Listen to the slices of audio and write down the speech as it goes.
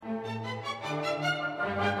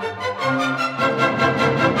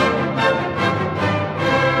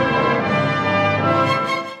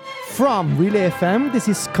From Relay FM, this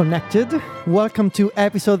is Connected. Welcome to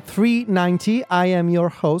episode 390. I am your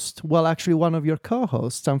host, well, actually one of your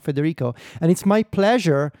co-hosts. I'm Federico, and it's my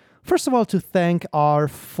pleasure, first of all, to thank our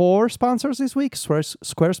 4 sponsors this week,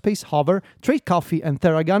 Squarespace, Hover, Trade Coffee, and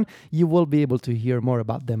Theragun. You will be able to hear more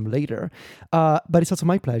about them later. But it's also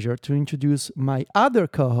my pleasure to introduce my other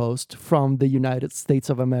co-host from the United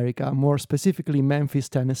States of America, more specifically Memphis,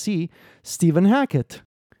 Tennessee, Stephen Hackett.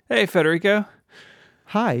 Hey, Federico.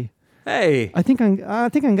 Hi. Hey. I think I'm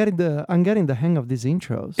getting the hang of these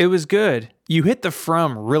intros. It was good. You hit the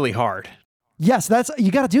from really hard. Yes, you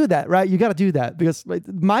got to do that, right? You got to do that because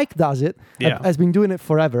Mike does it. Yeah. Has been doing it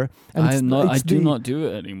forever. And I do not do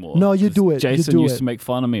it anymore. No, you do it. Jason used to make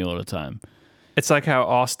fun of me all the time. It's like how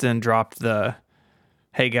Austin dropped the,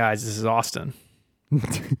 "Hey guys, this is Austin."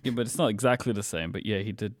 Yeah, but it's not exactly the same. But yeah,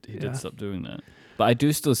 he did stop doing that. But I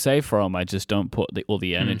do still say from. I just don't put all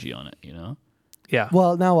the energy on it. You know. Yeah.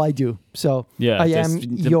 Well, now I do. So yeah, I am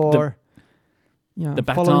the following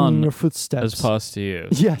baton in your footsteps. has passed to you.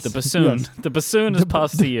 Yes. The bassoon. Yes. The bassoon has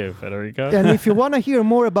passed to you, Federico. And if you want to hear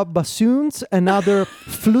more about bassoons and other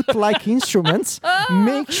flute-like instruments,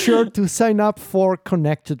 make sure to sign up for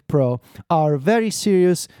Connected Pro, our very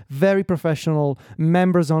serious, very professional,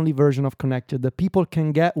 members-only version of Connected that people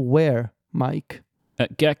can get where, Mike?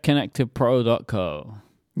 At getconnectedpro.co.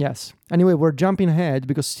 Yes. Anyway, we're jumping ahead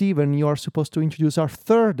because, Stephen, you're supposed to introduce our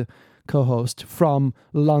third co-host from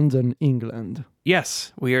London, England.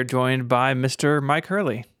 Yes, we are joined by Mr. Mike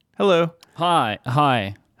Hurley. Hello. Hi.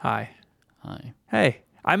 Hey,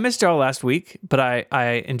 I missed y'all last week, but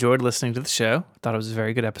I enjoyed listening to the show. Thought it was a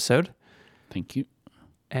very good episode. Thank you.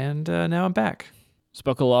 And now I'm back.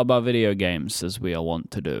 Spoke a lot about video games, as we all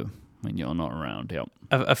want to do when you're not around. Yep.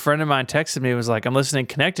 A friend of mine texted me and was like, "I'm listening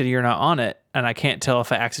Connected, you're not on it, and I can't tell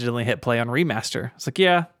if I accidentally hit play on Remaster." It's like,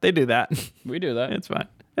 yeah, they do that. We do that. It's fine.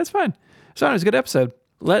 It's fine. It was a good episode.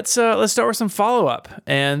 Let's start with some follow-up.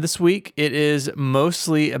 And this week, it is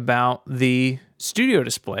mostly about the studio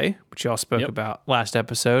display, which y'all spoke about last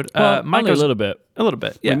episode. Well, only a little bit. A little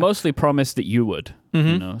bit, yeah. We mostly promised that you would,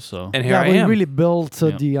 you know, so. And here I am. We really built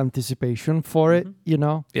the anticipation for it, you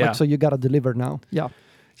know? Yeah. Like, so you got to deliver now. Yeah.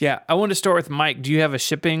 Yeah, I wanted to start with Mike. Do you have a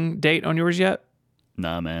shipping date on yours yet?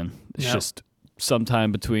 Nah, man. It's just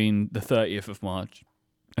sometime between the 30th of March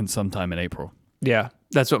and sometime in April. Yeah,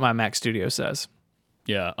 that's what my Mac Studio says.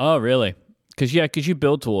 Yeah. Oh, really? Because you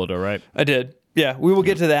build to order, right? I did. Yeah, we will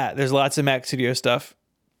get to that. There's lots of Mac Studio stuff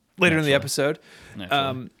later in the episode.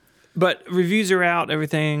 But reviews are out,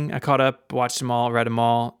 everything. I caught up, watched them all, read them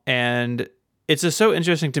all. And it's just so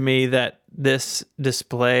interesting to me that this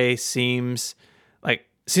display seems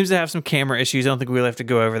to have some camera issues. I don't think we really have to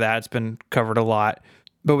go over that. It's been covered a lot.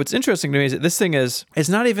 But what's interesting to me is that this thing it's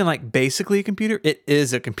not even like basically a computer. It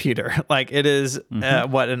is a computer. Like it is an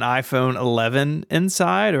iPhone 11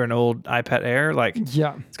 inside or an old iPad Air. Like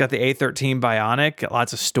it's got the A13 Bionic, got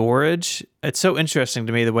lots of storage. It's so interesting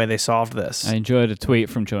to me the way they solved this. I enjoyed a tweet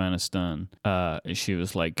from Joanna Stern. She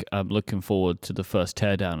was like, "I'm looking forward to the first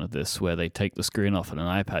teardown of this where they take the screen off and an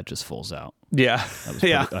iPad just falls out." Yeah. I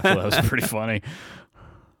thought that was pretty funny.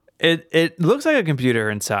 It looks like a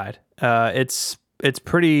computer inside. It's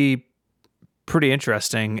pretty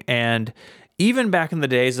interesting. And even back in the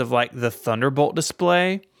days of like the Thunderbolt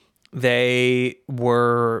display, they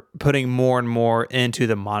were putting more and more into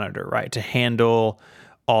the monitor, right? To handle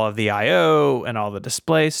all of the I/O and all the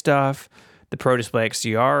display stuff. The Pro Display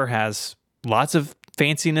XDR has lots of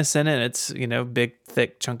fanciness in it. It's, big,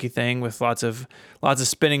 thick, chunky thing with lots of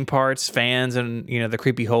spinning parts, fans, and, the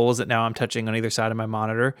creepy holes that now I'm touching on either side of my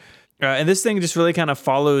monitor. And this thing just really kind of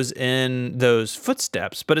follows in those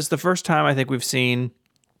footsteps. But it's the first time I think we've seen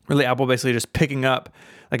really Apple basically just picking up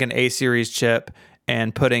like an A-series chip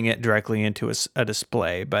and putting it directly into a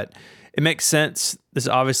display. But it makes sense. This is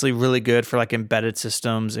obviously really good for like embedded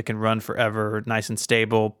systems. It can run forever, nice and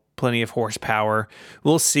stable, plenty of horsepower.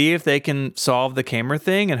 We'll see if they can solve the camera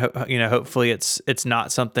thing, and hopefully it's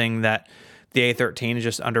not something that the A13 is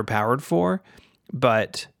just underpowered for.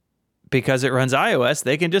 But because it runs iOS,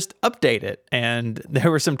 they can just update it. And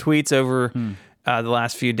there were some tweets over the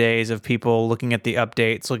last few days of people looking at the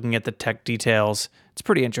updates, looking at the tech details. It's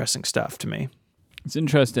pretty interesting stuff to me. It's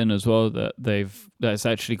interesting as well that that's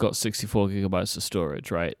actually got 64 gigabytes of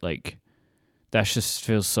storage, right? Like that just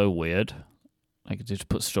feels so weird. Like just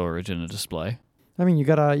put storage in a display. I mean, you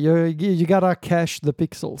gotta cache the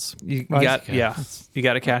pixels. You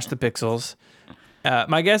gotta cache the pixels.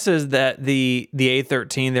 My guess is that the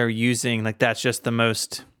A13 they're using, like that's just the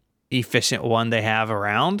most efficient one they have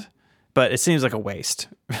around, but it seems like a waste.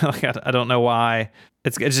 Like I don't know why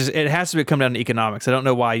It's just, it has to come down to economics. I don't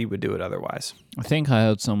know why you would do it otherwise. I think I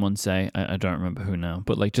heard someone say, I don't remember who now,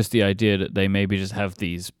 but like just the idea that they maybe just have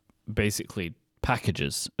these basically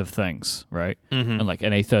packages of things, right? Mm-hmm. And like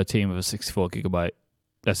an A13 with a 64 gigabyte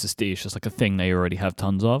SSD is just like a thing they already have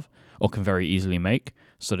tons of or can very easily make.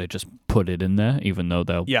 So they just put it in there, even though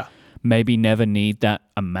they'll maybe never need that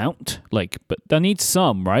amount. Like, but they need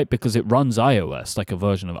some, right? Because it runs iOS, like a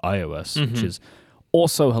version of iOS, which is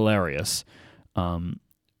also hilarious.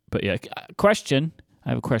 But yeah, question. I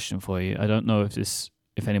have a question for you. I don't know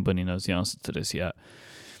if anybody knows the answer to this yet.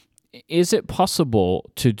 Is it possible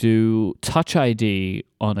to do Touch ID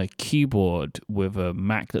on a keyboard with a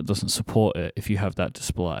Mac that doesn't support it if you have that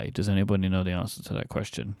display? Does anybody know the answer to that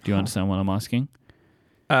question? Do you understand what I'm asking?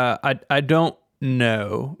 I don't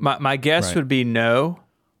know. My guess would be no,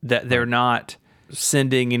 that they're not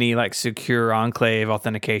sending any like secure enclave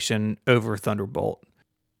authentication over Thunderbolt.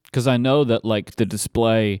 Because I know that like the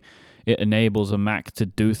display, it enables a Mac to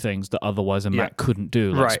do things that otherwise a Mac couldn't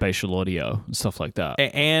do, like spatial audio and stuff like that.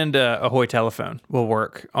 And Ahoy Telephone will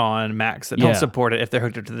work on Macs that don't support it if they're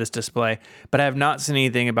hooked up to this display. But I have not seen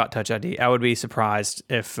anything about Touch ID. I would be surprised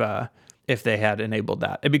if they had enabled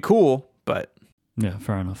that. It'd be cool, but... Yeah,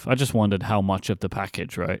 fair enough. I just wondered how much of the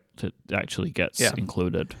package, right, that actually gets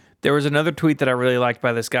included. There was another tweet that I really liked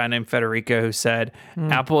by this guy named Federico who said,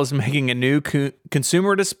 Apple is making a new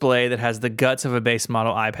consumer display that has the guts of a base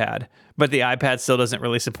model iPad, but the iPad still doesn't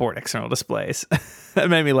really support external displays. That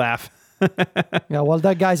made me laugh. Yeah, well,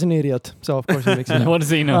 that guy's an idiot, so of course he makes it. What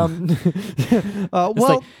does he know?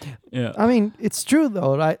 Well, I mean, it's true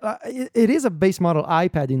though, right? It is a base model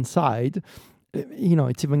iPad inside. You know,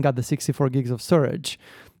 it's even got the 64 gigs of storage.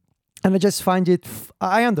 And I just find it,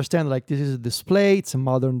 I understand like this is a display, it's a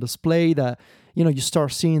modern display that, you know, you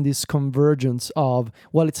start seeing this convergence of,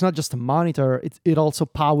 well, it's not just a monitor, it also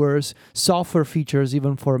powers software features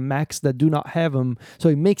even for Macs that do not have them. So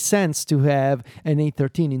it makes sense to have an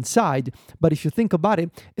A13 inside. But if you think about it,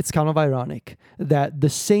 it's kind of ironic that the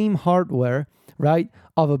same hardware, right,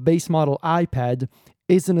 of a base model iPad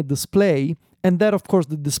is in a display. And that, of course,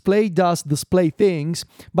 the display does display things,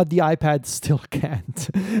 but the iPad still can't.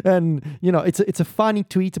 And, you know, it's a funny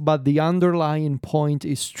tweet, but the underlying point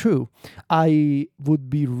is true. I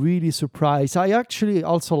would be really surprised. I actually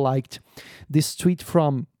also liked this tweet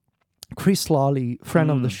from Chris Lawley,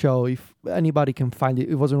 friend of the show, if anybody can find it.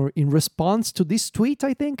 It was in response to this tweet,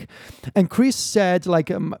 I think. And Chris said,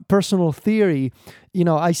 like, personal theory, you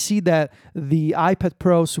know, I see that the iPad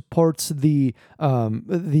Pro supports the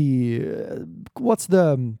what's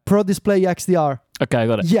the Pro Display XDR? Okay, I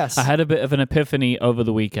got it. Yes. I had a bit of an epiphany over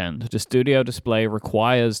the weekend. The Studio Display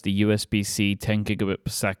requires the USB-C 10 gigabit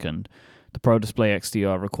per second. The Pro Display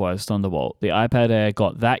XDR requires Thunderbolt. The iPad Air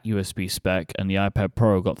got that USB spec, and the iPad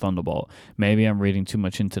Pro got Thunderbolt. Maybe I'm reading too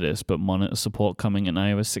much into this, but monitor support coming in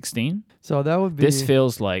iOS 16? So that would be... This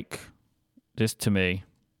feels like, this to me,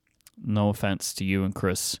 no offense to you and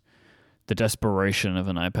Chris, the desperation of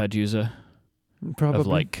an iPad user. Probably. Of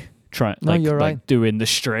like... you're right. Like doing the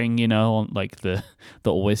string, you know, on like the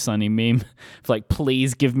Always Sunny meme. It's like,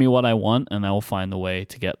 please give me what I want and I'll find a way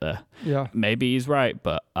to get there. Yeah. Maybe he's right,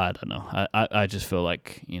 but I don't know. I just feel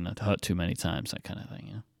like, you know, to hurt too many times, that kind of thing,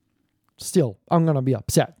 you know. Still, I'm going to be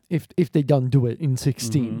upset if they don't do it in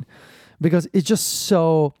 16 because it's just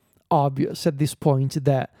so obvious at this point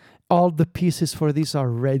that all the pieces for this are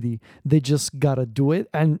ready. They just gotta do it.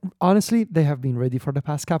 And honestly, they have been ready for the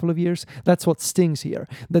past couple of years. That's what stings here,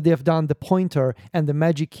 that they have done the pointer and the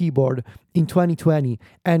Magic Keyboard in 2020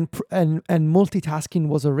 and multitasking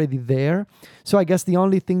was already there. So I guess the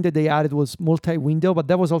only thing that they added was multi-window, but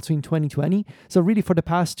that was also in 2020. So really for the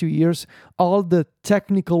past 2 years, all the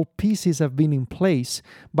technical pieces have been in place,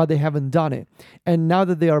 but they haven't done it. And now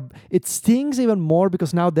that it stings even more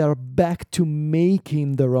because now they're back to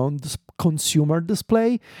making their own consumer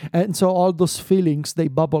display, and so all those feelings, they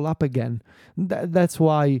bubble up again. That's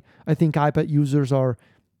why I think iPad users are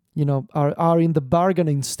in the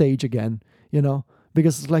bargaining stage again, you know,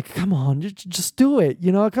 because it's like, come on, just do it,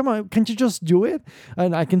 you know, come on, can't you just do it?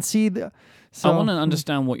 And I can see so I want to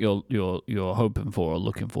understand what you're hoping for or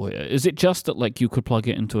looking for here. Is it just that like you could plug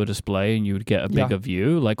it into a display and you would get a bigger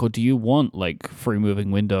view, like, or do you want like free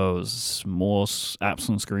moving windows, more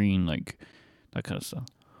apps on screen, like that kind of stuff?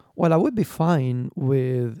 Well, I would be fine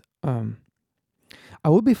with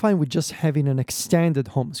just having an extended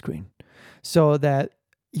home screen, so that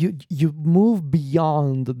you move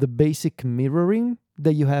beyond the basic mirroring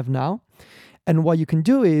that you have now. And what you can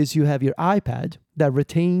do is you have your iPad that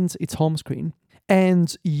retains its home screen,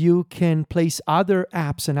 and you can place other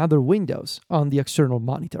apps and other windows on the external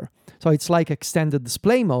monitor. So it's like extended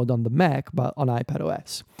display mode on the Mac, but on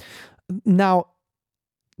iPadOS. Now,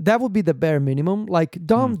 that would be the bare minimum. Like,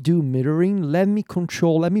 don't do mirroring. Let me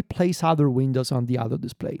place other windows on the other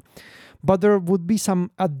display. But there would be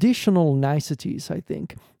some additional niceties, I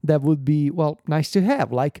think, that would be, nice to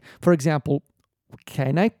have. Like, for example,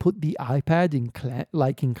 can I put the iPad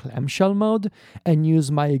in clamshell mode and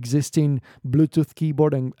use my existing Bluetooth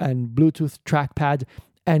keyboard and Bluetooth trackpad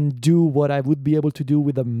and do what I would be able to do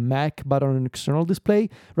with a Mac but on an external display?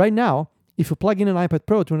 Right now, if you plug in an iPad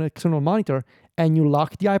Pro to an external monitor and you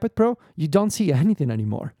lock the iPad Pro, you don't see anything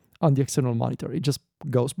anymore on the external monitor. It just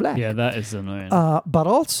goes black. Yeah, that is annoying. But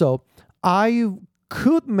also, I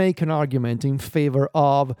could make an argument in favor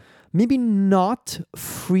of maybe not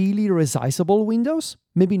freely resizable windows,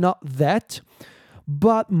 maybe not that,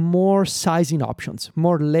 but more sizing options,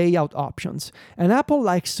 more layout options. And Apple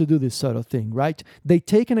likes to do this sort of thing, right? They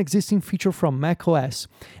take an existing feature from macOS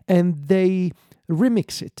and they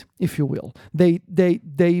remix it, if you will. They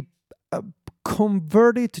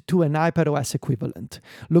convert it to an iPadOS equivalent.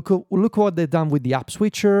 Look what they've done with the app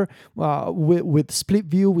switcher, with split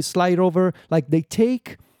view, with slide over. Like, they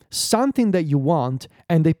take something that you want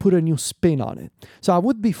and they put a new spin on it. So I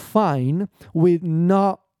would be fine with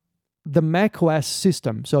not the macOS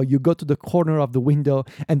system. So you go to the corner of the window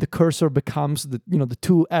and the cursor becomes the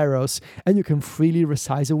two arrows and you can freely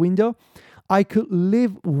resize a window. I could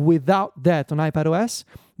live without that on iPadOS,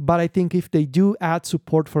 but I think if they do add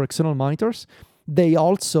support for external monitors, they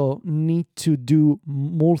also need to do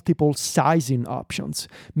multiple sizing options,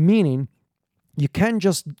 meaning you can't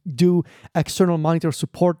just do external monitor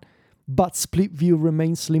support, but split view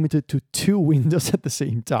remains limited to 2 windows at the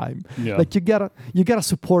same time. Yeah. Like, you gotta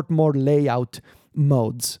support more layout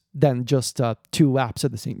modes than just 2 apps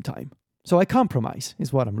at the same time. So a compromise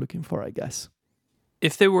is what I'm looking for, I guess.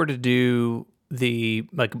 If they were to do the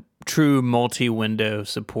true multi-window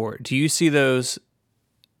support, do you see those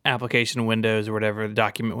application windows or whatever, the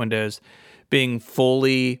document windows, being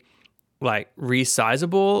fully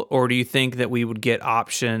resizable, or do you think that we would get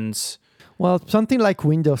options? Well, something like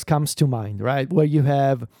Windows comes to mind, right? Where you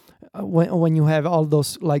have when you have all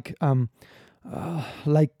those like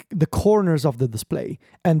the corners of the display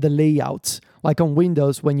and the layouts. Like on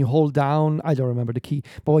Windows, when you hold down, I don't remember the key,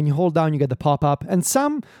 but when you hold down, you get the pop-up. And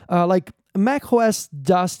some, like macOS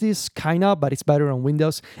does this kind of, but it's better on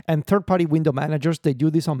Windows. And third-party window managers, they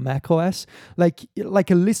do this on macOS, like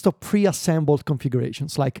a list of pre-assembled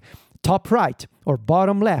configurations, like top right or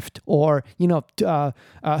bottom left, or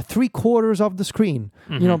 3/4 of the screen.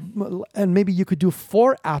 And maybe you could do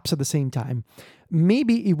 4 apps at the same time.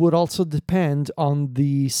 Maybe it would also depend on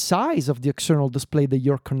the size of the external display that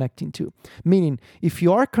you're connecting to. Meaning, if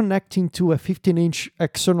you are connecting to a 15-inch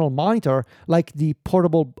external monitor, like the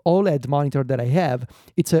portable OLED monitor that I have,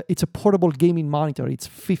 it's a portable gaming monitor. It's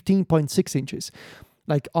 15.6 inches.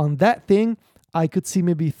 Like, on that thing, I could see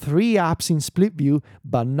maybe 3 apps in split view,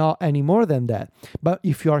 but not any more than that. But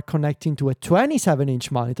if you are connecting to a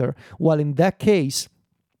 27-inch monitor, well, in that case,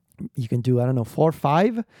 you can do, 4 or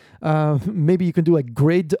 5. Maybe you can do a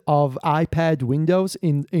grid of iPad windows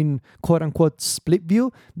in quote-unquote split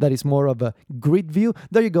view. That is more of a grid view.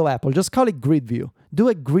 There you go, Apple. Just call it grid view. Do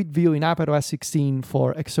a grid view in iPadOS 16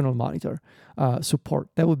 for external monitor support.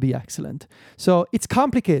 That would be excellent. So it's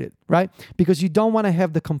complicated, right? Because you don't want to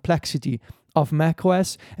have the complexity of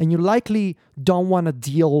macOS, and you likely don't want to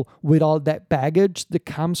deal with all that baggage that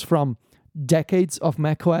comes from decades of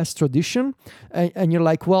macOS tradition. And you're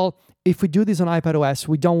like, well, if we do this on iPadOS,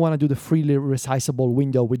 we don't want to do the freely resizable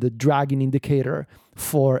window with the dragging indicator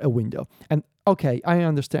for a window. And okay, I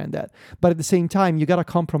understand that. But at the same time, you got to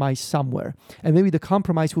compromise somewhere. And maybe the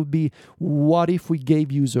compromise would be, what if we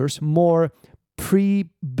gave users more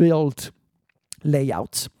pre-built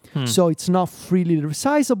layouts? So it's not freely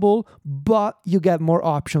resizable, but you get more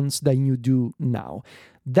options than you do now.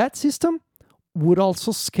 That system would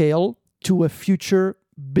also scale to a future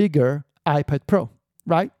bigger iPad Pro,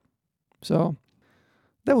 right? So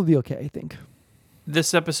that would be okay, I think.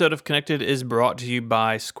 This episode of Connected is brought to you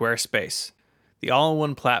by Squarespace, the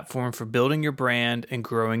all-in-one platform for building your brand and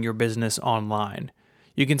growing your business online.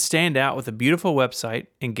 You can stand out with a beautiful website,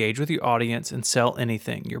 engage with your audience, and sell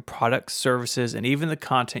anything, your products, services, and even the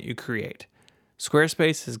content you create.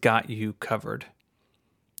 Squarespace has got you covered.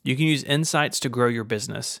 You can use insights to grow your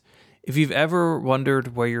business. If you've ever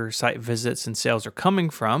wondered where your site visits and sales are coming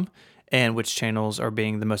from and which channels are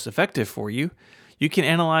being the most effective for you, you can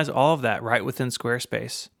analyze all of that right within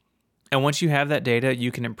Squarespace. And once you have that data,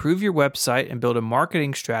 you can improve your website and build a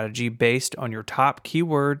marketing strategy based on your top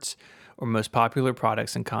keywords or most popular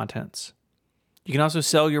products and contents. You can also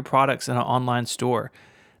sell your products in an online store.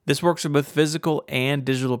 This works for both physical and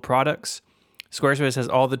digital products. Squarespace has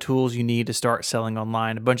all the tools you need to start selling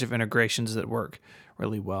online, a bunch of integrations that work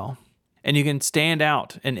really well. And you can stand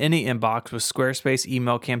out in any inbox with Squarespace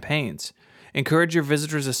email campaigns. Encourage your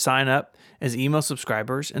visitors to sign up as email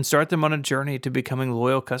subscribers and start them on a journey to becoming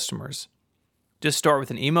loyal customers. Just start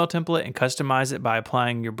with an email template and customize it by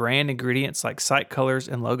applying your brand ingredients like site colors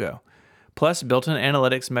and logo. Plus, built-in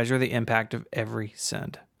analytics measure the impact of every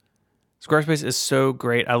send. Squarespace is so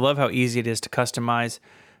great. I love how easy it is to customize,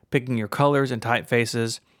 picking your colors and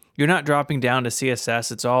typefaces. You're not dropping down to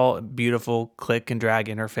CSS. It's all a beautiful click and drag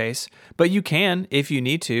interface. But you can, if you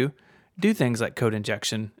need to, do things like code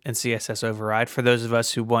injection and CSS override for those of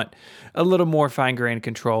us who want a little more fine-grained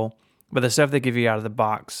control. But the stuff they give you out of the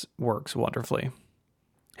box works wonderfully.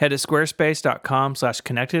 Head to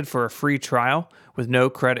squarespace.com/connected for a free trial with no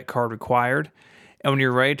credit card required. And when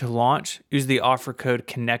you're ready to launch, use the offer code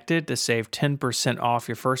CONNECTED to save 10% off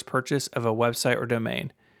your first purchase of a website or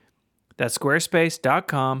domain. That's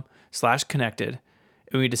squarespace.com/connected. And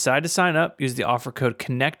when you decide to sign up, use the offer code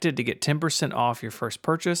CONNECTED to get 10% off your first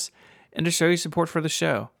purchase and to show your support for the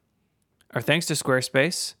show. Our thanks to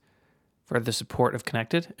Squarespace for the support of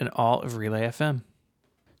Connected and all of Relay FM.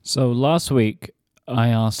 So last week, I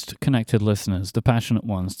asked Connected listeners, the passionate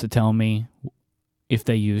ones, to tell me if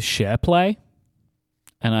they use SharePlay.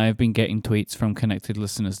 And I've been getting tweets from Connected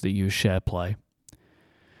listeners that use SharePlay.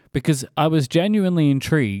 Because I was genuinely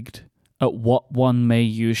intrigued at what one may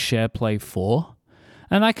use SharePlay for.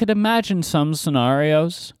 And I could imagine some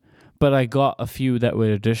scenarios, but I got a few that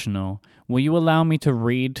were additional. Will you allow me to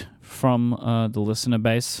read from the listener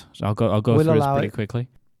base? So I'll go through this pretty quickly.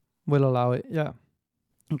 We'll allow it, yeah.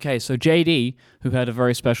 Okay, so JD, who had a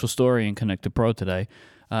very special story in Connected Pro today,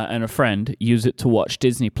 and a friend use it to watch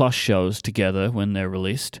Disney Plus shows together when they're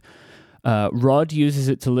released. Rod uses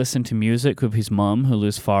it to listen to music with his mom, who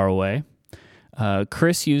lives far away.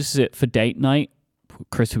 Chris uses it for date night.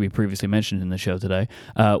 Chris, who we previously mentioned in the show today,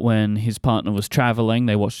 when his partner was traveling,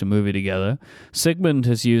 they watched a movie together. Sigmund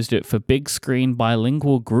has used it for big screen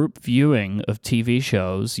bilingual group viewing of TV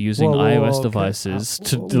shows using iOS devices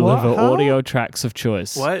to deliver audio tracks of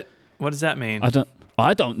choice. What? What does that mean?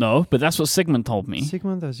 I don't know, but that's what Sigmund told me.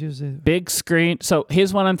 Sigmund has used it. Big screen. So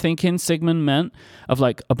here's what I'm thinking Sigmund meant of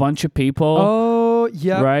like a bunch of people. Oh,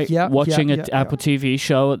 yeah. Right? Yeah, watching an Apple TV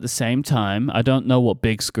show at the same time. I don't know what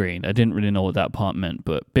big screen. I didn't really know what that part meant,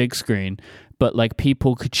 but big screen. But like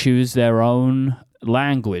people could choose their own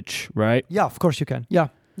language, right? Yeah, of course you can. Yeah.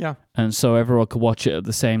 Yeah. And so everyone could watch it at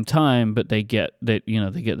the same time, but they get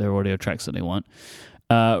their audio tracks that they want.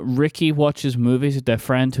 Ricky watches movies with their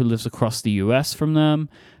friend who lives across the US from them.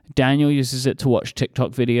 Daniel uses it to watch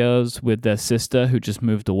TikTok videos with their sister who just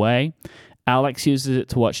moved away. Alex uses it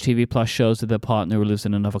to watch TV Plus shows with their partner who lives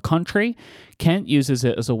in another country. Kent uses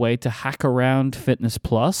it as a way to hack around Fitness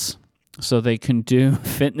Plus so they can do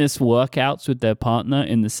fitness workouts with their partner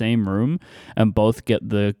in the same room and both get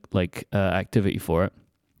the activity for it.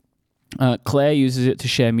 Claire uses it to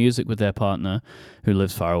share music with their partner, who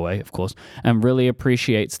lives far away, of course, and really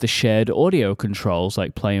appreciates the shared audio controls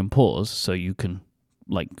like play and pause, so you can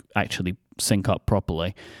actually sync up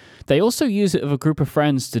properly. They also use it with a group of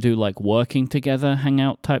friends to do working together,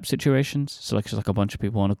 hangout type situations. So just a bunch of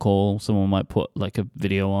people on a call. Someone might put a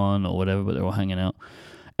video on or whatever, but they're all hanging out.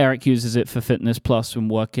 Eric uses it for Fitness Plus when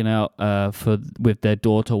working out with their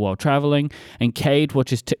daughter while traveling. And Cade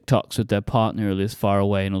watches TikToks with their partner who lives far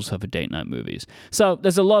away and also for date night movies. So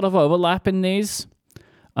there's a lot of overlap in these.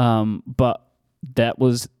 But that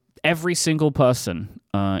was every single person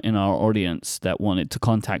in our audience that wanted to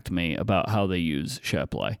contact me about how they use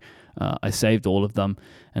SharePlay. I saved all of them,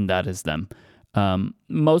 and that is them.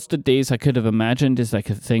 Most of these I could have imagined is a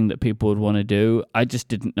thing that people would want to do. I just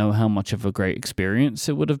didn't know how much of a great experience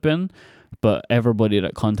it would have been, but everybody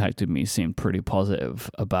that contacted me seemed pretty positive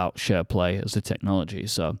about SharePlay as a technology.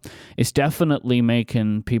 So it's definitely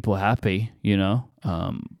making people happy,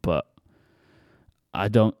 but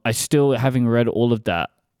I still, having read all of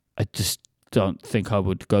that, I just don't think I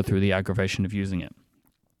would go through the aggravation of using it.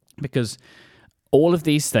 Because all of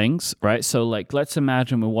these things, right? So let's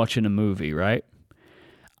imagine we're watching a movie, right?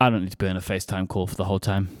 I don't need to be on a FaceTime call for the whole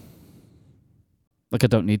time. I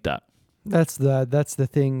don't need that. That's the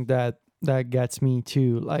thing that gets me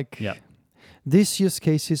too. These use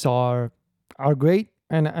cases are great,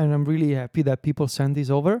 and I'm really happy that people send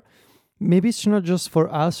these over. Maybe it's not just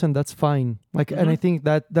for us, and that's fine. And I think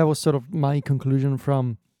that was sort of my conclusion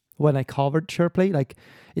from when I covered SharePlay.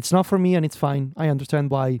 It's not for me, and it's fine. I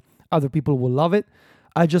understand why other people will love it.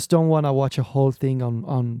 I just don't want to watch a whole thing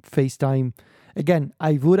on FaceTime. Again,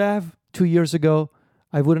 I would have 2 years ago.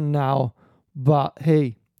 I wouldn't now. But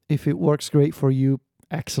hey, if it works great for you,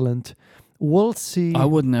 excellent. We'll see. I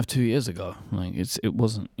wouldn't have 2 years ago. Like it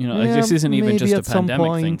wasn't. Yeah, this isn't even just a pandemic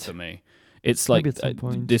point. thing for me. It's like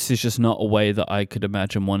this is just not a way that I could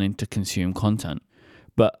imagine wanting to consume content.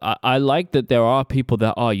 But I like that there are people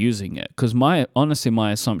that are using it, because honestly,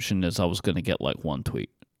 my assumption is I was going to get like one tweet,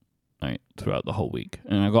 right, throughout the whole week,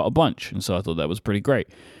 and I got a bunch, and so I thought that was pretty great.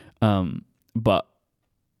 But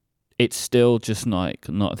it's still just not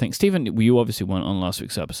a thing. Stephen, you obviously weren't on last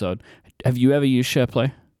week's episode. Have you ever used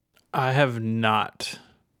SharePlay? I have not.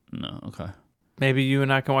 No, okay. Maybe you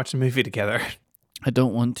and I can watch a movie together. I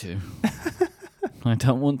don't want to. I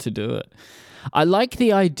don't want to do it. I like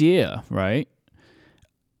the idea, right?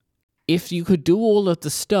 If you could do all of the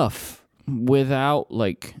stuff without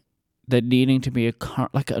like there needing to be a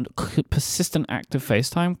persistent active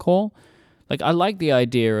FaceTime call, like I like the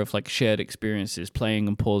idea of like shared experiences, playing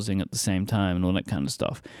and pausing at the same time and all that kind of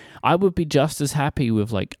stuff. I would be just as happy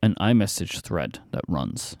with like an iMessage thread that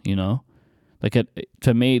runs, Like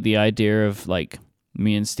to me, the idea of like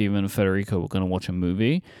me and Steven and Federico were going to watch a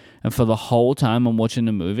movie, and for the whole time I'm watching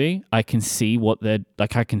the movie, I can see what they're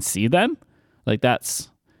like. I can see them. Like that's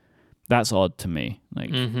odd to me.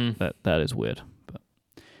 Like that is weird. But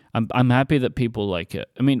I'm happy that people like it.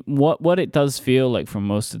 I mean, what it does feel like from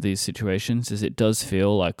most of these situations is it does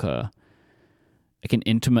feel like an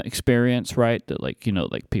intimate experience, right? That like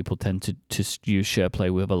people tend to use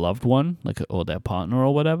SharePlay with a loved one, like or their partner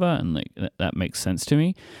or whatever, and like that makes sense to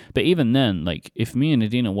me. But even then, like if me and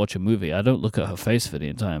Adina watch a movie, I don't look at her face for the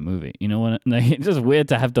entire movie. You know what? It's just weird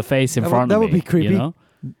to have the face in front of me. That would be creepy. You know?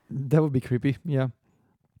 That would be creepy. Yeah.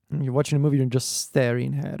 You're watching a movie, you're just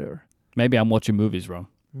staring at her. Maybe I'm watching movies wrong.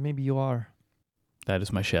 Maybe you are. That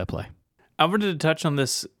is my SharePlay. I wanted to touch on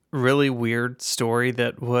this really weird story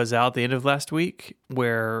that was out at the end of last week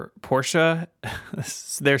where Porsche,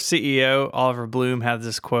 their CEO, Oliver Bloom, had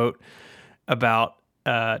this quote about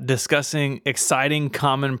discussing exciting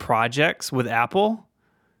common projects with Apple.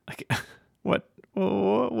 Like,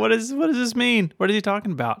 what does this mean? What is he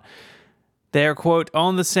talking about? They're, quote,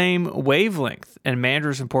 on the same wavelength, and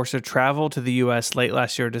managers from Porsche traveled to the U.S. late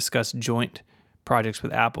last year to discuss joint projects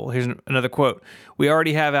with Apple. Here's another quote. We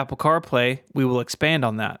already have Apple CarPlay. We will expand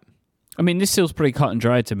on that. I mean, this feels pretty cut and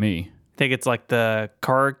dry to me. I think it's like the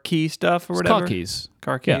car key stuff or whatever. Car keys.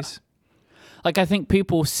 Car keys. Yeah. Like, I think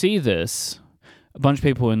people see this. A bunch of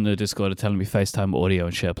people in the Discord are telling me FaceTime audio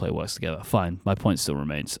and SharePlay works together. Fine. My point still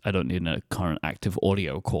remains. I don't need a current active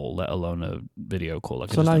audio call, let alone a video call.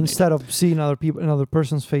 Like, so now instead of seeing another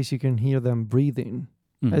person's face, you can hear them breathing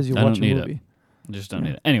as you watch a movie. I just don't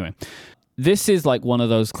need it. Anyway, this is like one of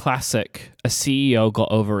those classic, a CEO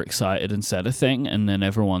got overexcited and said a thing, and then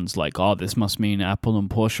everyone's like, oh, this must mean Apple and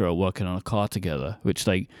Porsche are working on a car together, which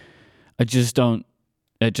like, it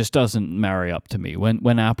just doesn't marry up to me.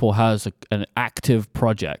 When Apple has an active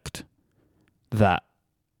project that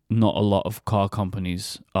not a lot of car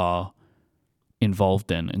companies are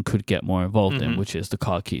involved in and could get more involved in, which is the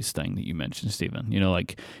car keys thing that you mentioned, Stephen.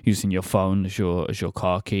 Like using your phone as your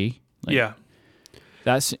car key. Like, yeah.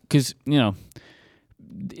 That's because,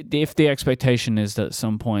 if the expectation is that at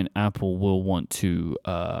some point Apple will want to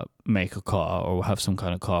make a car or have some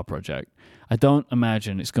kind of car project, I don't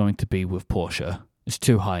imagine it's going to be with Porsche. It's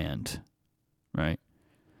too high end, right?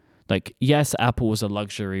 Like, yes, Apple was a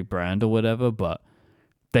luxury brand or whatever, but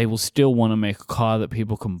they will still want to make a car that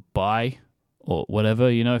people can buy or whatever,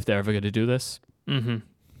 if they're ever going to do this. Mm-hmm.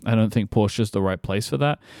 I don't think Porsche's the right place for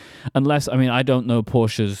that. Unless, I don't know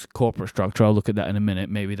Porsche's corporate structure. I'll look at that in a minute.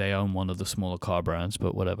 Maybe they own one of the smaller car brands,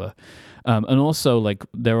 but whatever. And also, like,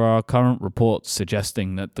 there are current reports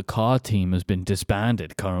suggesting that the car team has been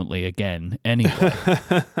disbanded currently again anyway.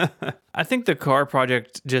 I think the car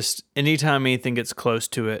project, just anytime anything gets close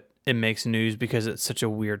to it, it makes news because it's such a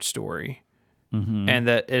weird story. Mm-hmm. And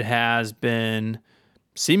that it has been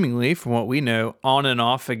seemingly, from what we know, on and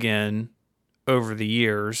off again over the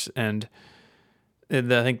years. And I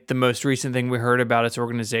think the most recent thing we heard about its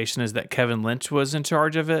organization is that Kevin Lynch was in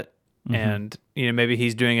charge of it. Mm-hmm. And, maybe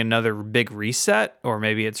he's doing another big reset, or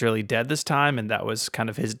maybe it's really dead this time, and that was kind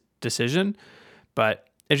of his decision. But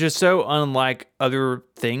it's just so unlike other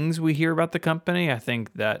things we hear about the company. I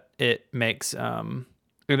think that it makes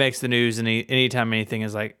the news anytime anything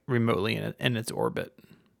is like remotely in its orbit.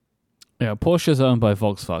 Yeah, Porsche's owned by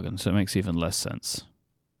Volkswagen, so it makes even less sense.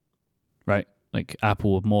 Right? Like,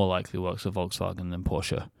 Apple would more likely work with Volkswagen than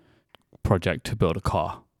Porsche project to build a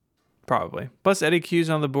car. Probably. Plus, Eddie Q's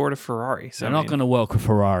on the board of Ferrari. So they're not going to work with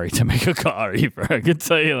Ferrari to make a car either. I can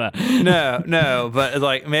tell you that. No, but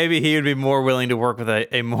like maybe he would be more willing to work with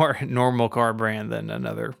a more normal car brand than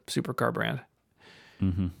another supercar brand.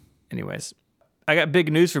 Mm-hmm. Anyways, I got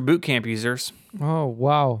big news for Boot Camp users. Oh,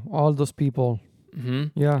 wow. All those people.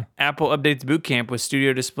 Mm-hmm. Yeah. Apple updates Boot Camp with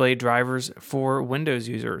Studio Display drivers for Windows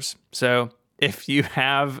users. So if you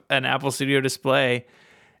have an Apple Studio Display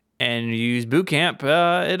and you use Boot Camp,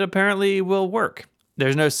 it apparently will work.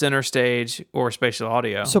 There's no center stage or spatial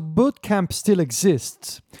audio. So Boot Camp still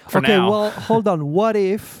exists. For now. Well, hold on. What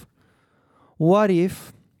happens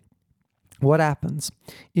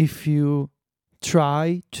if you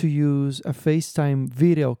try to use a FaceTime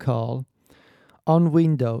video call on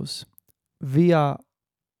Windows via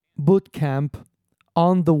Boot Camp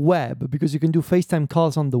on the web? Because you can do FaceTime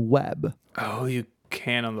calls on the web. Oh, you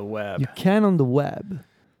can on the web. You can on the web.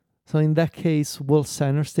 So in that case, will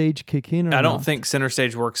center stage kick in or I don't not? think center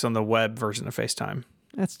stage works on the web version of FaceTime.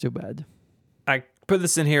 That's too bad. I put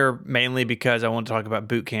this in here mainly because I want to talk about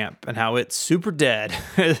Boot Camp and how it's super dead.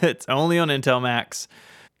 It's only on Intel Macs.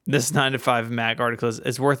 This 9 to 5 Mac article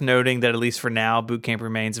is worth noting that at least for now, Boot Camp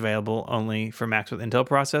remains available only for Macs with Intel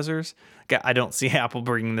processors. I don't see Apple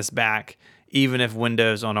bringing this back, even if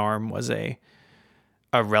Windows on ARM was a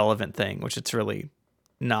relevant thing, which it's really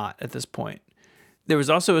not at this point. There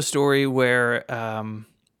was also a story where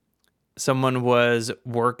someone was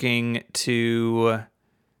working to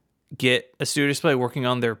get a Studio Display working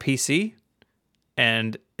on their PC,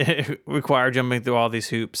 and it required jumping through all these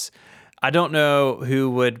hoops. I don't know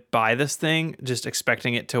who would buy this thing just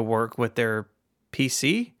expecting it to work with their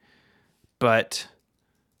PC, but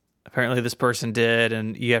apparently this person did,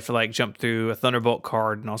 and you have to like jump through a Thunderbolt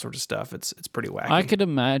card and all sorts of stuff. It's pretty wacky. I could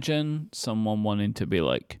imagine someone wanting to be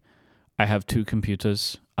like, I have 2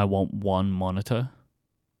 computers. I want 1 monitor.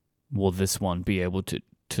 Will this one be able to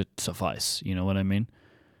suffice? You know what I mean?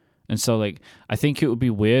 And so, like, I think it would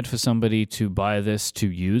be weird for somebody to buy this to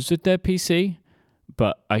use with their PC,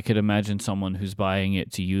 but I could imagine someone who's buying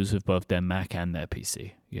it to use with both their Mac and their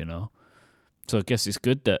PC, you know? So I guess it's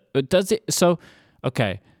good that... But does it... So,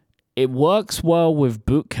 okay, it works well with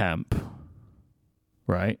Boot Camp,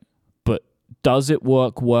 right? But does it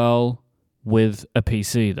work well with a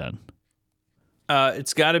PC then?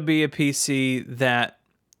 It's got to be a PC that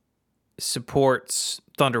supports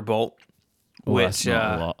Thunderbolt, which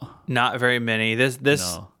not a lot. Not very many. This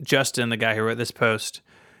No. Justin, the guy who wrote this post,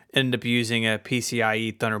 ended up using a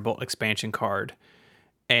PCIe Thunderbolt expansion card,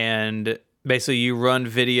 and basically you run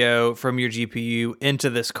video from your GPU into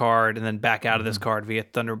this card and then back out of this card via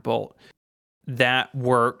Thunderbolt. That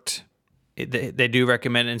worked. They do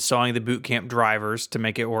recommend installing the Boot Camp drivers to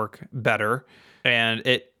make it work better, and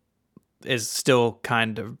it is still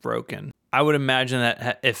kind of broken. I would imagine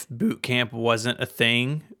that if Boot Camp wasn't a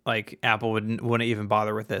thing, like Apple wouldn't even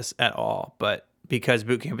bother with this at all. But because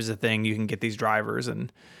Boot Camp is a thing, you can get these drivers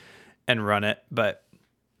and run it. But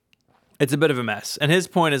it's a bit of a mess. And his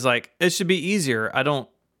point is like, it should be easier. I don't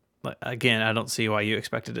see why you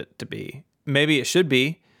expected it to be. Maybe it should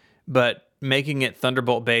be, but making it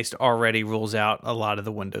Thunderbolt based already rules out a lot of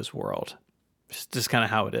the Windows world. It's just kind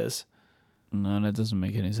of how it is. No, that doesn't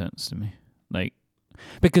make any sense to me. Like,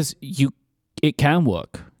 because it can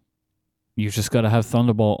work. You've just got to have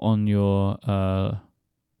Thunderbolt on your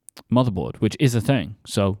motherboard, which is a thing.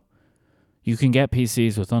 So you can get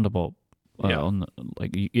PCs with Thunderbolt.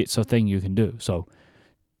 It's a thing you can do. So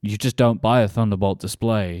you just don't buy a Thunderbolt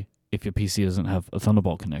display if your PC doesn't have a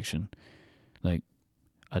Thunderbolt connection. Like,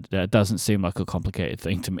 that doesn't seem like a complicated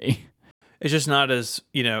thing to me. It's just not as,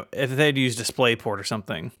 if they'd use DisplayPort or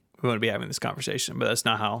something, we wouldn't be having this conversation, but that's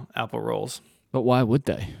not how Apple rolls. But why would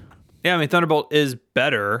they? Yeah, I mean, Thunderbolt is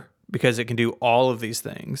better because it can do all of these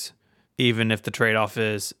things, even if the trade-off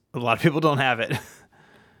is a lot of people don't have it.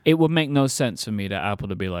 It would make no sense for me to Apple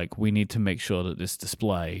to be like, we need to make sure that this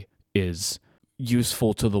display is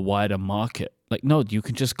useful to the wider market. Like, no, you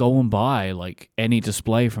can just go and buy like any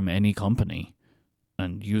display from any company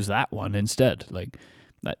and use that one instead. Like,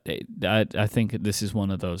 I think this is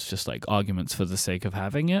one of those just like arguments for the sake of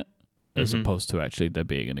having it, as opposed to actually there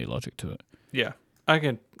being any logic to it. Yeah, I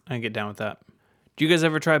can get down with that. Do you guys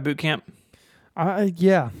ever try Boot Camp?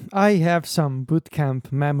 Yeah, I have some Boot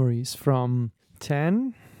Camp memories from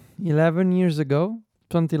 10, 11 years ago,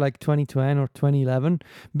 something like 2010 or 2011.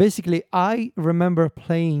 Basically, I remember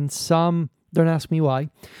playing some, don't ask me why,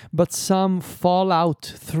 but some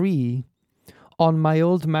Fallout 3 on my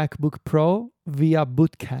old MacBook Pro via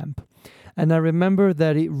Boot Camp. And I remember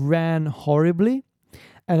that it ran horribly.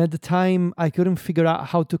 And at the time, I couldn't figure out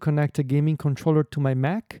how to connect a gaming controller to my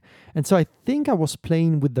Mac. And so I think I was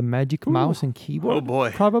playing with the Magic Mouse and keyboard. Oh,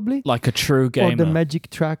 boy. Probably. Like a true gamer. Or the Magic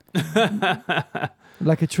Track.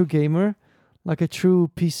 Like a true gamer. Like a true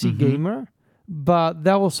PC gamer. But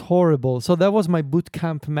that was horrible. So that was my boot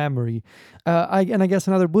camp memory. I guess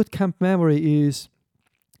another boot camp memory is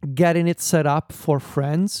getting it set up for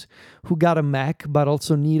friends who got a Mac but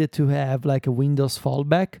also needed to have like a Windows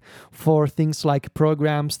fallback for things like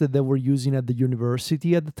programs that they were using at the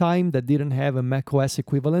university at the time that didn't have a Mac OS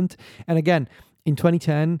equivalent. And again, in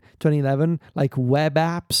 2010, 2011, like web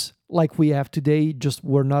apps like we have today just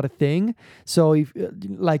were not a thing. So if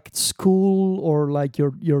like school or like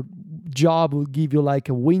your job will give you like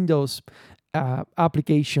a Windows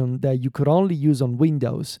application that you could only use on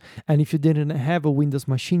Windows, and if you didn't have a Windows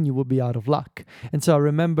machine, you would be out of luck. And so I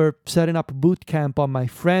remember setting up a boot camp on my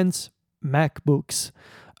friends' MacBooks,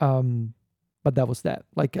 but that was that.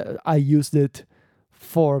 Like I used it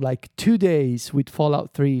for like 2 days with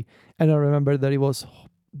Fallout 3, and I remember that it was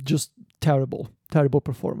just terrible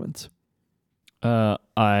performance.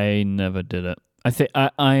 I never did it. I think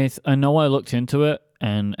I know I looked into it.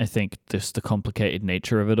 And I think just the complicated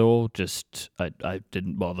nature of it all, just I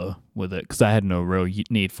didn't bother with it because I had no real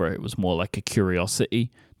need for it. It was more like a curiosity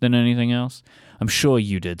than anything else. I'm sure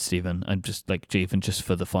you did, Stephen. I'm just like, even just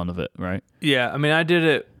for the fun of it, right? Yeah, I mean, I did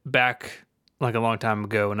it back like a long time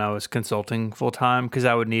ago when I was consulting full time because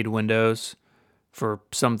I would need Windows for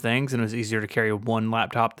some things, and it was easier to carry one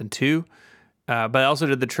laptop than two. But I also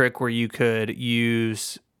did the trick where you could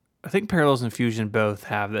use, I think Parallels and Fusion both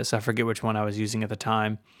have this. I forget which one I was using at the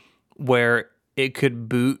time, where it could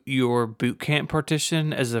boot your boot camp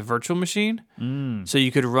partition as a virtual machine. So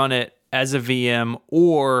you could run it as a VM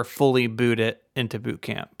or fully boot it into boot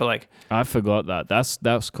camp. But like, I forgot that.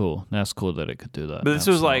 That's cool. That's cool that it could do that. But this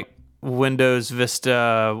was like Windows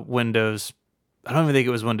Vista, Windows. I don't even think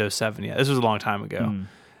it was Windows 7 yet. This was a long time ago.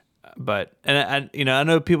 But and I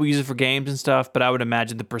know people use it for games and stuff, but I would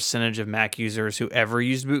imagine the percentage of Mac users who ever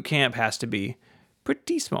used Boot Camp has to be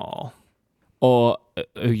pretty small. Or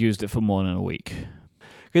who used it for more than a week.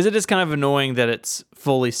 Because it is kind of annoying that it's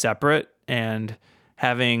fully separate, and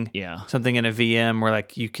having something in a VM where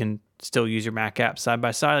like you can still use your Mac apps side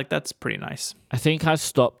by side, like that's pretty nice. I think I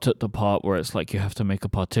stopped at the part where it's like you have to make a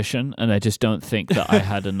partition, and I just don't think that I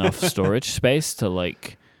had enough storage space to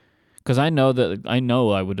like. Because I know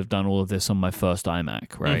I would have done all of this on my first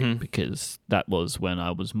iMac, right? Because that was when I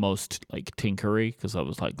was most like tinkery, because I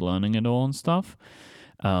was like learning it all and stuff.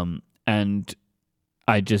 And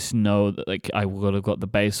I just know that like I would have got the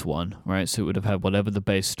base one, right? So it would have had whatever the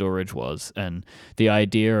base storage was. And the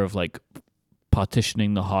idea of like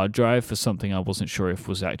partitioning the hard drive for something I wasn't sure if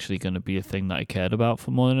was actually going to be a thing that I cared about for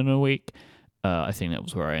more than a week, I think that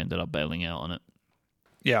was where I ended up bailing out on it.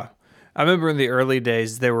 Yeah. I remember in the early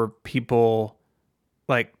days, there were people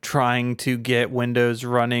like trying to get Windows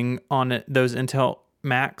running on those Intel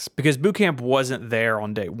Macs because Boot Camp wasn't there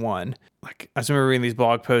on day one. Like I just remember reading these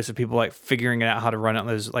blog posts of people like figuring out how to run it on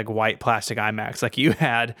those like white plastic iMacs like you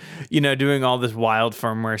had, doing all this wild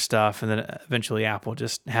firmware stuff. And then eventually Apple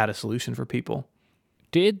just had a solution for people.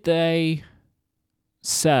 Did they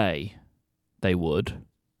say they would?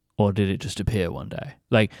 Or did it just appear one day?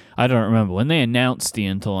 Like, I don't remember. When they announced the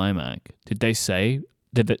Intel iMac, did they say,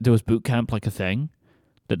 there was Boot Camp like a thing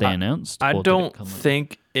that they announced? I don't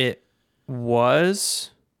think it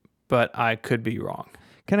was, but I could be wrong.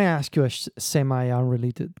 Can I ask you a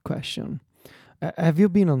semi-unrelated question? Have you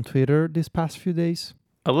been on Twitter this past few days?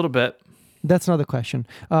 A little bit. That's not the question.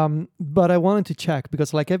 But I wanted to check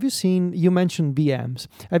because, like, you mentioned VMs.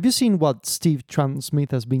 Have you seen what Steve Transmith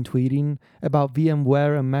has been tweeting about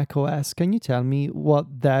VMware and macOS? Can you tell me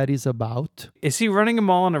what that is about? Is he running them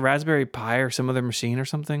all on a Raspberry Pi or some other machine or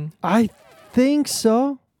something? I think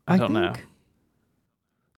so. I don't know.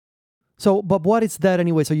 So, but what is that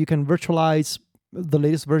anyway? So you can virtualize the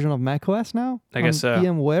latest version of macOS now? I guess so.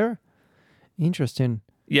 VMware? Interesting.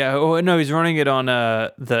 Yeah, no, he's running it on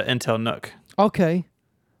the Intel Nook. Okay.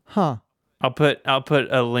 Huh. I'll put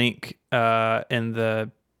a link in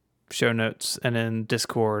the show notes and in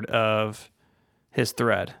Discord of his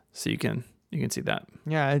thread so you can see that.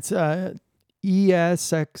 Yeah, it's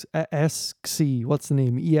ESXC. What's the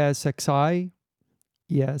name? ESXi?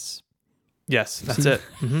 Yes. Yes, that's it.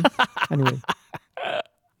 Anyway.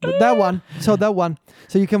 That one. So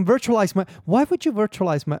you can virtualize why would you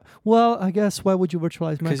virtualize well, I guess why would you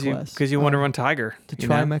virtualize macOS? Because you want to run Tiger. To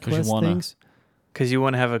try macOS things? Because you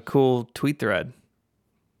want to have a cool tweet thread.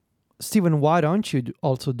 Steven, why don't you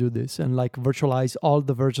also do this and like virtualize all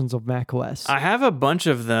the versions of macOS? I have a bunch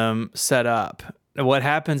of them set up what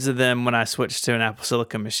happens to them when I switch to an Apple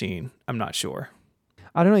Silicon machine, I'm not sure.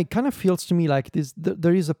 I don't know. It kind of feels to me like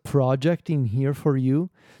there is a project in here for you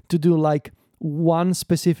to do like one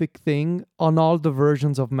specific thing on all the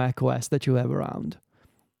versions of macOS that you have around.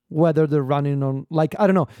 Whether they're running on, like, I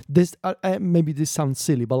don't know, this maybe this sounds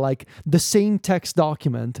silly, but like the same text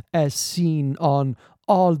document as seen on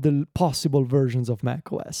all the possible versions of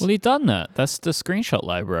macOS. Well, he's done that. That's the screenshot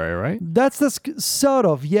library, right? That's the sort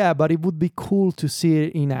of, yeah, but it would be cool to see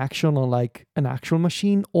it in action on like an actual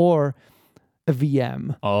machine or a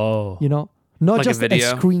VM. Oh. You know, not like just a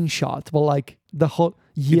screenshot, but like the whole,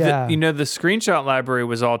 yeah. The screenshot library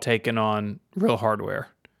was all taken on real hardware.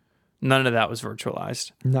 None of that was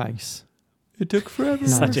virtualized. Nice. It took forever.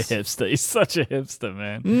 Nice. Such a hipster. He's such a hipster,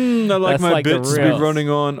 man. I like That's my like bits to be running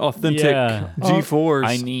on authentic G4s.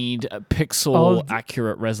 I need a pixel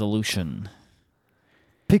accurate resolution.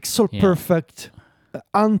 Pixel perfect,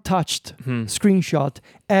 untouched screenshot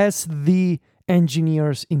as the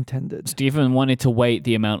engineers intended. Stephen wanted to wait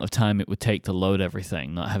the amount of time it would take to load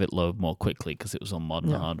everything, not have it load more quickly because it was on modern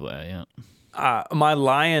hardware. Yeah. My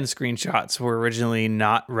Lion screenshots were originally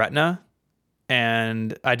not Retina,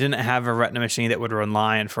 and I didn't have a Retina machine that would run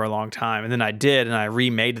Lion for a long time. And then I did, and I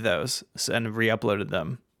remade those and re-uploaded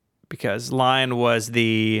them because Lion was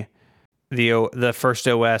the first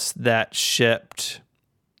OS that shipped,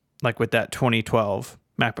 like with that 2012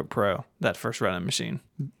 MacBook Pro, that first Retina machine.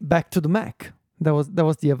 Back to the Mac. That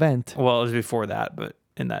was the event. Well, it was before that, but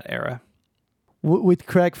in that era. With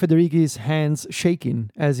Craig Federighi's hands shaking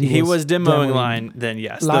as he was demoing Lion. Then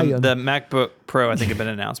yes, the MacBook Pro I think had been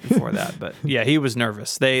announced before that, but yeah, he was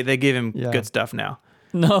nervous. They give him good stuff now.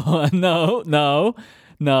 No.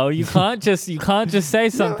 You can't just say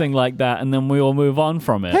something like that and then we all move on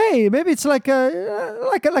from it. Hey, maybe it's like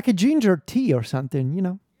a ginger tea or something, you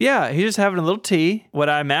know. Yeah, he's just having a little tea. What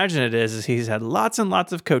I imagine it is he's had lots and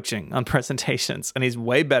lots of coaching on presentations, and he's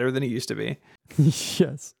way better than he used to be.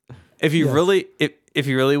 Yes. If you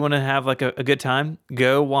really want to have like a good time,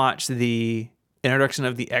 go watch the introduction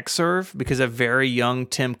of the Xserve because a very young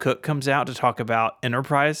Tim Cook comes out to talk about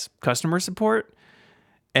enterprise customer support,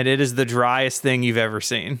 and it is the driest thing you've ever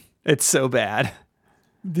seen. It's so bad.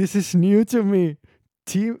 This is new to me.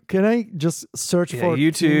 Can I just search for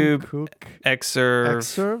YouTube Tim Cook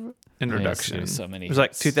Xserve introduction? Yes, so many. It was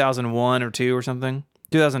like 2001 or 2 or something.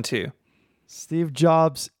 2002. Steve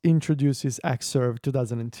Jobs introduces Xserve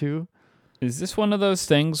 2002. Is this one of those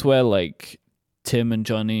things where like Tim and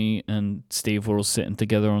Johnny and Steve were all sitting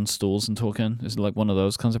together on stools and talking? Is it like one of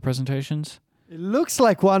those kinds of presentations? It looks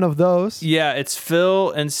like one of those. Yeah, it's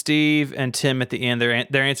Phil and Steve and Tim at the end.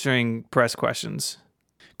 They're answering press questions.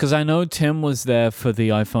 Because I know Tim was there for the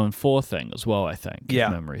iPhone 4 thing as well, I think, if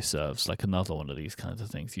memory serves. Like another one of these kinds of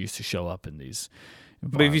things. He used to show up in these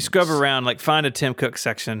But if you scrub around, like find a Tim Cook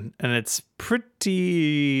section, and it's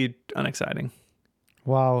pretty unexciting.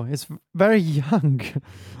 Wow, it's very young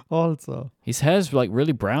also. His hair's like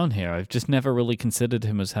really brown here. I've just never really considered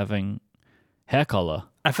him as having hair color.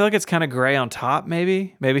 I feel like it's kind of gray on top,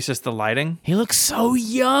 maybe. Maybe it's just the lighting. He looks so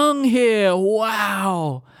young here.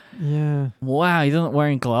 Wow. Yeah. Wow, he's not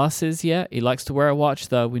wearing glasses yet. He likes to wear a watch,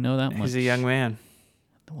 though. We know that much. He's a young man.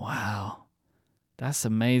 Wow. That's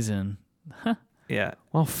amazing. Yeah.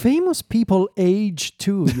 Well, famous people age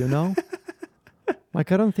too, you know?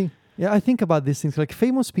 Like, I don't think... Yeah, I think about these things. Like,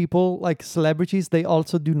 famous people, like celebrities, they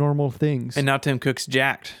also do normal things. And now Tim Cook's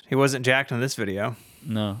jacked. He wasn't jacked in this video.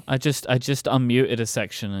 No, I just unmuted a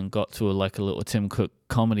section and got to a little Tim Cook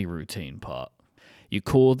comedy routine part. You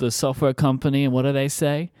call the software company, and what do they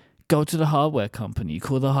say? Go to the hardware company. You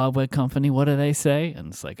call the hardware company, what do they say? And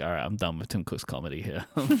it's like, all right, I'm done with Tim Cook's comedy here.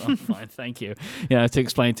 I'm fine, thank you. You know, to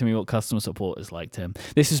explain to me what customer support is like, Tim.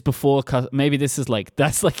 This is before, maybe this is like,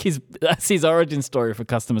 that's his origin story for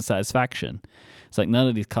customer satisfaction. It's like none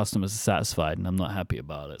of these customers are satisfied, and I'm not happy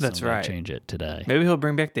about it. That's so I'm right. Gonna change it today. Maybe he'll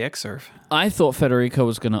bring back the Xserve. I thought Federico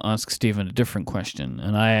was going to ask Stephen a different question,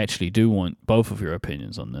 and I actually do want both of your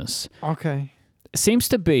opinions on this. Okay. It seems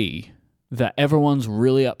to be that everyone's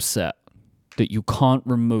really upset that you can't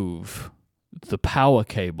remove the power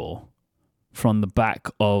cable from the back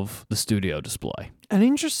of the studio display. An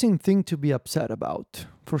interesting thing to be upset about,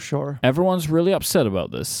 for sure. Everyone's really upset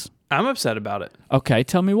about this. I'm upset about it. Okay,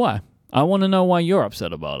 tell me why. I want to know why you're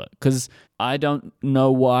upset about it, because I don't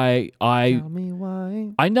know why Tell me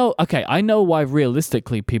why. I know why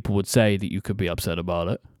realistically people would say that you could be upset about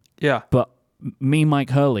it. Yeah. But me,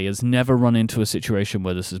 Mike Hurley, has never run into a situation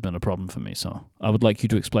where this has been a problem for me, so I would like you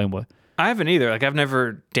to explain why. I haven't either. Like, I've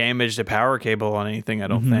never damaged a power cable on anything, I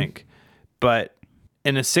don't think. But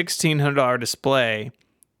in a $1,600 display,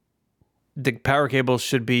 the power cable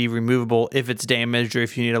should be removable if it's damaged or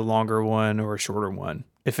if you need a longer one or a shorter one.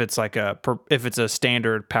 If it's a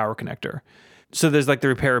standard power connector. So there's like the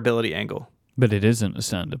repairability angle. But it isn't a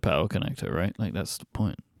standard power connector, right? Like that's the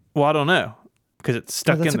point. Well, I don't know because it's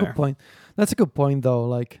stuck in there. That's a good point. That's a good point, though.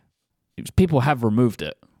 Like people have removed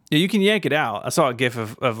it. Yeah, you can yank it out. I saw a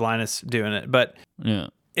GIF of Linus doing it, but yeah,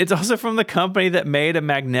 it's also from the company that made a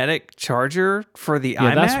magnetic charger for the iMac.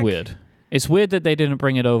 Yeah, that's weird. It's weird that they didn't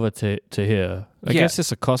bring it over to here. I guess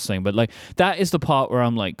it's a cost thing, but like that is the part where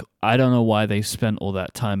I'm like, I don't know why they spent all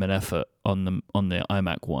that time and effort on the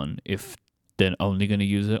iMac one if they're only going to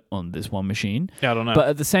use it on this one machine. Yeah, I don't know. But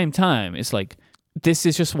at the same time, it's like this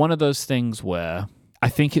is just one of those things where I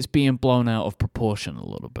think it's being blown out of proportion a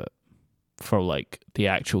little bit for like the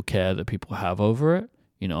actual care that people have over it.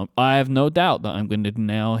 You know, I have no doubt that I'm going to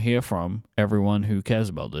now hear from everyone who cares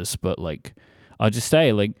about this, but like I'll just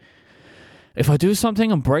say like, if I do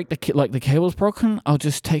something and break the cable's broken, I'll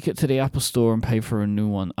just take it to the Apple Store and pay for a new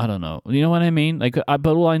one. I don't know. You know what I mean? Like, but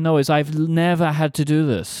all I know is I've never had to do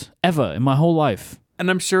this ever in my whole life. And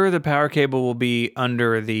I'm sure the power cable will be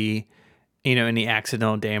under the, any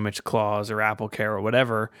accidental damage clause or Apple Care or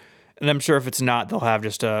whatever. And I'm sure if it's not, they'll have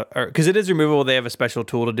just because it is removable, they have a special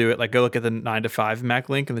tool to do it. Like, go look at the 9to5 Mac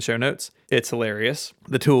link in the show notes. It's hilarious.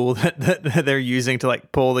 The tool that they're using to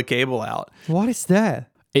like pull the cable out. What is that?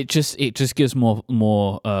 It just gives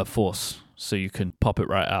more force, so you can pop it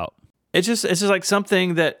right out. It's just like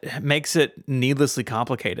something that makes it needlessly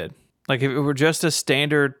complicated. Like if it were just a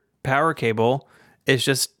standard power cable, it's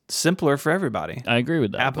just simpler for everybody. I agree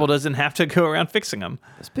with that. Apple doesn't have to go around fixing them.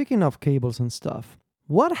 Speaking of cables and stuff,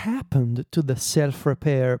 what happened to the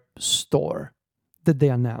self-repair store that they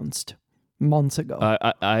announced months ago?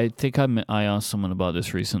 I think I asked someone about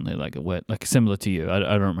this recently, like similar to you. I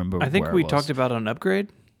don't remember. I think we talked about an upgrade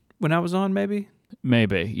when I was on, maybe,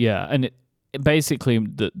 yeah. And it basically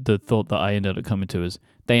the thought that I ended up coming to is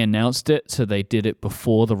they announced it, so they did it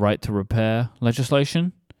before the right to repair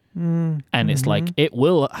legislation, and it's like it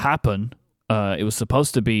will happen. It was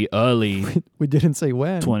supposed to be early. We didn't say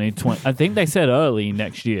when. 2020. I think they said early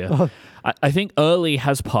next year. Oh. I think early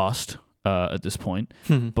has passed at this point,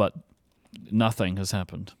 but nothing has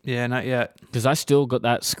happened. Yeah, not yet. Because I still got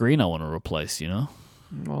that screen I want to replace,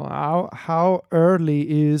 Well, how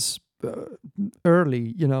early is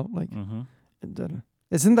early, like...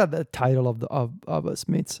 Isn't that the title of a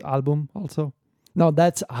Smith's album also? No,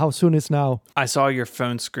 that's How Soon Is Now. I saw your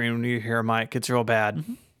phone screen when you hear Mike. It's real bad.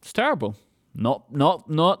 Mm-hmm. It's terrible. Not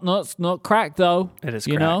cracked though. It is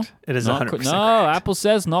cracked. It is 100% cracked. No, Apple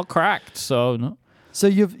says not cracked, so no. So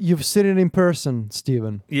you've seen it in person,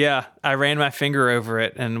 Steven? Yeah, I ran my finger over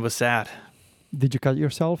it and was sad. Did you cut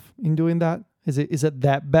yourself in doing that? Is it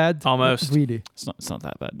that bad? Almost. Really? It's not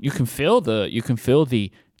that bad. You can feel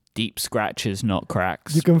the deep scratches, not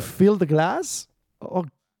cracks. You can feel the glass? Oh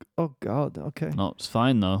God. Okay. No, it's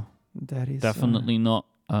fine though. That is definitely not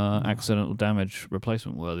accidental damage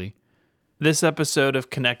replacement worthy. This episode of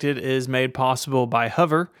Connected is made possible by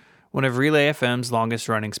Hover, one of Relay FM's longest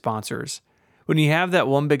running sponsors. When you have that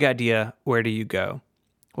one big idea, where do you go?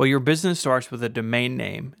 Well, your business starts with a domain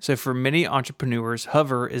name, so for many entrepreneurs,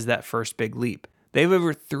 Hover is that first big leap. They have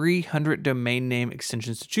over 300 domain name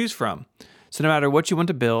extensions to choose from, so no matter what you want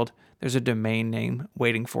to build, there's a domain name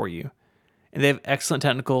waiting for you. And they have excellent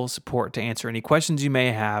technical support to answer any questions you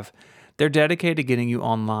may have. They're dedicated to getting you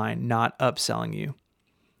online, not upselling you.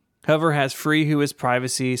 Hover has free Whois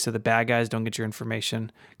privacy so the bad guys don't get your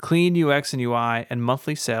information, clean UX and UI, and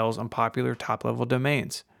monthly sales on popular top-level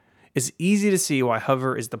domains. It's easy to see why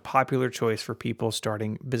Hover is the popular choice for people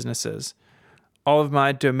starting businesses. All of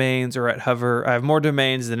my domains are at Hover. I have more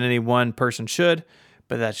domains than any one person should,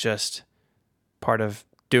 but that's just part of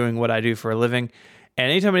doing what I do for a living.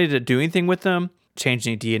 And anytime I need to do anything with them, change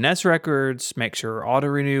any DNS records, make sure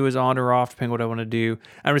auto-renew is on or off, depending on what I want to do.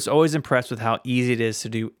 I'm just always impressed with how easy it is to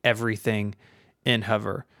do everything in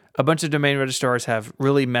Hover. A bunch of domain registrars have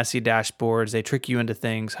really messy dashboards. They trick you into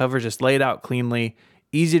things. Hover just laid out cleanly,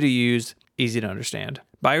 easy to use, easy to understand.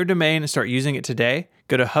 Buy your domain and start using it today.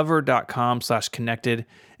 Go to hover.com/connected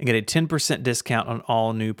and get a 10% discount on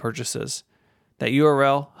all new purchases. That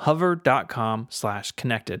URL,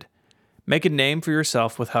 hover.com/connected. Make a name for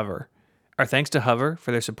yourself with Hover. Our thanks to Hover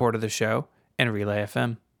for their support of the show and Relay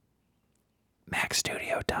FM. Mac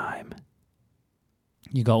Studio time.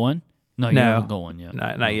 You got one? No, you haven't got one yet.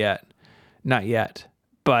 Not yet. Not yet.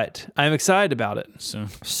 But I'm excited about it.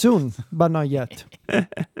 Soon, but not yet.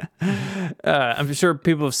 I'm sure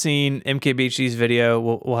people have seen MKBHD's video.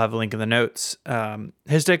 We'll have a link in the notes.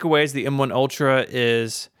 His takeaways, the M1 Ultra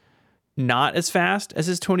is not as fast as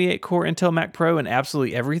his 28 core Intel Mac Pro in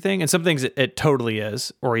absolutely everything. And some things it totally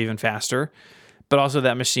is, or even faster. But also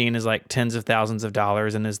that machine is like tens of thousands of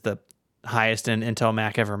dollars and is the highest end Intel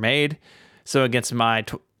Mac ever made. So against my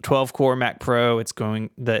 12 core Mac Pro, the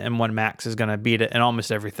M1 Max is going to beat it in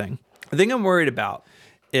almost everything. The thing I'm worried about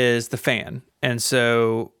is the fan. And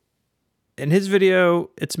so in his video,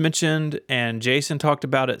 it's mentioned, and Jason talked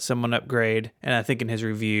about it, Someone Upgrade, and I think in his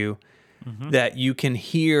review, that you can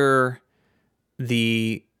hear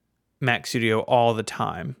the Mac Studio all the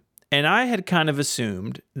time. And I had kind of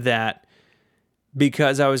assumed that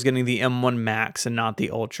because I was getting the M1 Max and not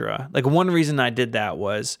the Ultra, like one reason I did that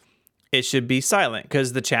was it should be silent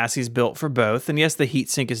because the chassis is built for both. And yes, the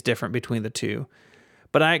heatsink is different between the two,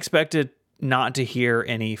 but I expected not to hear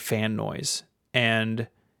any fan noise. And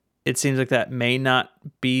it seems like that may not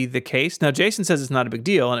be the case. Now, Jason says it's not a big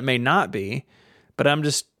deal, and it may not be, but I'm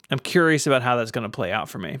curious about how that's going to play out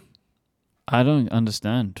for me. I don't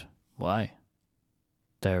understand why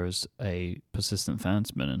there is a persistent fan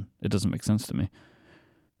spinning. It doesn't make sense to me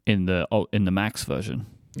in the Max version.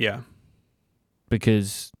 Yeah,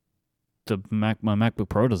 because my MacBook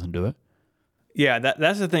Pro doesn't do it. Yeah,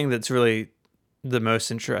 that's the thing that's really the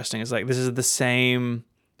most interesting. Is like this is the same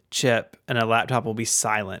chip, and a laptop will be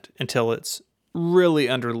silent until it's really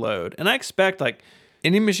under load. And I expect like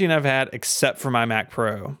any machine I've had except for my Mac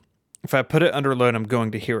Pro, if I put it under load, I'm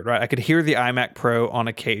going to hear it, right? I could hear the iMac Pro on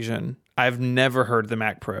occasion. I've never heard the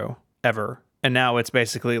Mac Pro ever. And now it's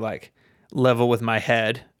basically like level with my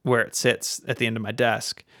head where it sits at the end of my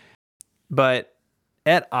desk. But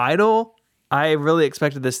at idle, I really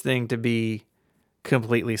expected this thing to be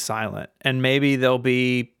completely silent. And maybe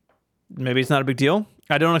it's not a big deal.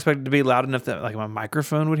 I don't expect it to be loud enough that like my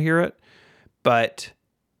microphone would hear it. But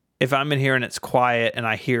if I'm in here and it's quiet and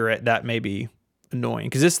I hear it, that may be annoying.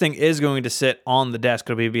 Because this thing is going to sit on the desk.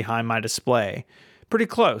 It'll be behind my display. Pretty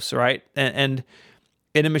close, right? And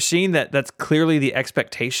in a machine that's clearly the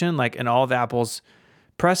expectation, like in all of Apple's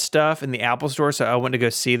press stuff in the Apple Store. So I went to go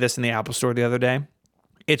see this in the Apple Store the other day.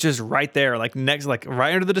 It's just right there, like next, like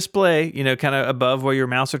right under the display, kind of above where your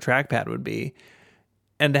mouse or trackpad would be.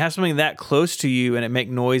 And to have something that close to you and it make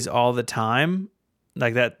noise all the time,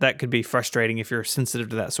 like that could be frustrating if you're sensitive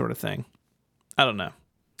to that sort of thing. I don't know.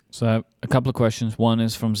 So a couple of questions. One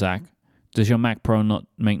is from Zach. Does your Mac Pro not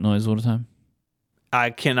make noise all the time?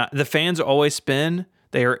 I cannot. The fans always spin.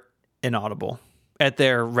 They are inaudible at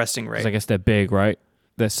their resting rate. I guess they're big, right?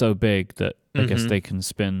 They're so big that I guess they can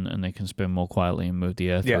spin, and they can spin more quietly and move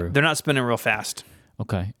the air through. Yeah, they're not spinning real fast.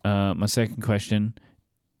 Okay. My second question.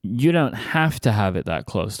 You don't have to have it that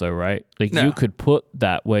close, though, right? Like No. You could put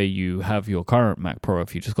that where you have your current Mac Pro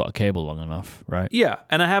if you just got a cable long enough, right? Yeah,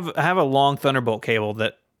 and I have a long Thunderbolt cable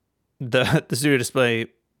that the Studio Display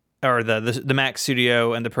or the Mac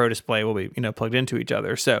Studio and the Pro Display will be plugged into each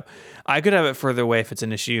other. So I could have it further away if it's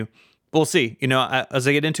an issue. We'll see. As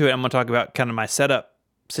I get into it, I'm going to talk about kind of my setup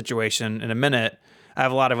situation in a minute. I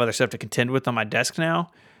have a lot of other stuff to contend with on my desk now,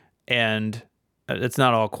 and it's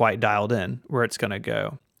not all quite dialed in where it's going to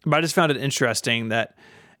go. But I just found it interesting that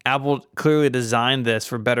Apple clearly designed this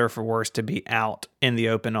for better or for worse to be out in the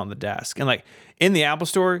open on the desk. And like in the Apple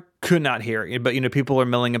Store, could not hear it. But people are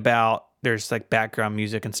milling about. There's like background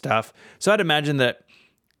music and stuff. So I'd imagine that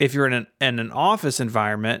if you're in an office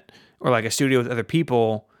environment or like a studio with other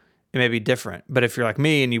people, it may be different. But if you're like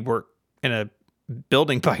me and you work in a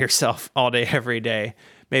building by yourself all day, every day,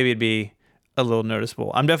 maybe it'd be a little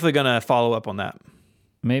noticeable. I'm definitely going to follow up on that.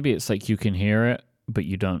 Maybe it's like you can hear it, but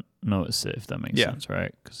you don't notice it, if that makes sense,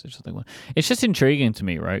 right? Because it's just intriguing to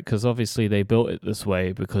me, right? Because obviously they built it this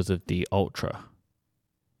way because of the Ultra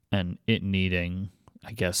and it needing,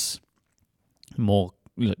 I guess, more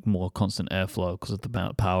constant airflow because of the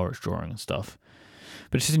amount of power it's drawing and stuff.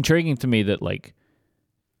 But it's just intriguing to me that like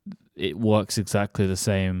it works exactly the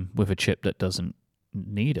same with a chip that doesn't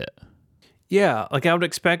need it. Yeah, like I would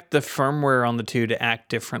expect the firmware on the two to act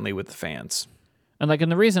differently with the fans. And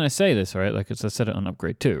the reason I say this, right, like as I said it on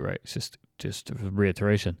Upgrade 2, right, it's just a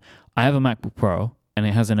reiteration. I have a MacBook Pro and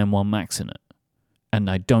it has an M1 Max in it, and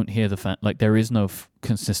I don't hear the fan. Like there is no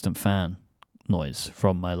consistent fan noise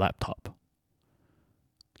from my laptop,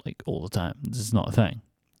 like all the time. This is not a thing.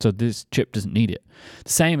 So this chip doesn't need it.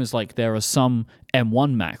 The same as like there are some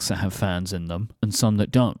M1 Macs that have fans in them and some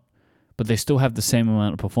that don't, but they still have the same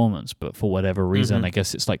amount of performance. But for whatever reason, I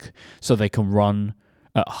guess it's like so they can run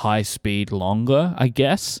at high speed longer, I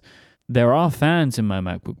guess. There are fans in my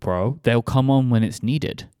MacBook Pro. They'll come on when it's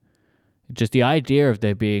needed. Just the idea of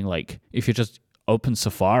there being like, if you're just opened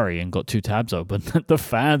Safari and got 2 tabs open, the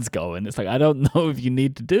fan's going. It's like, I don't know if you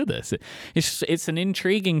need to do this. It's an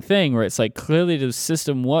intriguing thing where it's like clearly the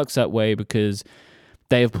system works that way because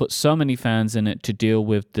they have put so many fans in it to deal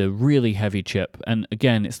with the really heavy chip. And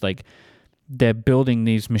again, it's like they're building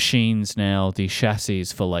these machines now, these chassis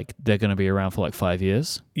for like, they're going to be around for like 5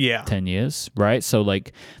 years. Yeah. 10 years, right? So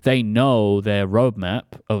like they know their roadmap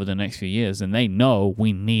over the next few years and they know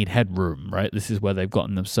we need headroom, right? This is where they've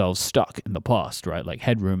gotten themselves stuck in the past, right? Like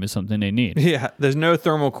headroom is something they need. Yeah. There's no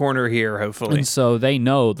thermal corner here, hopefully. And so they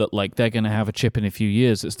know that like they're going to have a chip in a few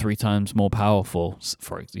years that's 3 times more powerful,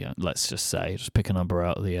 for let's just say, just pick a number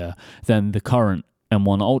out of the air, than the current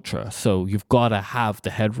M1 Ultra. So you've got to have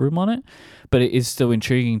the headroom on it. But it is still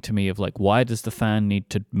intriguing to me of like, why does the fan need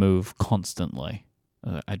to move constantly?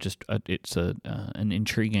 It's an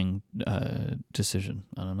intriguing decision.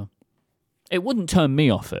 I don't know. It wouldn't turn me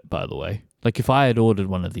off it, by the way. Like if I had ordered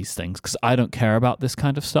one of these things, because I don't care about this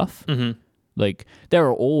kind of stuff. Mm-hmm. Like there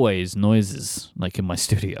are always noises like in my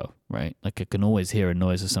studio, right? Like I can always hear a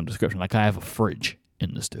noise of some description. Like I have a fridge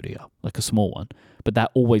in the studio, like a small one, but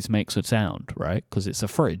that always makes a sound, right? Because it's a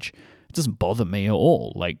fridge. It doesn't bother me at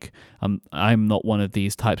all. Like I'm not one of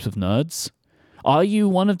these types of nerds. Are you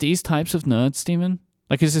one of these types of nerds, Steven?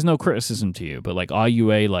 Like this is no criticism to you, but like, are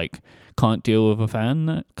you a like can't deal with a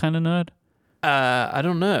fan kind of nerd? I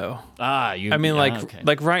don't know. Okay.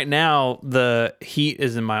 Like right now, the heat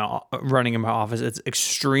is running in my office. It's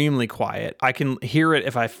extremely quiet. I can hear it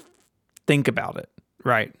if I think about it.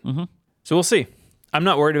 Right. Mm-hmm. So we'll see. I'm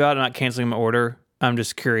not worried about it. I'm not canceling my order. I'm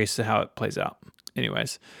just curious to how it plays out.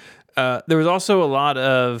 Anyways, there was also a lot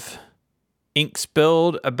of ink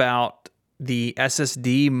spilled about the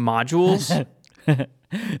SSD modules.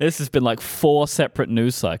 This has been like 4 separate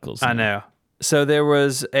news cycles. I know. So there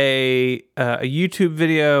was a YouTube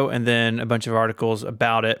video and then a bunch of articles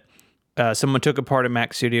about it. Someone took apart a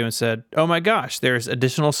Mac Studio and said, oh my gosh, there's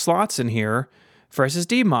additional slots in here for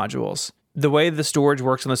SSD modules. The way the storage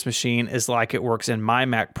works on this machine is like it works in my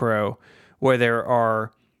Mac Pro, where there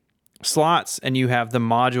are slots and you have the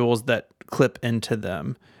modules that clip into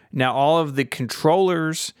them. Now, all of the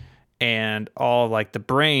controllers and all like the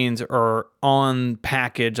brains are on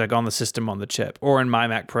package, like on the system on the chip, or in my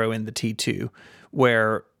Mac Pro in the T2,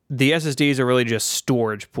 where the SSDs are really just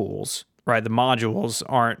storage pools, right? The modules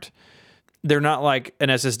they're not like an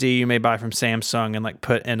SSD you may buy from Samsung and like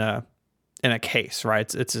put in a case,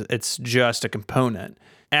 right? It's just a component.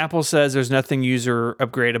 Apple says there's nothing user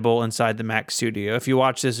upgradable inside the Mac Studio. If you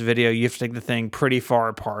watch this video, you have to take the thing pretty far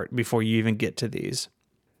apart before you even get to these.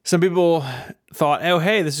 Some people thought, oh,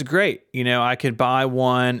 hey, this is great. I could buy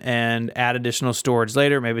one and add additional storage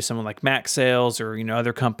later. Maybe someone like Mac Sales or,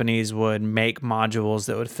 other companies would make modules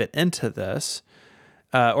that would fit into this.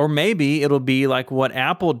 Or maybe it'll be like what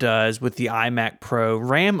Apple does with the iMac Pro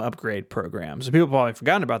RAM upgrade program. So people probably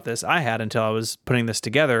forgotten about this. I had until I was putting this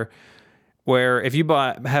together, where if you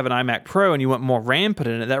have an iMac Pro and you want more RAM put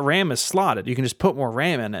in it, that RAM is slotted. You can just put more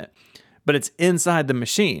RAM in it, but it's inside the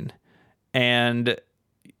machine. And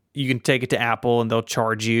you can take it to Apple and they'll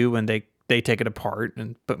charge you and they take it apart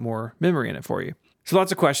and put more memory in it for you. So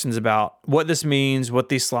lots of questions about what this means, what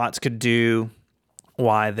these slots could do,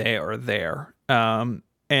 why they are there.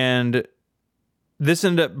 And this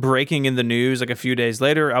ended up breaking in the news like a few days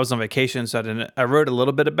later. I was on vacation, so I wrote a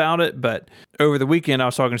little bit about it, but over the weekend I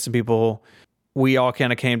was talking to some people. We all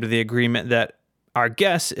kind of came to the agreement that our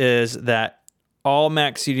guess is that all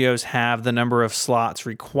Mac Studios have the number of slots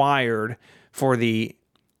required for the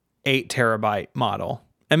 8 terabyte model,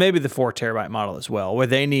 and maybe the 4 terabyte model as well, where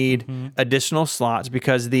they need additional slots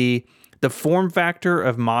because the form factor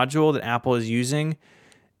of module that Apple is using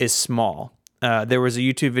is small. There was a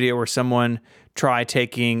YouTube video where someone tried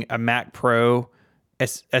taking a Mac Pro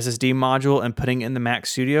SSD module and putting it in the Mac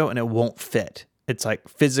Studio, and it won't fit. It's like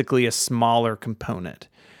physically a smaller component.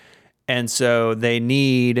 And so they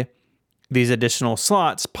need these additional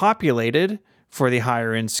slots populated for the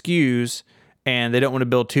higher end SKUs, and they don't want to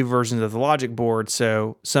build 2 versions of the logic board.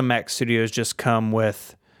 So some Mac Studios just come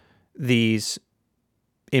with these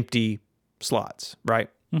empty slots, right?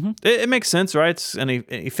 Mm-hmm. It makes sense, right? It's an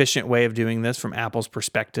efficient way of doing this from Apple's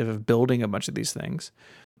perspective of building a bunch of these things.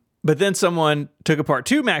 But then someone took apart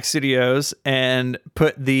 2 Mac Studios and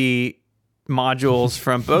put the modules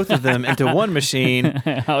from both of them into one machine.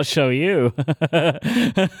 I'll show you.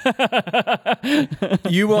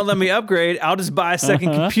 You won't let me upgrade. I'll just buy a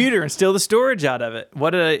second computer and steal the storage out of it.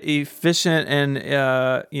 What an efficient and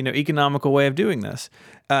economical way of doing this.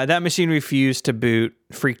 That machine refused to boot,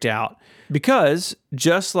 freaked out, because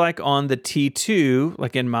just like on the T2,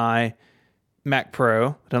 like in my Mac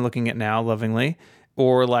Pro that I'm looking at now lovingly,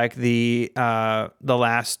 or like the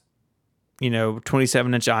last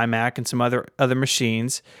 27-inch iMac and some other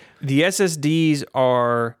machines, the SSDs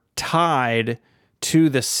are tied to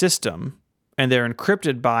the system and they're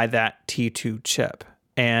encrypted by that T2 chip.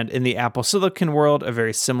 And in the Apple Silicon world, a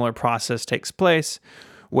very similar process takes place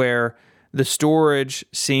where the storage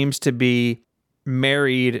seems to be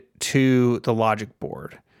married to the logic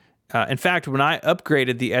board. In fact, when I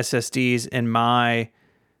upgraded the SSDs in my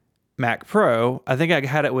Mac Pro, I think I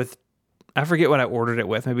had it with, I forget what I ordered it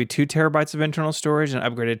with, maybe 2 terabytes of internal storage, and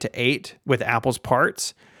upgraded to 8 with Apple's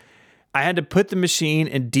parts. I had to put the machine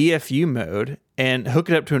in DFU mode and hook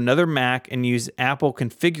it up to another Mac and use Apple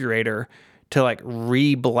Configurator to like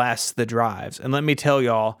re-bless the drives. And let me tell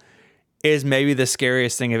y'all, it is maybe the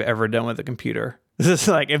scariest thing I've ever done with a computer. This is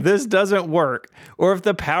like, if this doesn't work, or if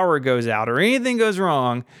the power goes out, or anything goes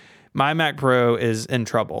wrong, my Mac Pro is in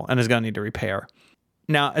trouble and is going to need to repair.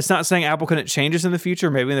 Now, it's not saying Apple couldn't change this in the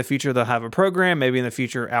future. Maybe in the future they'll have a program. Maybe in the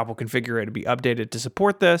future Apple Configurator to be updated to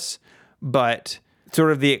support this. But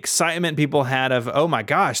sort of the excitement people had of, oh my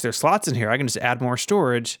gosh, there's slots in here, I can just add more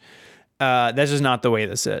storage. That's just not the way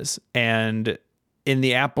this is. And in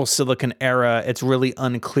the Apple Silicon era, it's really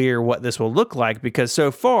unclear what this will look like, because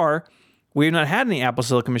so far we've not had any Apple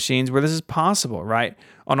Silicon machines where this is possible, right?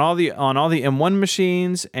 On all the M1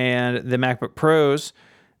 machines and the MacBook Pros,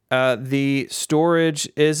 the storage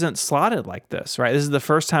isn't slotted like this, right? This is the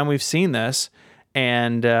first time we've seen this,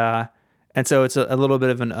 and so it's a little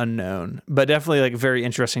bit of an unknown, but definitely like very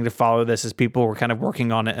interesting to follow this as people were kind of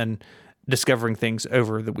working on it and discovering things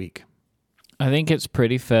over the week. I think it's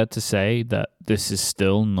pretty fair to say that this is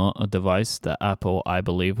still not a device that Apple, I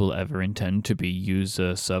believe, will ever intend to be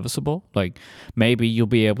user serviceable. Like, maybe you'll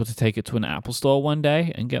be able to take it to an Apple store one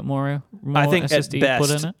day and get more I think SSD at best,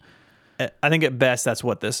 put in it. I think at best that's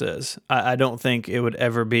what this is. I don't think it would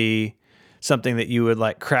ever be something that you would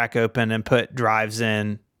like crack open and put drives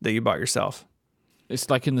in that you bought yourself.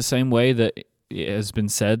 It's like in the same way that it has been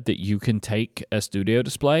said that you can take a studio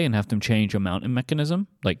display and have them change your mounting mechanism.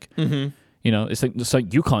 Like, it's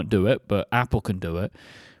like you can't do it, but Apple can do it.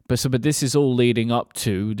 But this is all leading up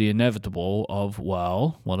to the inevitable of,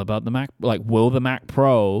 well, what about the Mac? Like, will the Mac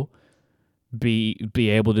Pro be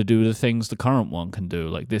able to do the things the current one can do?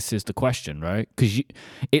 Like, this is the question, right? Because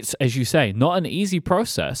it's, as you say, not an easy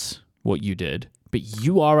process, what you did, but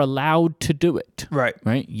you are allowed to do it. Right.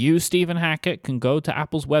 You, Stephen Hackett, can go to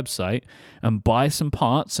Apple's website and buy some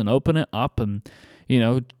parts and open it up and,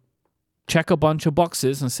 check a bunch of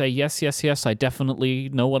boxes and say, yes, I definitely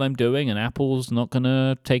know what I'm doing, and Apple's not going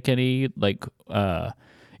to take any, like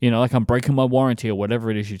I'm breaking my warranty or whatever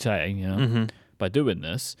it is you say, by doing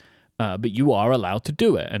this. But you are allowed to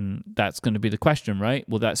do it, and that's going to be the question, right?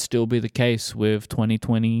 Will that still be the case with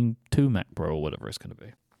 2022 Mac Pro or whatever it's going to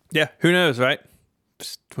be? Yeah, who knows, right?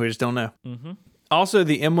 We just don't know. Mm-hmm. Also,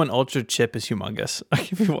 the M1 Ultra chip is humongous.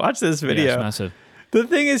 If you watch this video, yeah, it's massive. The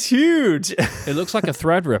thing is huge. It looks like a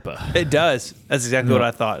Threadripper. It does. That's exactly what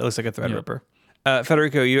I thought. It looks like a Threadripper.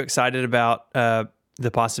 Federico, are you excited about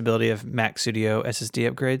the possibility of Mac Studio SSD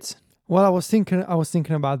upgrades? Well, I was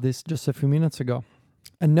thinking about this just a few minutes ago,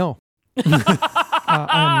 and no, I'm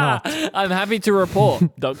not. I'm happy to report.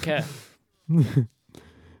 Don't care.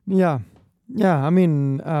 Yeah. I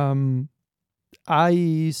mean,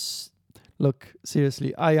 look,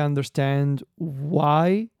 seriously, I understand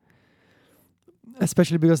why.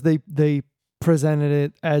 Especially because they presented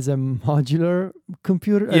it as a modular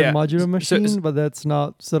computer, a modular machine, but that's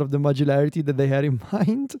not sort of the modularity that they had in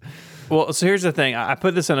mind. Well, so here's the thing. I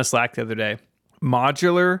put this on a Slack the other day.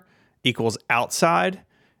 Modular equals outside,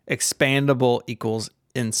 expandable equals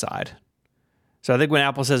inside. So I think when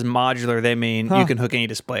Apple says modular, they mean you can hook any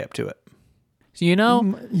display up to it. So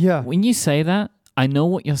when you say that, I know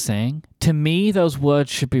what you're saying. To me, those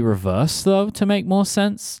words should be reversed, though, to make more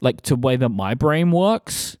sense. Like, to the way that my brain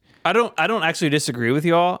works. I don't actually disagree with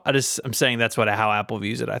y'all. I'm saying that's how Apple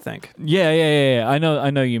views it, I think. Yeah. I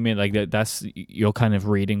know you mean like that. That's, you're kind of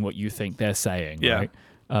reading what you think they're saying, right?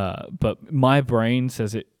 But my brain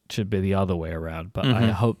says it should be the other way around. But I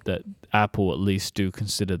hope that Apple at least do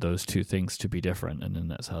consider those two things to be different, and then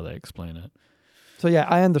that's how they explain it. So yeah,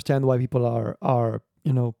 I understand why people are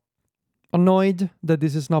annoyed that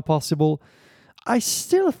this is not possible. I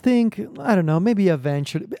still think, I don't know, maybe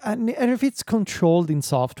eventually, and if it's controlled in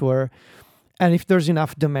software, and if there's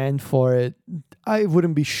enough demand for it, I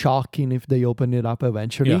wouldn't be shocking if they open it up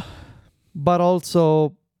eventually. Yeah. But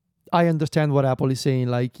also, I understand what Apple is saying.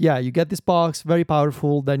 Like, yeah, you get this box, very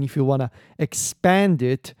powerful. Then if you want to expand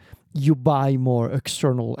it, you buy more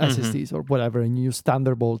external SSDs or whatever, and you use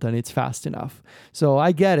Thunderbolt, and it's fast enough. So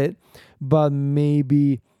I get it, but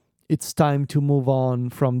maybe it's time to move on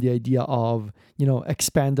from the idea of,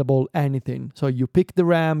 expandable anything. So you pick the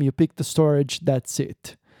RAM, you pick the storage, that's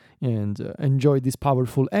it. And enjoy this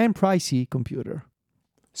powerful and pricey computer.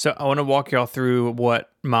 So I want to walk y'all through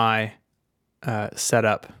what my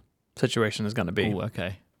setup situation is going to be. Oh,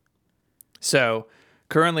 okay. So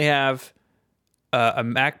currently have a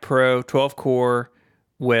Mac Pro 12 core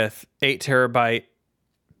with 8 terabyte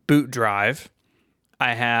boot drive.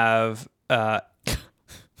 I have,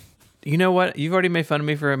 you know what? You've already made fun of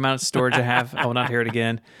me for the amount of storage I have. I will not hear it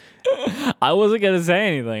again. I wasn't going to say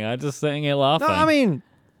anything. I just saying it laughing. No, I mean,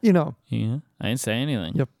 Yeah, I didn't say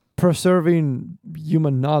anything. you're preserving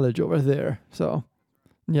human knowledge over there. So,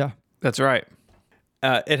 yeah. That's right.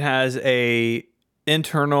 It has a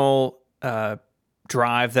internal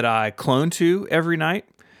drive that I clone to every night,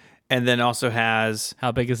 and then also has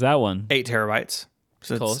How big is that one? 8 terabytes.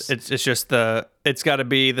 So Close. it's just it's got to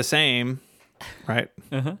be the same, right?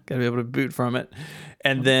 Uh-huh. Got to be able to boot from it,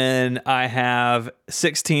 and then I have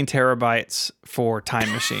 16 terabytes for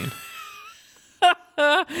Time Machine.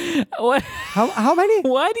 What? How many?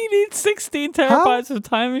 Why do you need 16 terabytes of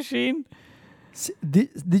Time Machine?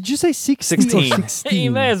 Did you say 60 16. or 16? You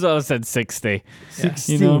may as well have said 60.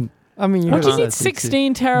 16. I mean, you What do you could need say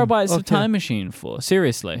 16 terabytes of Okay. Time Machine for?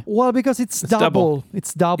 Seriously? Well, because it's double. double.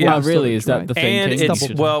 It's double. Yeah, Oh, really? Is that right? the thing? And King?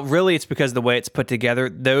 it's really it's because the way it's put together.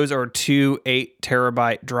 Those are 2 8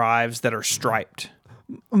 terabyte drives that are striped.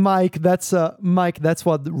 Mike? That's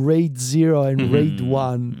what RAID 0 and RAID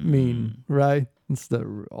 1 mean, right? It's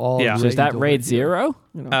the all. Yeah. So is that over RAID here. 0?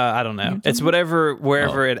 I don't know. It's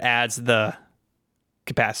wherever it adds the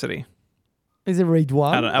capacity. Is it RAID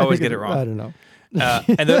 1? I always think get it wrong. I don't know.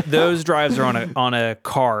 And those drives are on a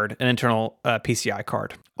card, an internal PCI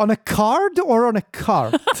card. On a card or on a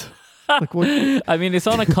cart? Like what? I mean, it's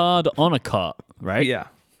on a card on a cart, right? Yeah.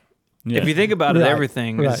 Yeah. If you think about it, Right,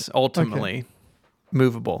 everything right. is ultimately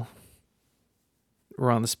movable.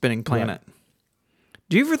 We're on the spinning planet. Right.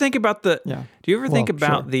 Do you ever think about Yeah. Do you ever think Well,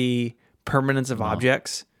 about sure. the permanence of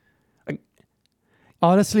objects?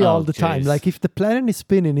 Honestly, all the time. jeez. Like if the planet is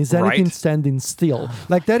spinning, is anything Right. standing still?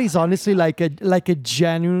 Like that is honestly like a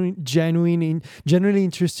genuinely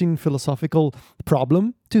interesting philosophical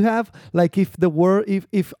problem to have. Like if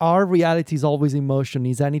if our reality is always in motion,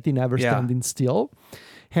 is anything ever Yeah. standing still?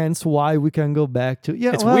 Hence why we can go back to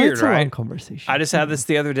It's weird, it's a long right? conversation. I just had this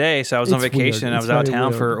the other day. So I was on It's vacation. weird. I It's was out of very town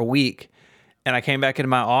weird. for a week. And I came back into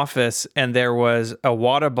my office and there was a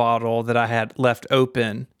water bottle that I had left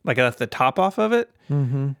open. Like I left the top off of it.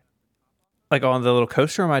 Mm-hmm. Like on the little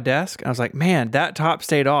coaster on my desk. I was like, man, that top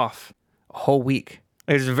stayed off a whole week.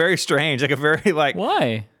 It was very strange. Like a very like,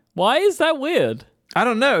 Why? Why is that weird? I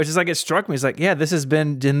don't know. It's just like it struck me. It's like, yeah, this has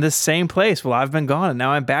been in this same place. Well, I've been gone and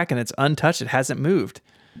now I'm back and it's untouched. It hasn't moved.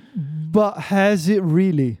 But has it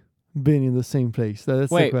really been in the same place? That's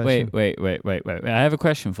the Wait. question. I have a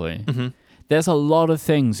question for you. Mm-hmm. There's a lot of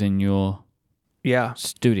things in your Yeah.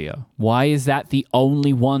 studio. Why is that the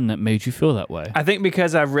only one that made you feel that way? I think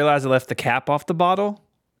because I've realized I left the cap off the bottle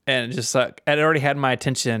and it just like, it already had my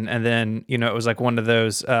attention. And then, it was like one of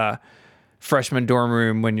those freshman dorm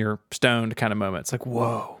room when you're stoned kind of moments. Like,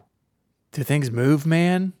 whoa, do things move,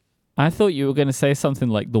 man? I thought you were going to say something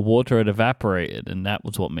like the water had evaporated and that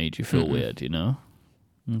was what made you feel weird,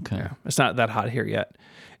 Okay. Yeah, it's not that hot here yet.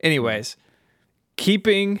 Anyways,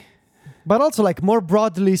 keeping... But also, like, more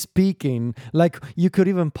broadly speaking, like, you could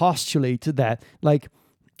even postulate that, like,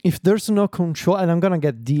 if there's no control, and I'm going to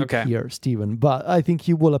get deep here, Steven, but I think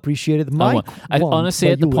you will appreciate it. Mike honestly,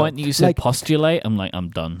 but at the you point will. that you said Like, postulate, I'm like, I'm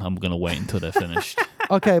done. I'm going to wait until they're finished.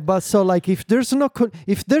 okay, but so, like, if there's no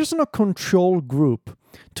control group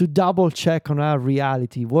to double check on our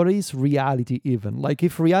reality, what is reality even? Like,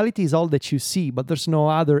 if reality is all that you see, but there's no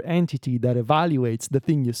other entity that evaluates the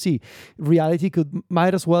thing you see, reality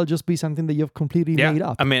might as well just be something that you've completely made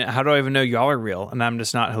up. I mean, how do I even know y'all are real and I'm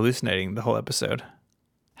just not hallucinating the whole episode?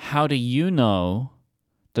 How do you know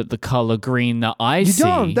that the color green that I You see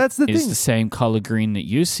don't. That's the is thing. the same color green that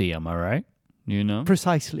you see? Am I right?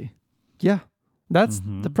 Precisely. Yeah, that's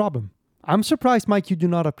the problem. I'm surprised, Mike, you do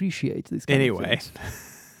not appreciate this kind of things.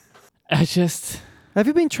 Have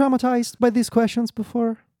you been traumatized by these questions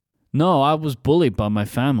before? No, I was bullied by my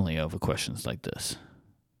family over questions like this.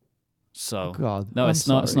 So God, no, I'm it's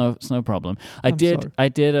not. sorry. It's no problem. I'm sorry. I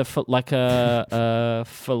did a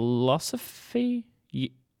philosophy.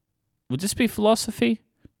 Would this be philosophy?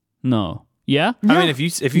 No. Yeah. I mean, if you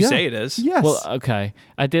say it is. Yes. Well, okay.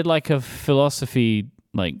 I did like a philosophy,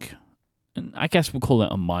 like, I guess we'll call it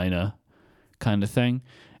a minor kind of thing.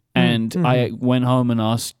 And I went home and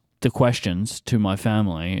asked the questions to my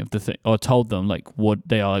family of the thing, or told them like what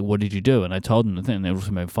did you do? And I told them the thing, and they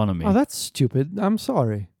also made fun of me. Oh, that's stupid. I'm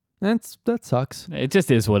sorry. That sucks. It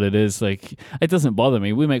just is what it is. Like, it doesn't bother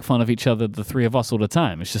me. We make fun of each other, the three of us, all the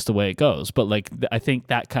time. It's just the way it goes. But like, I think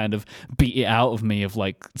that kind of beat it out of me of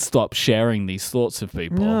like, stop sharing these thoughts with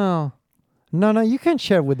people. No, you can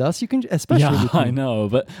share with us. You can, especially with me. I know.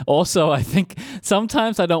 But also, I think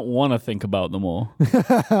sometimes I don't want to think about them all.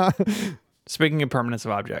 Speaking of permanence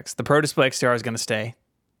of objects, the Pro Display XTR is going to stay.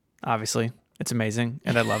 Obviously, it's amazing,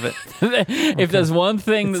 and I love it. If there's one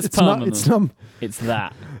thing that's permanent, it's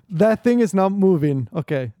that. That thing is not moving.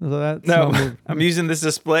 Okay. So that's not moving. I'm using this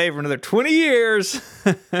display for another 20 years.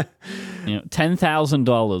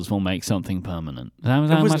 $10,000 will make something permanent. How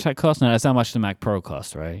much that cost? No, that's how much the Mac Pro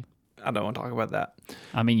cost, right? I don't want to talk about that.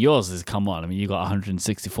 I mean, yours is, come on. I mean, you got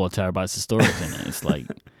 164 terabytes of storage in it. It's like,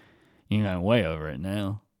 you're going way over it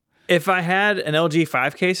now. If I had an LG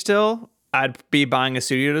 5K still, I'd be buying a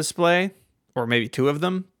studio display, or maybe two of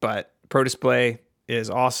them, but Pro Display is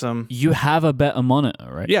awesome. You have a better monitor,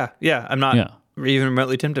 right? Yeah. I'm not even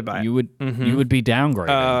remotely tempted by it. You would be downgrading.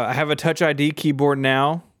 I have a Touch ID keyboard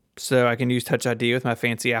now, so I can use Touch ID with my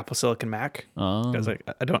fancy Apple Silicon Mac. Oh. Because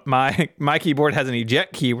my keyboard has an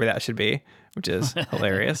eject key where that should be, which is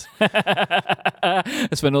hilarious.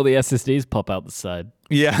 That's when all the SSDs pop out the side.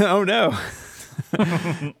 Yeah. Oh no.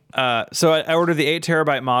 So I ordered the 8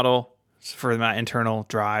 terabyte model for my internal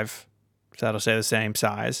drive. So that'll stay the same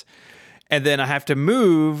size. And then I have to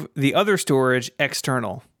move the other storage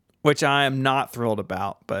external, which I am not thrilled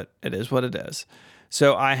about, but it is what it is.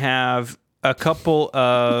 So I have a couple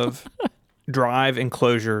of drive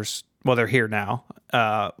enclosures. Well, they're here now.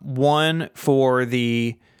 One for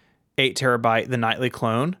the 8 terabyte, the nightly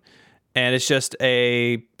clone. And it's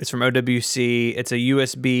from OWC. It's a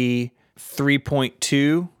USB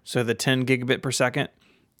 3.2, so the 10 gigabit per second.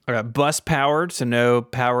 Bus powered, so no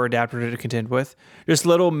power adapter to contend with. Just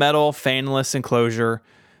little metal fanless enclosure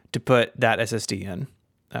to put that SSD in.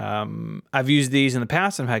 I've used these in the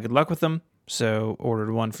past and I've had good luck with them, so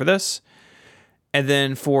ordered one for this. And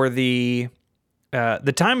then for the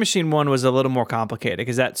Time Machine one was a little more complicated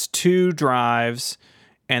because that's 2 drives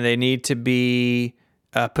and they need to be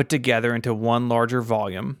put together into one larger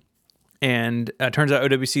volume. And it turns out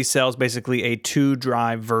OWC sells basically a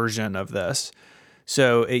 2-drive version of this.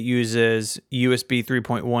 So it uses USB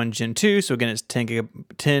 3.1 Gen 2. So again, it's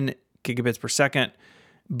 10 gigabits per second.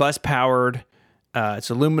 Bus powered.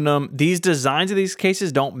 It's aluminum. These designs of these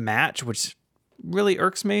cases don't match, which really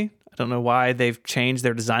irks me. I don't know why they've changed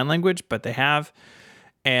their design language, but they have.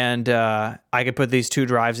 And I could put these 2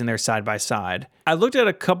 drives in there side by side. I looked at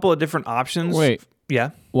a couple of different options. Wait.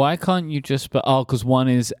 Yeah. Why can't you just... because one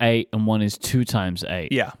is 8 and one is 2 times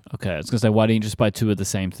 8. Yeah. Okay, I was going to say, why didn't you just buy 2 of the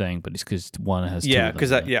same thing? But it's because one has 2 Yeah,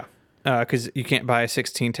 because you can't buy a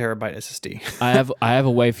 16 terabyte SSD. I have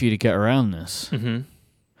a way for you to get around this. Mm-hmm.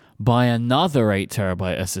 Buy another 8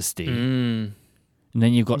 terabyte SSD. And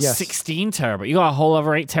then you've got 16 terabytes. You got a whole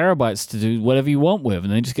other 8 terabytes to do whatever you want with,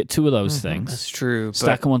 and then just get 2 of those things. That's true.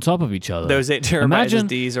 Stack them on top of each other. Those 8 terabyte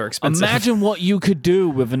SSDs are expensive. Imagine what you could do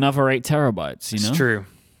with another 8 terabytes, you know? It's true,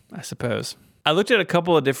 I suppose. I looked at a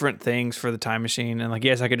couple of different things for the Time Machine, and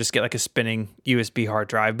yes, I could just get a spinning USB hard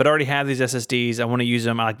drive, but I already have these SSDs. I want to use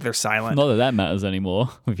them. They're silent. Not that matters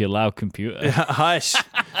anymore with your loud computer. Hush.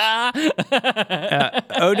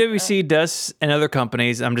 OWC does, and other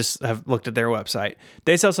companies, have looked at their website.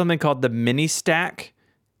 They sell something called the Mini Stack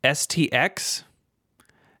STX,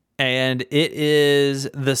 and it is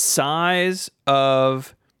the size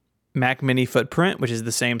of Mac Mini footprint, which is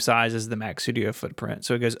the same size as the Mac Studio footprint.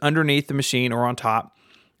 So it goes underneath the machine or on top,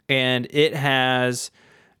 and it has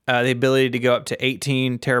the ability to go up to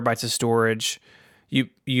 18 terabytes of storage.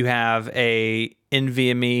 You have a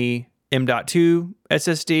NVMe M.2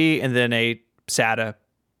 SSD and then a SATA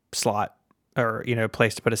slot or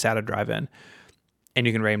place to put a SATA drive in, and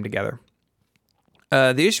you can RAID them together.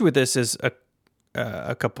 The issue with this is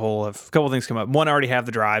a couple of things come up. One, I already have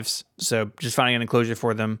the drives, so just finding an enclosure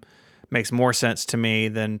for them makes more sense to me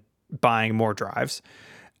than buying more drives.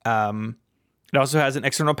 It also has an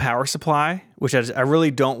external power supply, which I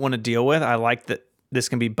really don't want to deal with. I like that this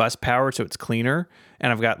can be bus powered, so it's cleaner,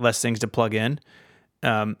 and I've got less things to plug in.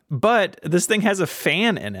 But this thing has a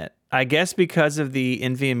fan in it. I guess because of the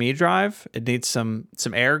NVMe drive, it needs some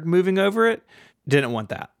air moving over it. Didn't want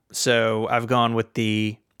that. So I've gone with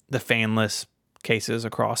the fanless cases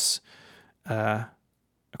across the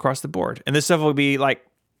board. And this stuff will be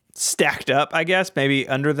stacked up, I guess, maybe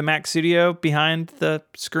under the Mac Studio behind the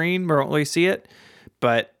screen where I won't really see it.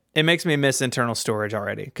 But it makes me miss internal storage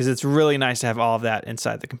already because it's really nice to have all of that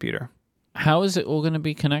inside the computer. How is it all going to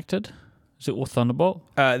be connected? Is it all Thunderbolt?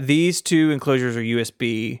 These two enclosures are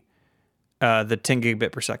USB, the 10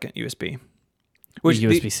 gigabit per second USB.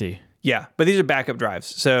 USB-C. Yeah, but these are backup drives.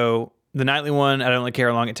 So the nightly one, I don't really care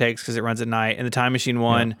how long it takes because it runs at night. And the Time Machine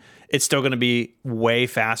one, it's still going to be way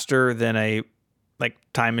faster than a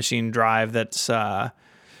Time Machine drive that's like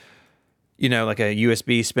a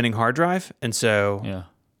USB spinning hard drive. And so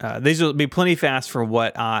these will be plenty fast for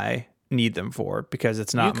what I need them for because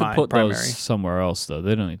it's not my primary. You could put those somewhere else though.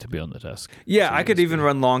 They don't need to be on the desk. Yeah, I could even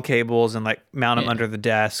run long cables and mount them under the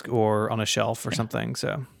desk or on a shelf or something.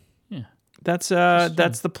 So that's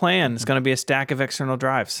the plan. It's going to be a stack of external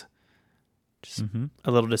drives. Just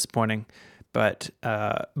a little disappointing, but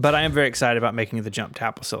I am very excited about making the jump to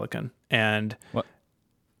Apple Silicon. And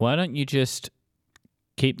why don't you just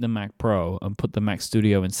keep the Mac Pro and put the Mac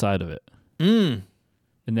Studio inside of it? And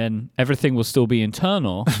then everything will still be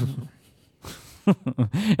internal.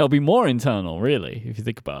 It'll be more internal, really, if you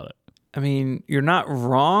think about it. I mean, you're not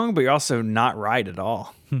wrong, but you're also not right at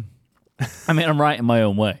all. I mean, I'm right in my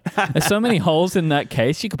own way. There's so many holes in that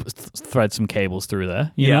case. You could thread some cables through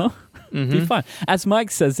there, you know? Be fine. As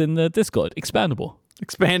Mike says in the Discord, expandable.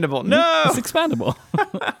 Expandable. No! It's expandable.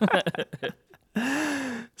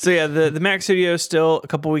 So yeah, the Mac Studio is still a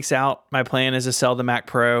couple weeks out. My plan is to sell the Mac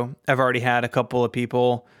Pro. I've already had a couple of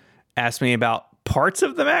people ask me about parts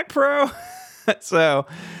of the Mac Pro. So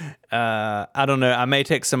I don't know. I may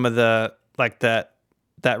take some of the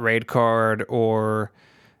that RAID card, or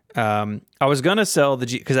I was gonna sell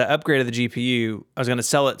because I upgraded the GPU. I was gonna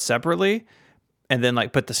sell it separately, and then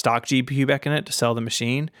put the stock GPU back in it to sell the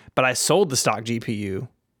machine. But I sold the stock GPU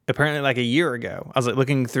apparently a year ago. I was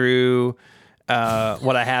looking through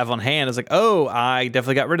what I have on hand. I was oh, I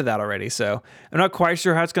definitely got rid of that already. So I'm not quite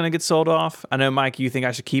sure how it's going to get sold off. I know, Mike, you think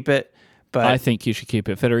I should keep it, but I think you should keep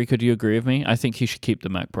it. Federico, do you agree with me? I think you should keep the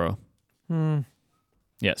Mac Pro.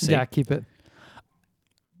 Yeah, see? Yeah, keep it.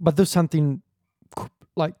 But do something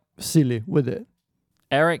silly with it.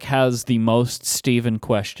 Eric has the most Steven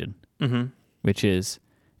question, which is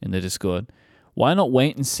in the Discord. Why not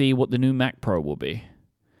wait and see what the new Mac Pro will be?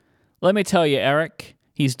 Let me tell you, Eric,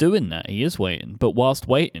 he's doing that. He is waiting. But whilst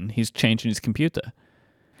waiting, he's changing his computer.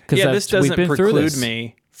 Yeah, this doesn't preclude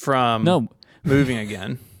me from moving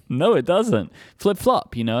again. No, it doesn't.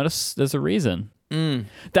 Flip-flop, there's a reason.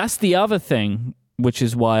 That's the other thing, which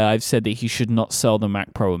is why I've said that he should not sell the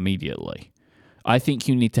Mac Pro immediately. I think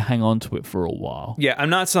you need to hang on to it for a while. Yeah, I'm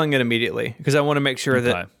not selling it immediately because I want to make sure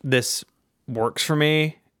that this works for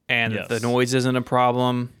me and that the noise isn't a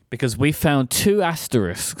problem. Because we found 2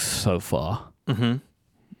 asterisks so far.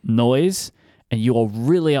 Noise, and you're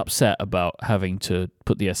really upset about having to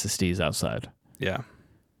put the SSDs outside. Yeah.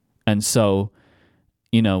 And so,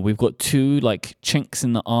 we've got 2 chinks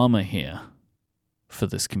in the armor here for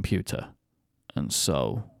this computer. And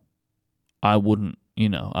so I wouldn't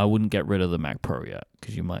get rid of the Mac Pro yet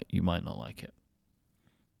because you might not like it.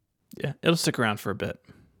 Yeah, it'll stick around for a bit.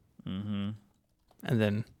 And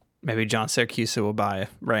then maybe John Syracuse will buy a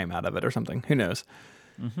RAM out of it or something. Who knows?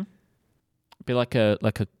 Be like a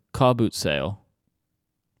car boot sale,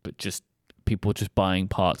 but just people just buying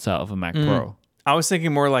parts out of a Mac Pro. I was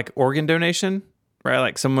thinking more like organ donation,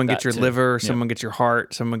 right? Someone gets your liver, someone gets your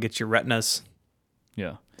heart, someone gets your retinas,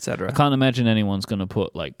 etc. I can't imagine anyone's gonna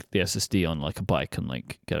put the SSD on a bike and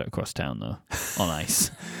get it across town though on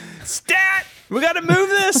ice. Stat! We got to move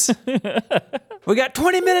this. We got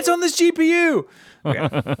 20 minutes on this GPU.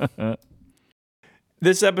 Okay.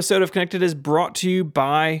 This episode of Connected is brought to you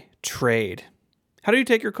by Trade. How do you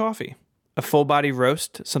take your coffee? A full body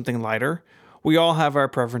roast, something lighter? We all have our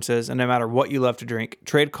preferences, and no matter what you love to drink,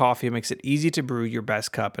 Trade Coffee makes it easy to brew your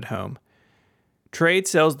best cup at home. Trade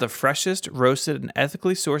sells the freshest, roasted, and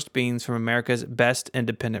ethically sourced beans from America's best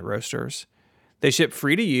independent roasters. They ship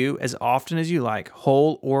free to you as often as you like,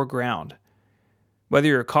 whole or ground. Whether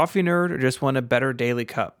you're a coffee nerd or just want a better daily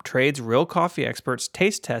cup, Trade's real coffee experts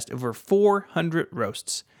taste test over 400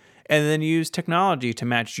 roasts and then use technology to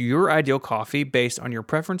match your ideal coffee based on your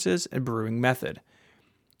preferences and brewing method.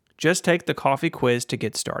 Just take the coffee quiz to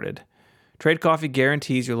get started. Trade Coffee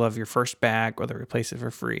guarantees you'll love your first bag or they'll replace it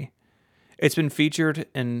for free. It's been featured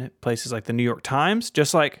in places like the New York Times,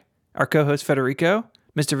 just like our co-host Federico.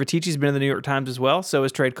 Mr. Vitici's been in the New York Times as well, so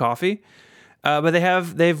is Trade Coffee. But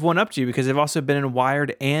they've one-upped you because they've also been in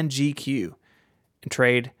Wired and GQ. And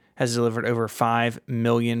Trade has delivered over 5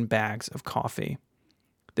 million bags of coffee.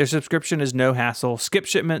 Their subscription is no hassle. Skip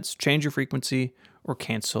shipments, change your frequency, or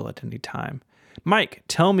cancel at any time. Mike,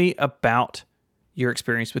 tell me about your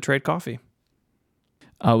experience with Trade Coffee.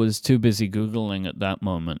 I was too busy Googling at that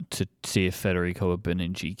moment to see if Federico had been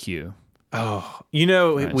in GQ. Oh,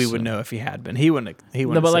 we would know if he had been. He wouldn't.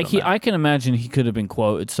 No, but like I can imagine he could have been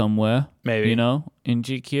quoted somewhere, maybe, in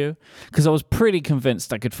GQ, because I was pretty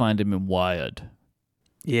convinced I could find him in Wired.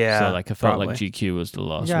 Yeah. So I felt like GQ was the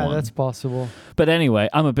last one. Yeah, that's possible. But anyway,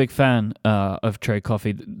 I'm a big fan of Trade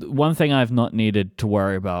Coffee. One thing I've not needed to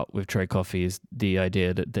worry about with Trade Coffee is the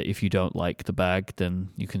idea that if you don't like the bag, then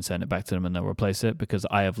you can send it back to them and they'll replace it, because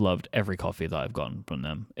I have loved every coffee that I've gotten from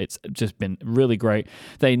them. It's just been really great.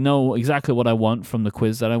 They know exactly what I want from the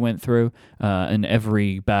quiz that I went through, and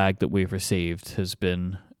every bag that we've received has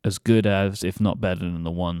been as good as, if not better than,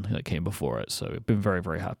 the one that came before it. So I've been very,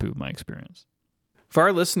 very happy with my experience. For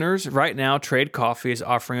our listeners, right now, Trade Coffee is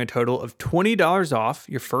offering a total of $20 off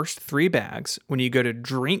your first 3 bags when you go to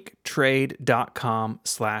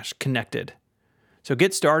drinktrade.com/connected. So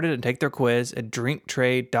get started and take their quiz at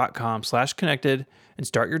drinktrade.com/connected and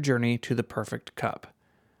start your journey to the perfect cup.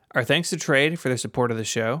 Our thanks to Trade for their support of the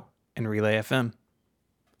show and Relay FM.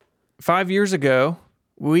 5 years ago,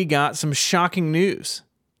 we got some shocking news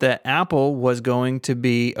that Apple was going to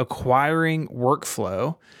be acquiring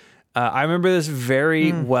Workflow. I remember this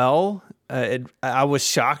very well. I was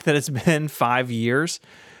shocked that it's been 5 years.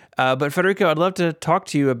 But Federico, I'd love to talk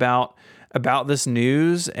to you about this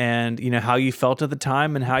news and how you felt at the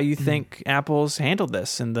time and how you think Apple's handled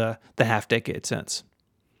this in the half decade since.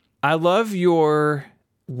 I love your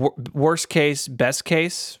worst case, best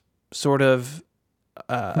case sort of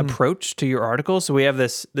approach to your article. So we have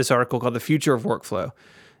this article called "The Future of Workflow"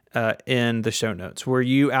 in the show notes, where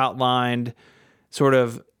you outlined sort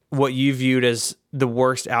of what you viewed as the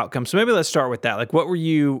worst outcome. So maybe let's start with that. Like, what were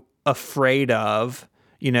you afraid of,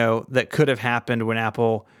 that could have happened when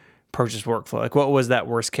Apple purchased Workflow? Like, what was that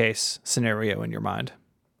worst case scenario in your mind?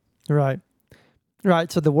 Right.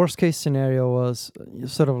 So the worst case scenario was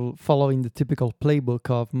sort of following the typical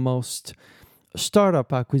playbook of most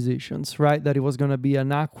startup acquisitions, right? That it was going to be an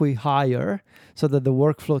acqui-hire, so that the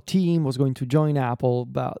Workflow team was going to join Apple,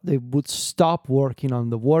 but they would stop working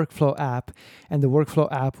on the Workflow app, and the Workflow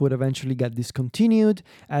app would eventually get discontinued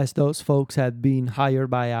as those folks had been hired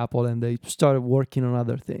by Apple and they started working on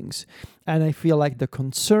other things. And I feel like the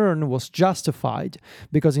concern was justified,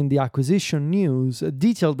 because in the acquisition news, a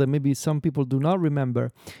detail that maybe some people do not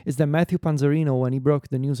remember is that Matthew Panzarino, when he broke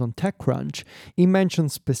the news on TechCrunch, he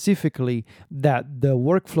mentioned specifically that the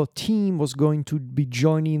Workflow team was going to be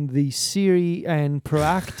joining the Siri and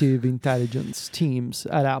proactive intelligence teams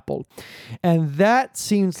at Apple. And that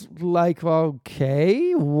seems like,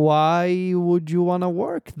 okay, why would you want to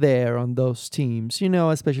work there on those teams?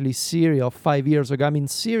 Especially Siri of 5 years ago. I mean,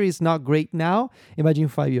 Siri is not great now. Imagine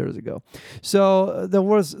 5 years ago. So there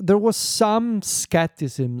was some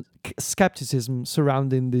skepticism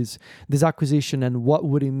surrounding this acquisition and what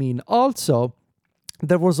would it mean. Also,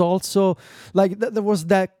 there was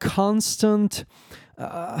that constant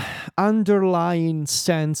underlying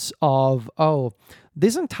sense of,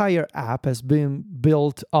 this entire app has been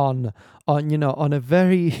built on a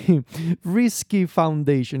very risky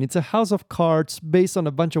foundation. It's a house of cards based on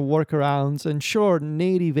a bunch of workarounds and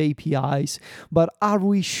native APIs. But are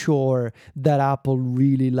we sure that Apple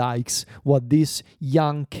really likes what these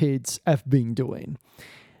young kids have been doing?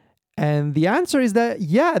 And the answer is that,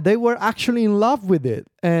 yeah, they were actually in love with it.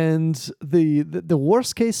 And the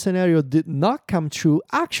worst case scenario did not come true.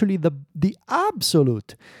 Actually, the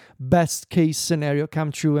absolute best case scenario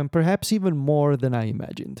came true, and perhaps even more than I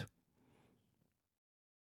imagined.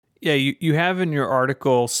 Yeah, you have in your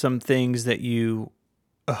article some things that you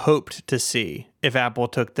hoped to see if Apple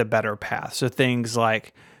took the better path. So things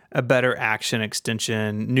like a better action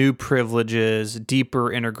extension, new privileges,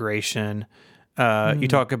 deeper integration. You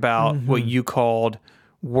talk about what you called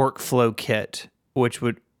Workflow Kit, which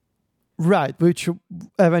would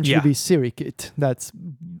eventually be Siri Kit.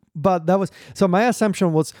 So my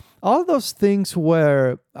assumption was all those things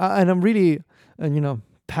were, and I'm really,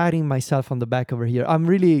 patting myself on the back over here. I'm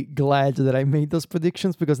really glad that I made those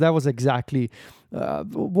predictions, because that was exactly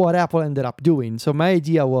what Apple ended up doing. So my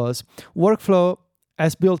idea was Workflow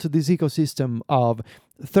has built this ecosystem of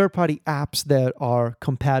third-party apps that are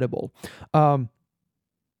compatible.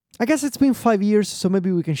 I guess it's been 5 years, so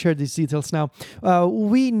maybe we can share these details now.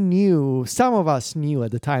 Some of us knew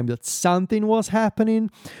at the time that something was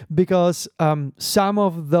happening, because some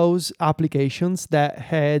of those applications that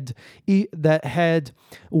had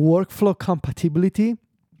Workflow compatibility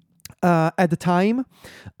at the time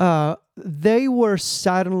they were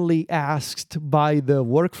suddenly asked by the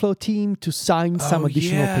workflow team to sign some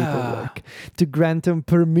additional paperwork to grant them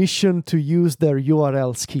permission to use their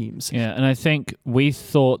URL schemes. Yeah, and I think we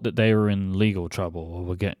thought that they were in legal trouble, or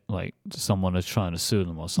we're getting like someone is trying to sue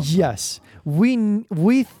them or something. Yes,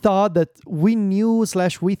 we thought that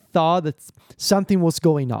we thought that something was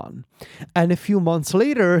going on, and a few months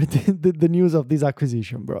later, the news of this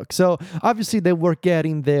acquisition broke. So obviously, they were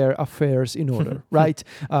getting their affairs in order, right,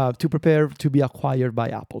 to prepare to be acquired by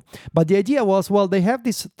Apple. But the idea was, well, they have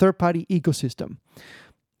this third-party ecosystem,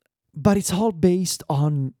 but it's all based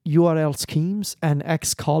on URL schemes and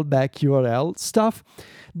X-callback URL stuff.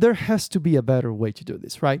 There has to be a better way to do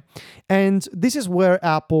this, right? And this is where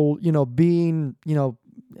Apple,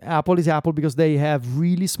 Apple is Apple because they have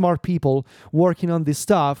really smart people working on this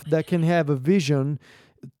stuff that can have a vision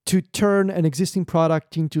to turn an existing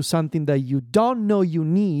product into something that you don't know you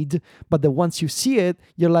need, but that once you see it,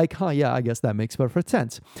 you're like, oh yeah, I guess that makes perfect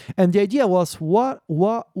sense. And the idea was, what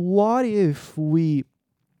if we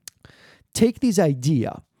take this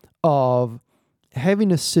idea of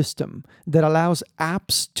having a system that allows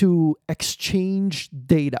apps to exchange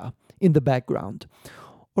data in the background,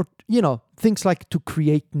 or things like to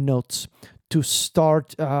create notes, to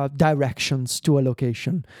start directions to a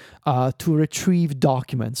location, to retrieve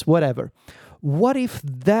documents, whatever. What if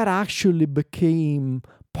that actually became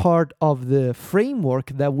part of the framework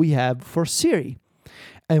that we have for Siri?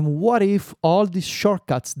 And what if all these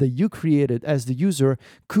shortcuts that you created as the user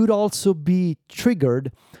could also be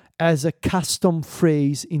triggered as a custom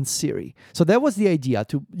phrase in Siri? So that was the idea,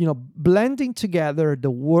 to blending together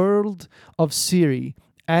the world of Siri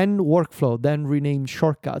and workflow, then renamed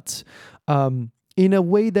shortcuts, in a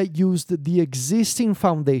way that used the existing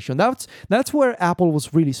foundation. That's where Apple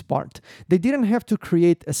was really smart. They didn't have to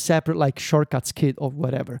create a separate shortcuts kit or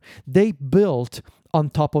whatever. They built on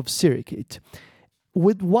top of Siri Kit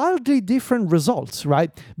with wildly different results,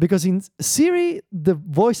 right? Because in Siri, the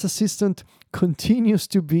voice assistant continues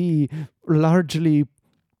to be largely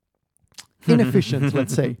inefficient,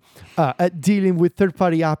 let's say, at dealing with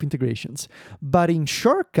third-party app integrations. But in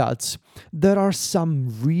shortcuts, there are some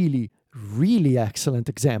really, really excellent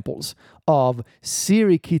examples of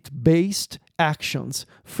Siri Kit-based actions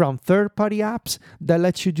from third-party apps that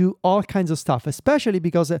let you do all kinds of stuff, especially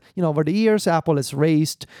because, over the years, Apple has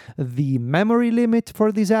raised the memory limit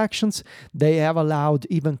for these actions. They have allowed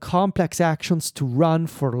even complex actions to run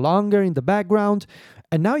for longer in the background.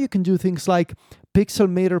 And now you can do things like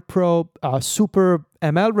Pixelmator Pro Super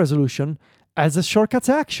ML resolution as a shortcuts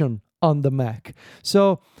action on the Mac.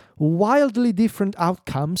 So wildly different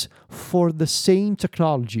outcomes for the same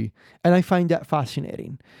technology. And I find that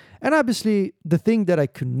fascinating. And obviously, the thing that I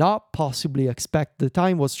could not possibly expect at the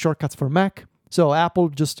time was shortcuts for Mac. So Apple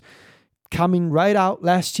just coming right out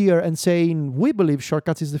last year and saying, we believe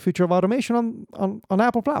shortcuts is the future of automation on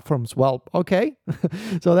Apple platforms. Well, okay.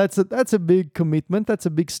 So that's a big commitment. That's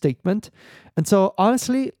a big statement. And so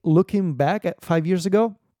honestly, looking back at 5 years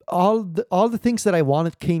ago, all the things that I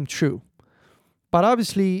wanted came true. But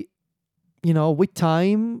obviously, with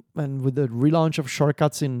time and with the relaunch of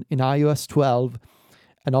shortcuts in iOS 12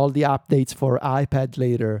 and all the updates for iPad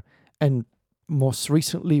later, and most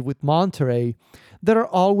recently with Monterey, there are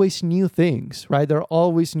always new things, right? There are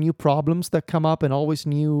always new problems that come up and always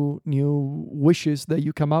new wishes that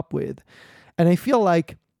you come up with. And I feel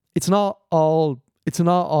like it's not all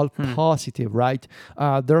positive, right?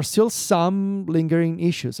 There are still some lingering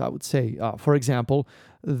issues, I would say. For example,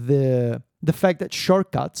 the fact that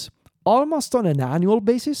shortcuts, almost on an annual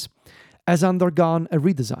basis, has undergone a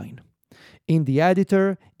redesign in the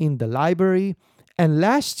editor, in the library. And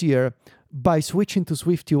last year, by switching to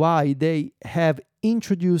SwiftUI, they have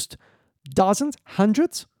introduced dozens,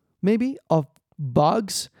 hundreds maybe, of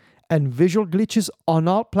bugs and visual glitches on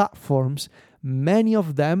all platforms. Many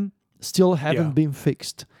of them still haven't been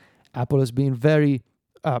fixed. Apple has been very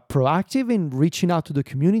proactive in reaching out to the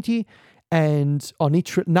community, and on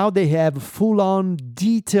each now they have full-on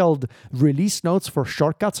detailed release notes for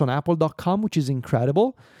shortcuts on apple.com, which is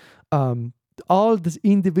incredible. All the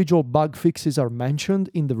individual bug fixes are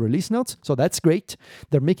mentioned in the release notes, so that's great.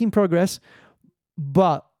 They're making progress,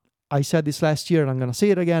 but I said this last year, and I'm going to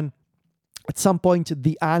say it again. At some point,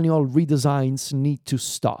 the annual redesigns need to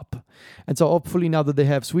stop. And so hopefully now that they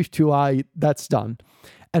have SwiftUI, that's done.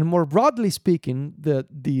 And more broadly speaking,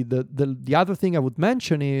 the other thing I would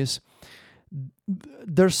mention is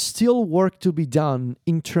there's still work to be done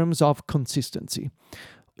in terms of consistency.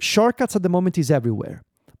 Shortcuts at the moment is everywhere,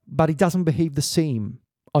 but it doesn't behave the same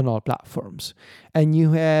on all platforms. And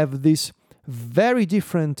you have this very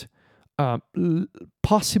different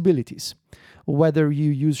possibilities, whether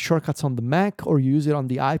you use shortcuts on the Mac or you use it on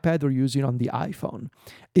the iPad or use it on the iPhone.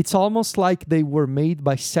 It's almost like they were made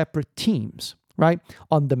by separate teams, right?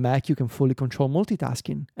 On the Mac, you can fully control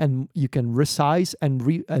multitasking, and you can resize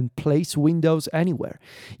and place windows anywhere.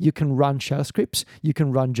 You can run shell scripts, you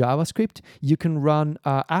can run JavaScript, you can run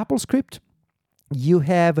AppleScript. You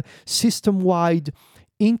have system-wide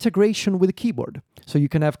integration with the keyboard, so you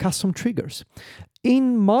can have custom triggers.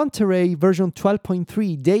 In Monterey version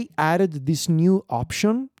 12.3, they added this new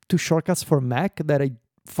option to shortcuts for Mac that I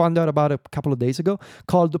found out about a couple of days ago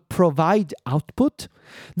called Provide Output.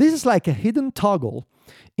 This is like a hidden toggle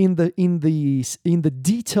in the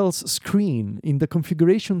details screen, in the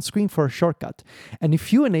configuration screen for a shortcut. And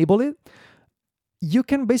if you enable it, you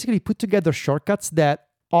can basically put together shortcuts that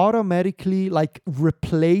automatically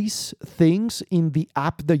replace things in the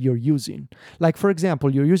app that you're using. Like, for example,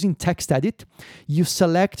 you're using text edit, you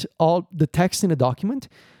select all the text in a document,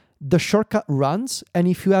 the shortcut runs, and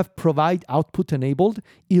if you have provide output enabled,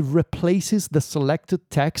 it replaces the selected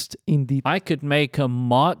text in the... I could make a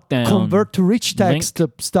markdown convert to rich text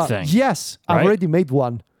stuff. Thing, yes, right? I've already made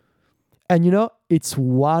one. And it's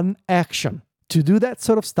one action. To do that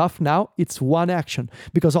sort of stuff now, it's one action.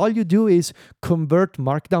 Because all you do is convert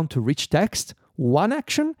markdown to rich text, one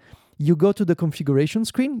action. You go to the configuration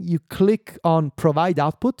screen, you click on provide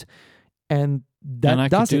output, and that and I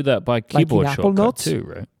does could do that by keyboard shortcut Notes, too,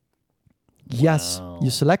 right? Yes. Wow.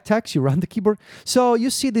 You select text, you run the keyboard. So you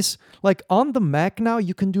see this, on the Mac now,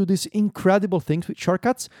 you can do these incredible things with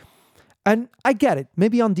shortcuts. And I get it.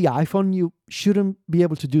 Maybe on the iPhone, you shouldn't be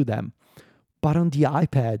able to do them. But on the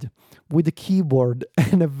iPad, with the keyboard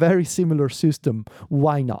and a very similar system,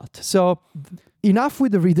 why not? So enough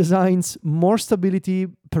with the redesigns, more stability,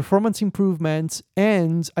 performance improvements,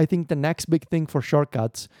 and I think the next big thing for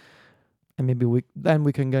shortcuts, and maybe we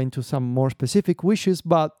can go into some more specific wishes,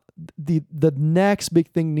 but the next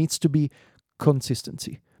big thing needs to be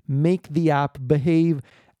consistency. Make the app behave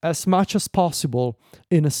as much as possible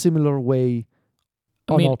in a similar way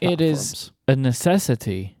on all platforms. It is a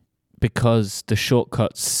necessity because the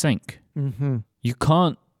shortcuts sync. Mm-hmm. You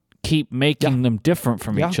can't keep making them different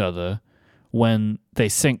from each other when they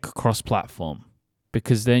sync cross-platform,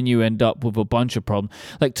 because then you end up with a bunch of problems.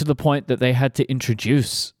 To the point that they had to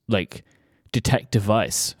introduce detect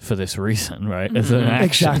device for this reason, right? As an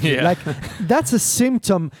action. Exactly. Yeah. That's a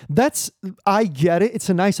symptom. I get it. It's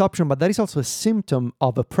a nice option, but that is also a symptom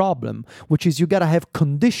of a problem, which is you got to have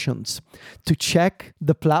conditions to check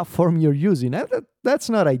the platform you're using. That's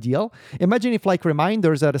not ideal. Imagine if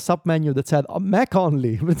reminders had a submenu that said Mac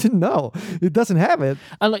only, but no, it doesn't have it.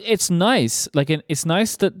 And it's nice. It's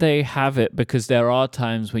nice that they have it, because there are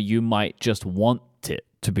times where you might just want it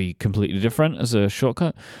to be completely different as a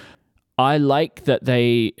shortcut. I like that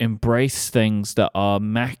they embrace things that are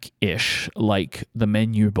Mac-ish, like the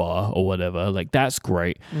menu bar or whatever. That's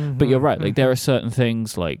great. Mm-hmm, but you're right. There are certain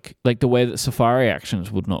things like the way that Safari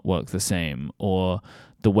actions would not work the same, or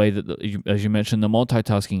the way that, as you mentioned, the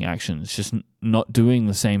multitasking actions just not doing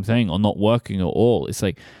the same thing or not working at all. It's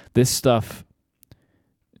this stuff,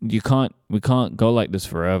 we can't go like this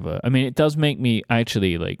forever. I mean, it does make me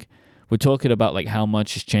actually we're talking about how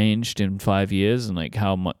much has changed in 5 years and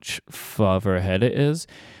how much farther ahead it is.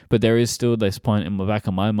 But there is still this point in the back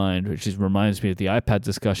of my mind, which reminds me of the iPad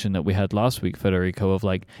discussion that we had last week, Federico, of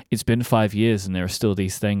it's been 5 years and there are still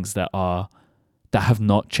these things that have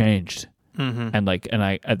not changed. Mm-hmm. And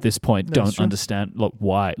I at this point don't understand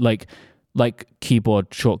why. Like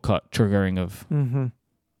keyboard shortcut triggering of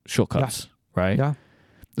shortcuts, right? Yeah.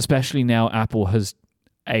 Especially now Apple has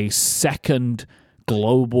a second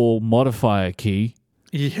global modifier key,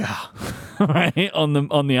 right, on the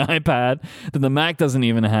iPad that the Mac doesn't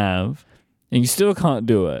even have, and you still can't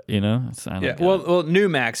do it. Well, new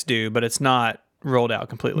Macs do, but it's not rolled out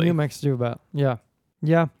completely. New Macs do, but yeah,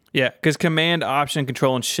 because Command, Option,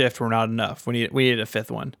 Control, and Shift were not enough. We needed a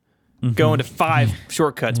fifth one. Mm-hmm. Going to 5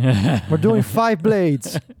 shortcuts. We're doing 5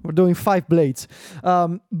 blades.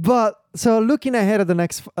 But so looking ahead at the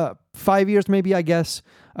next 5 years, maybe, I guess.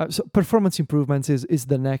 So performance improvements is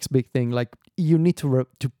the next big thing. You need to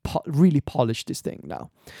really polish this thing now,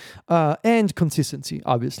 and consistency,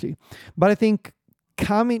 obviously. But I think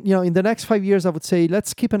in the next 5 years, I would say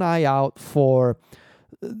let's keep an eye out for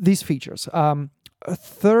these features.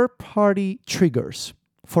 Third-party triggers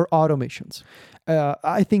for automations.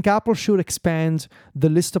 I think Apple should expand the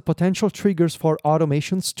list of potential triggers for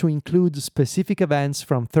automations to include specific events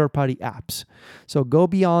from third-party apps. So go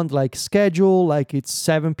beyond schedule, it's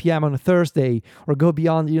 7 p.m. on a Thursday, or go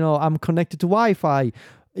beyond, I'm connected to Wi-Fi.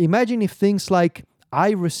 Imagine if things I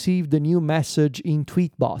received a new message in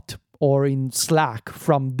Tweetbot, or in Slack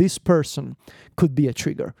from this person could be a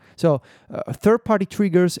trigger. So third-party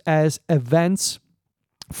triggers as events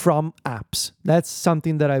from apps. That's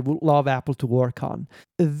something that I would love Apple to work on.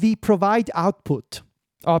 The provide output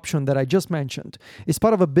option that I just mentioned is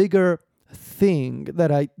part of a bigger thing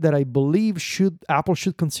that I believe Apple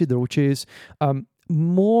should consider, which is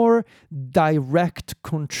more direct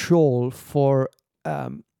control for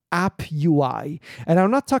app UI. And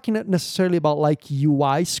I'm not talking necessarily about like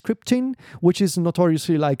UI scripting, which is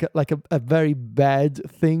notoriously like a very bad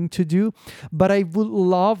thing to do, but I would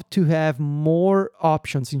love to have more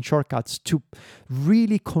options in shortcuts to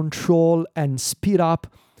really control and speed up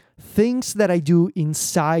things that I do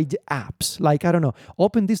inside apps. Like, I don't know,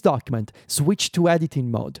 open this document, switch to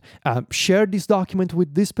editing mode, share this document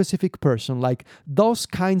with this specific person, like those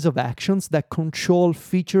kinds of actions that control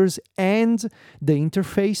features and the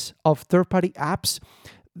interface of third-party apps.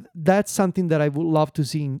 That's something that I would love to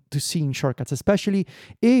see in shortcuts, especially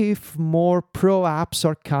if more pro apps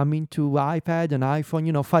are coming to iPad and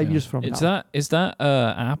iPhone, 5 years from now. Is that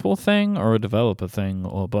a Apple thing or a developer thing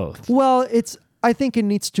or both? Well, I think it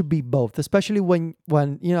needs to be both, especially when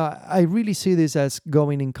I really see this as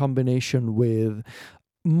going in combination with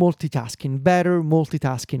better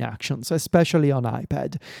multitasking actions, especially on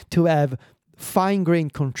iPad, to have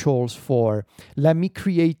fine-grained controls for, let me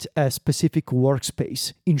create a specific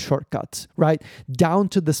workspace in shortcuts, right? Down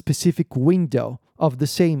to the specific window of the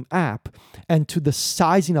same app and to the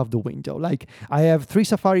sizing of the window. Like, I have 3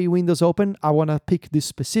 Safari windows open. I want to pick this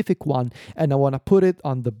specific one and I want to put it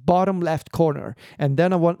on the bottom left corner. And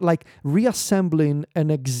then I want reassembling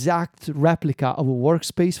an exact replica of a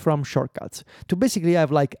workspace from shortcuts to basically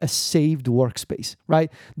have like a saved workspace,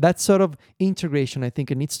 right? That sort of integration, I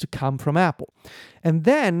think it needs to come from Apple. And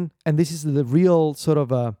then, and this is the real sort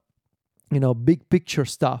of big picture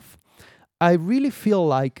stuff, I really feel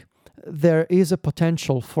like there is a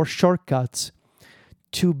potential for shortcuts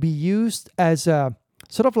to be used as a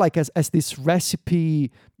sort of like as this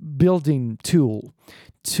recipe building tool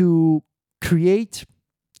to create,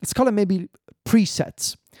 let's call it maybe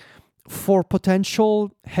presets for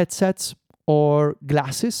potential headsets or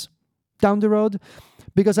glasses down the road.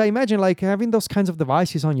 Because I imagine like having those kinds of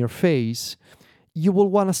devices on your face, you will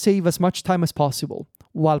want to save as much time as possible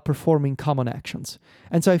while performing common actions.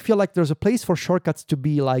 And so I feel like there's a place for shortcuts to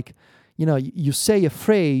be like, you say a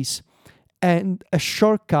phrase and a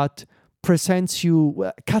shortcut presents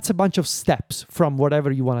you, cuts a bunch of steps from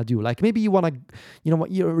whatever you want to do. Like maybe you want to,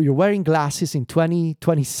 you're wearing glasses in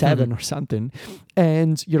 2027 or something.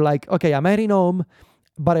 And you're like, okay, I'm heading home,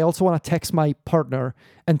 but I also want to text my partner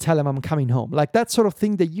and tell him I'm coming home. Like that sort of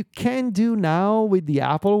thing that you can do now with the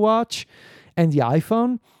Apple Watch and the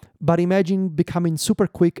iPhone. But imagine becoming super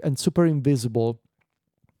quick and super invisible.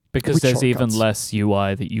 Because there's even less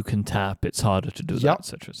UI that you can tap. It's harder to do that.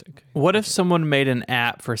 Etc. What if someone made an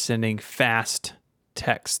app for sending fast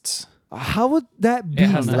texts? How would that be? It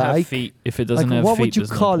has to have feet. If it doesn't have feet, what would you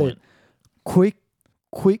call it? Quick.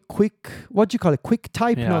 What do you call it? Quick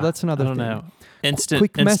type? Yeah, no, that's another thing. I don't know.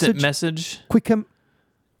 Instant message. Quick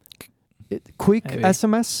Maybe.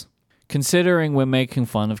 SMS. Considering we're making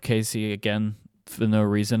fun of Casey again for no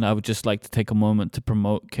reason, I would just like to take a moment to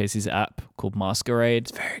promote Casey's app called Masquerade.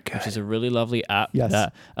 It's very good. Which is a really lovely app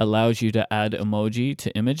that allows you to add emoji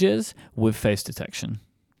to images with face detection.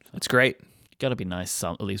 It's great. You got to be nice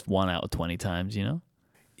at least 1 out of 20 times,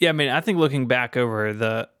 Yeah, I mean, I think looking back over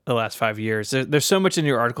the last 5 years, there's so much in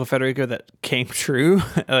your article, Federico, that came true.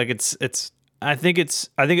 Like I think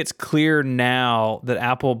it's clear now that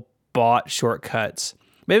Apple bought shortcuts.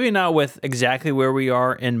 Maybe not with exactly where we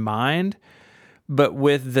are in mind, but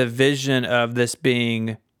with the vision of this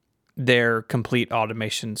being their complete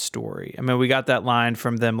automation story. I mean, we got that line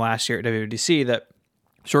from them last year at WWDC that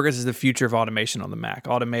shortcuts is the future of automation on the Mac.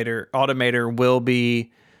 Automator will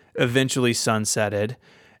be eventually sunsetted,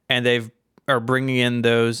 and are bringing in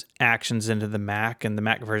those actions into the Mac, and the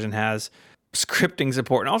Mac version has scripting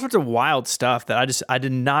support and all sorts of wild stuff that I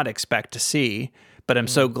did not expect to see, but I'm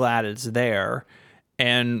so glad it's there.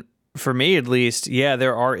 And for me, at least,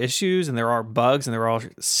 there are issues and there are bugs and there are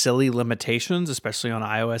silly limitations, especially on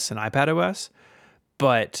iOS and iPadOS.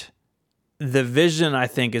 But the vision, I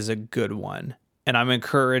think, is a good one. And I'm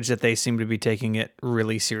encouraged that they seem to be taking it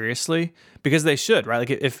really seriously, because they should, right? Like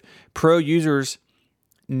if pro users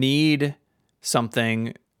need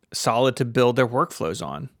something solid to build their workflows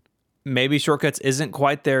on, maybe shortcuts isn't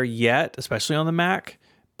quite there yet, especially on the Mac,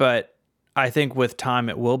 but I think with time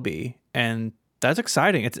it will be. And that's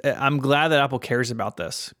exciting. I'm glad that Apple cares about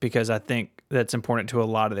this, because I think that's important to a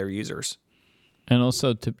lot of their users. And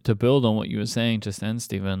also to build on what you were saying just then,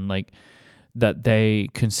 Stephen, like that they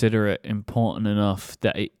consider it important enough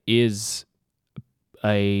that it is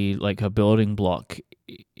a building block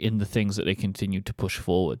in the things that they continue to push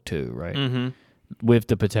forward to, right? Mm-hmm. With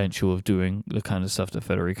the potential of doing the kind of stuff that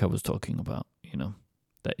Federico was talking about,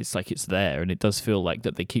 that it's like it's there, and it does feel like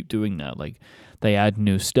that they keep doing that. Like they add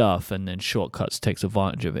new stuff, and then Shortcuts takes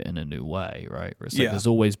advantage of it in a new way, right? Where it's like there's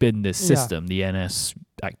always been this system, the NS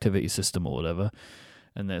activity system or whatever,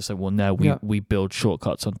 and then it's like, well, now we build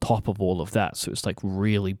Shortcuts on top of all of that, so it's like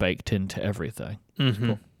really baked into everything. Mm-hmm.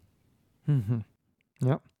 Cool. Mm-hmm.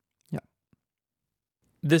 Yep.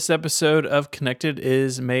 This episode of Connected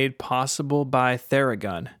is made possible by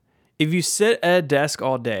Theragun. If you sit at a desk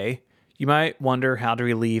all day, you might wonder how to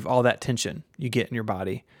relieve all that tension you get in your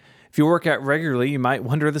body. If you work out regularly, you might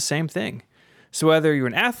wonder the same thing. So whether you're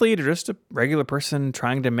an athlete or just a regular person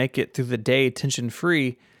trying to make it through the day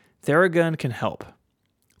tension-free, Theragun can help.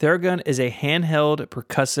 Theragun is a handheld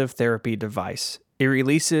percussive therapy device. It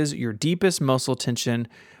releases your deepest muscle tension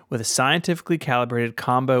with a scientifically calibrated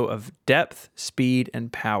combo of depth, speed,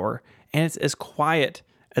 and power, and it's as quiet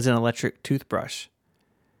as an electric toothbrush.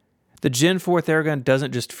 The Gen 4 Theragun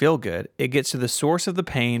doesn't just feel good, it gets to the source of the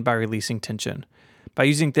pain by releasing tension. By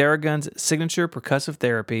using Theragun's signature percussive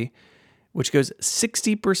therapy, which goes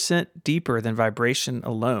 60% deeper than vibration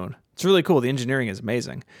alone. It's really cool. The engineering is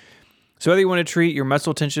amazing. So whether you want to treat your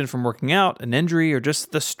muscle tension from working out, an injury, or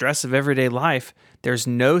just the stress of everyday life, there's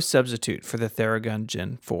no substitute for the Theragun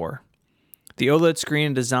Gen 4. The OLED screen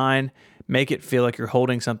and design make it feel like you're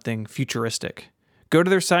holding something futuristic. Go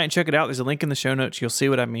to their site and check it out. There's a link in the show notes. You'll see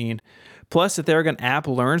what I mean. Plus, the Theragun app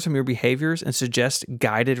learns from your behaviors and suggests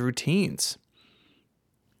guided routines.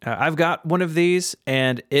 I've got one of these,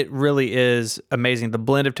 and it really is amazing. The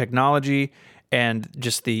blend of technology and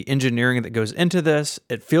just the engineering that goes into this,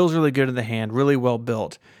 it feels really good in the hand, really well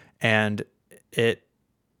built, and it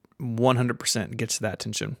 100% gets that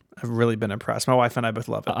tension. I've really been impressed. My wife and I both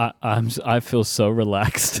love it. I feel so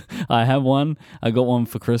relaxed. I have one. I got one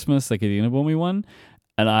for Christmas. Like Adina bought me one,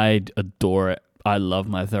 and I adore it. I love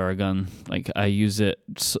my Theragun. Like I use it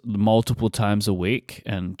multiple times a week,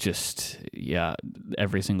 and just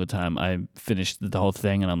every single time I finish the whole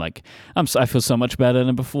thing, and I'm like, I feel so much better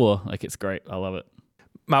than before. Like it's great. I love it.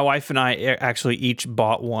 My wife and I actually each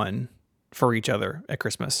bought one for each other at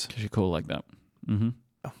Christmas. 'Cause you're cool like that. Mm-hmm.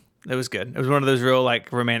 It was good. It was one of those real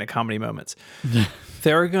romantic comedy moments.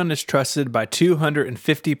 Theragun is trusted by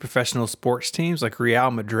 250 professional sports teams like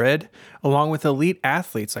Real Madrid, along with elite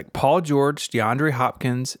athletes like Paul George, DeAndre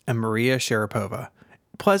Hopkins, and Maria Sharapova,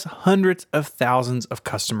 plus hundreds of thousands of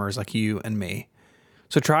customers like you and me.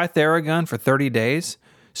 So try Theragun for 30 days,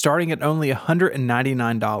 starting at only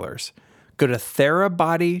 $199. Go to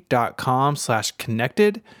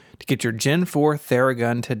therabody.com/connected to get your Gen 4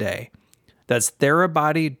 Theragun today. That's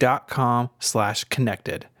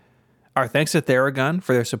therabody.com/connected. Our thanks to Theragun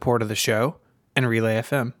for their support of the show and Relay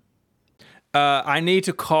FM. I need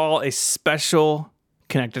to call a special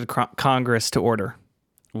Connected Congress to order.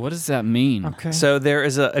 What does that mean? Okay. So there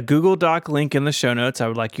is a Google Doc link in the show notes I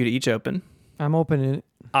would like you to each open. I'm opening it.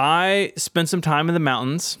 I spent some time in the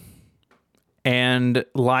mountains, and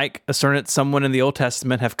like a certain someone in the Old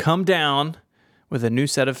Testament, have come down with a new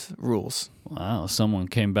set of rules. Wow, someone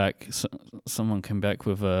came back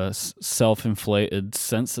with a self-inflated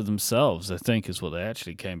sense of themselves, I think is what they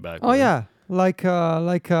actually came back with. Oh yeah, like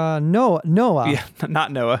Noah. Yeah,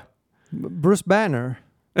 not Noah. Bruce Banner.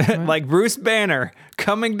 Right? Like Bruce Banner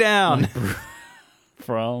coming down.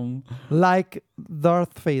 From like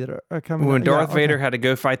Darth Vader. When Darth Vader had to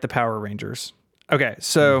go fight the Power Rangers. Okay,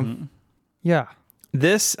 so yeah.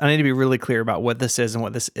 This, I need to be really clear about what this is and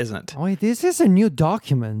what this isn't. Oh, this is a new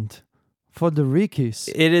document for the Rickies.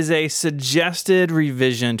 It is a suggested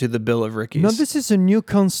revision to the Bill of Rickies. No, this is a new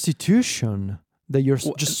constitution that you're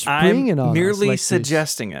just springing on us. I'm merely like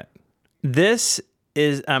suggesting it. This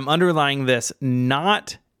is, I'm underlying this,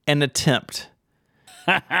 not an attempt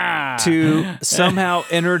to somehow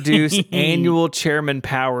introduce annual chairman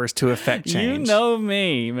powers to affect change. You know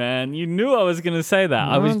me, man. You knew I was going to say that.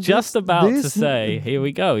 I was just about to say, here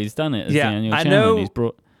we go. He's done it as the annual chairman. Know. He's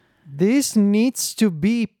brought... This needs to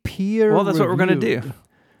be peer Well, that's reviewed. what we're going to do.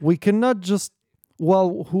 We cannot just,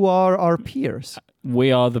 who are our peers?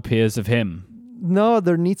 We are the peers of him. No,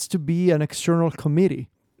 there needs to be an external committee.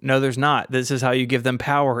 No, there's not. This is how you give them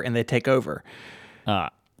power and they take over.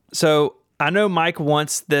 So I know Mike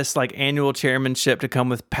wants this like annual chairmanship to come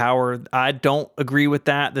with power. I don't agree with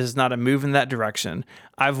that. This is not a move in that direction.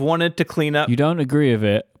 I've wanted to clean up. You don't agree with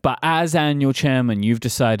it, but as annual chairman, you've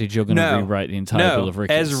decided you're going to rewrite the entire Bill of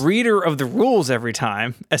Rickies. As reader of the rules every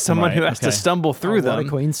time, as someone who has to stumble through them. What a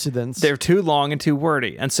coincidence. They're too long and too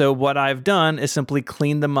wordy. And so what I've done is simply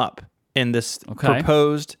clean them up in this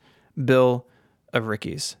proposed Bill of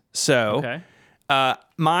Rickies. So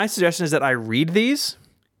my suggestion is that I read these,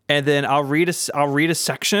 and then I'll read a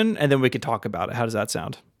section, and then we can talk about it. How does that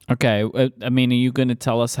sound? Okay. I mean, are you going to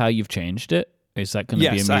tell us how you've changed it? Is that going to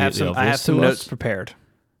be immediately obvious to us? I have some notes prepared.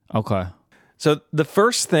 Okay. So the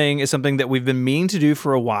first thing is something that we've been meaning to do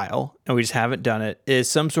for a while, and we just haven't done it, is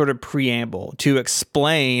some sort of preamble to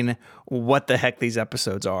explain what the heck these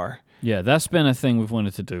episodes are. Yeah, that's been a thing we've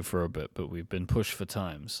wanted to do for a bit, but we've been pushed for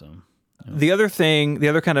time. So the other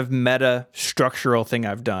kind of meta structural thing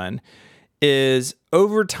I've done is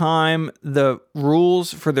over time, the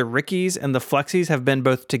rules for the Rickies and the Flexies have been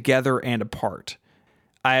both together and apart.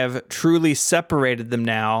 I have truly separated them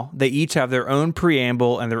now. They each have their own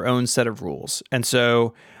preamble and their own set of rules. And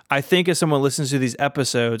so I think if someone listens to these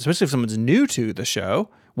episodes, especially if someone's new to the show,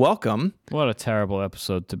 welcome. What a terrible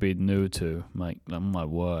episode to be new to, Mike. My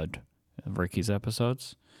word. Ricky's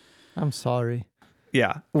episodes. I'm sorry.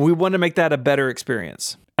 Yeah. We want to make that a better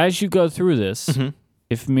experience. As you go through this,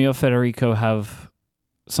 if me or Federico have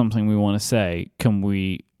something we want to say, can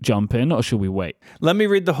we jump in or should we wait? Let me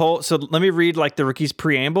read let me read like the Ricky's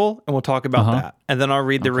preamble and we'll talk about that. And then I'll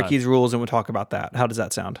read the Ricky's rules and we'll talk about that. How does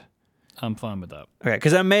that sound? I'm fine with that. Okay.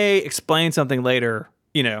 Because I may explain something later,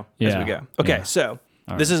 as we go. Okay. So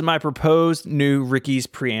this is my proposed new Ricky's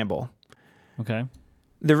preamble. Okay.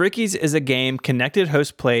 The Rickies is a game connected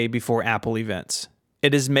hosts play before Apple events.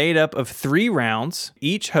 It is made up of 3 rounds.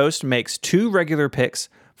 Each host makes 2 regular picks,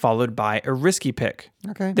 followed by a risky pick.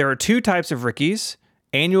 Okay. There are 2 types of Rickies,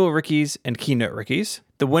 annual Rickies and keynote Rickies.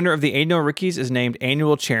 The winner of the annual Rickies is named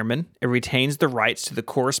annual chairman. It retains the rights to the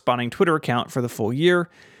corresponding Twitter account for the full year.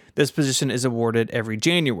 This position is awarded every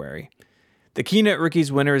January. The keynote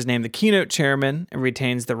Rickies winner is named the keynote chairman and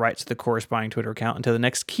retains the rights to the corresponding Twitter account until the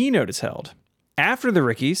next keynote is held. After the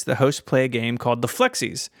Rickies, the hosts play a game called the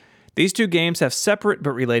Flexies. These 2 games have separate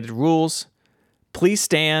but related rules. Please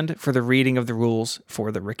stand for the reading of the rules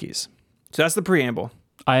for the Rickies. So that's the preamble.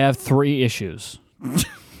 I have 3 issues.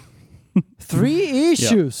 3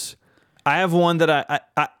 issues? Yep. I have one that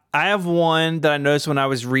I noticed when I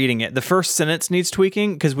was reading it. The first sentence needs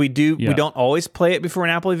tweaking because we don't always play it before an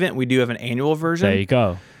Apple event. We do have an annual version. There you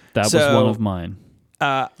go. That was one of mine.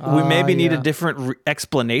 We maybe need a different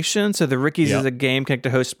explanation. So the Rickies is a game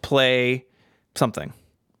connected hosts play something.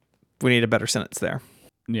 We need a better sentence there.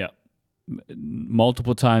 Yeah.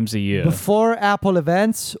 Multiple times a year. Before Apple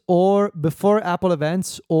events or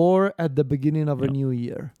at the beginning of a new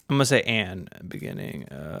year. I'm going to say beginning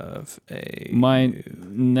of a My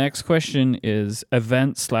next question is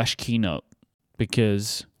event/keynote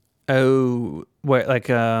because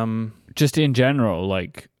just in general,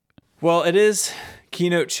 like, well, it is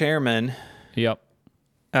keynote chairman. Yep.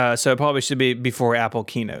 So it probably should be before Apple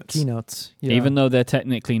keynotes. Yeah. Even though they're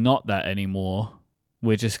technically not that anymore,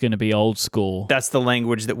 we're just going to be old school. That's the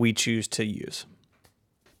language that we choose to use.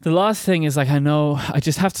 The last thing is, like, I know I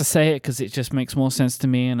just have to say it because it just makes more sense to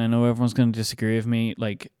me, and I know everyone's going to disagree with me.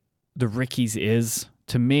 Like, the Rickies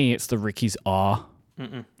to me, it's the Rickies are.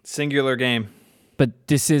 Singular game. But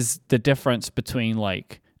this is the difference between,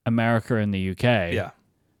 like, America and the UK. Yeah.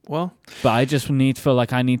 Well. But I just feel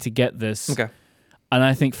like I need to get this. Okay. And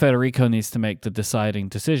I think Federico needs to make the deciding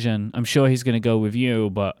decision. I'm sure he's going to go with you,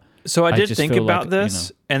 but... So I did think about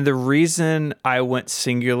this, and the reason I went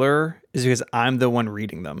singular is because I'm the one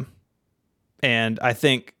reading them. And I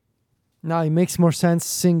think... No, it makes more sense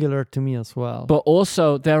singular to me as well. But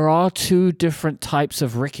also, there are 2 different types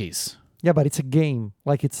of Rickies. Yeah, but it's a game.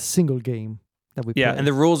 Like, it's a single game that we play. Yeah, and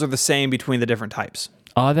the rules are the same between the different types.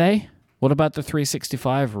 Are they? What about the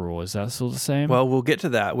 365 rule? Is that still the same? Well, we'll get to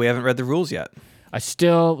that. We haven't read the rules yet.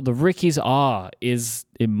 The Rickies is,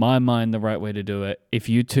 in my mind, the right way to do it. If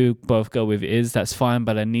you 2 both go with that's fine,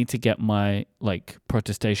 but I need to get my, like,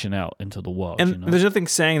 protestation out into the world. And there's nothing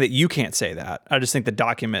saying that you can't say that. I just think the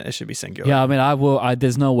document, it should be singular. Yeah, I mean,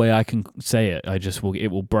 there's no way I can say it.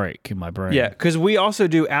 It will break in my brain. Yeah, because we also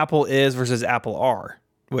do Apple is versus Apple are,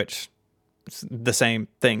 which is the same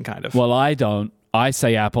thing, kind of. Well, I don't. I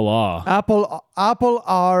say Apple are. Apple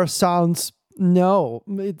are sounds... No,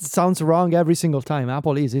 it sounds wrong every single time.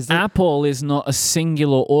 Apple is. Apple is not a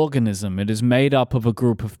singular organism. It is made up of a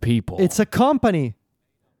group of people. It's a company.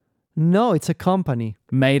 No, it's a company.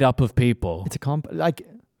 Made up of people. It's a company. Like,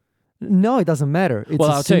 No, it doesn't matter. It's Well,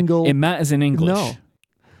 a I'll single... tell you, it matters in English. No.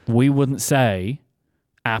 We wouldn't say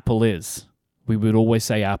apple is. We would always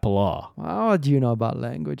say apple are. What do you know about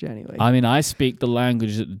language anyway? I mean, I speak the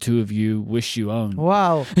language that the two of you wish you owned.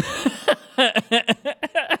 Wow.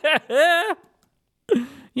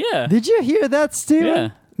 Yeah. Did you hear that, Steven? Yeah.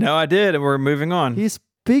 No, I did, and we're moving on. He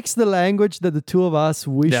speaks the language that the two of us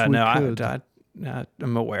wish we could.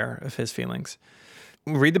 I'm aware of his feelings.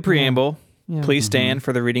 Read the preamble. Yeah. Please stand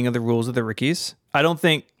for the reading of the rules of the Rickies. I don't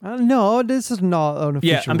think... no, this is not an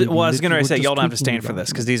official reading. Well, I was going to We're say, just y'all don't have to tweaking stand it for out. this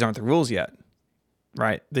because these aren't the rules yet.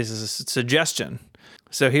 Right? This is a suggestion.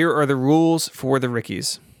 So here are the rules for the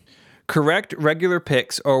Rickies. Correct regular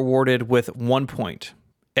picks are awarded with 1 point.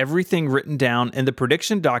 Everything written down in the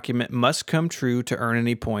prediction document must come true to earn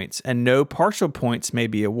any points, and no partial points may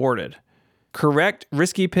be awarded. Correct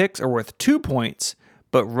risky picks are worth 2 points,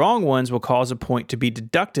 but wrong ones will cause a point to be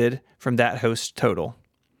deducted from that host's total.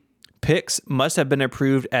 Picks must have been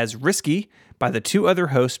approved as risky by the 2 other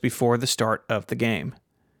hosts before the start of the game.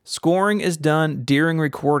 Scoring is done during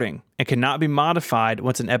recording and cannot be modified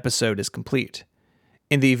once an episode is complete.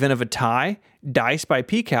 In the event of a tie, dice by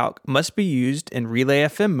PCalc must be used in Relay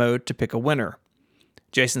FM mode to pick a winner.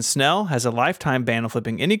 Jason Snell has a lifetime ban on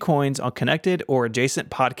flipping any coins on connected or adjacent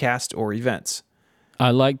podcasts or events. I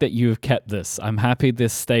like that you have kept this. I'm happy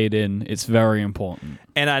this stayed in. It's very important.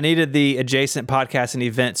 And I needed the adjacent podcast and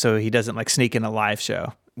event so he doesn't like sneak in a live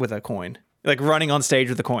show with a coin. Like running on stage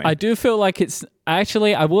with a coin. I do feel like it's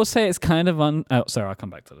actually, I will say it's kind of sorry, I'll come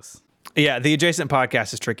back to this. Yeah, the adjacent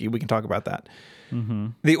podcast is tricky. We can talk about that. Mm-hmm.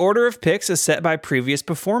 The order of picks is set by previous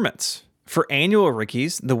performance. For annual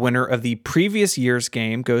Rickies, the winner of the previous year's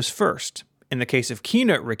game goes first. In the case of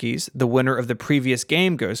Keynote Rickies, the winner of the previous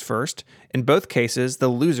game goes first. In both cases, the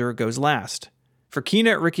loser goes last. For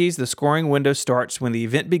Keynote Rickies, the scoring window starts when the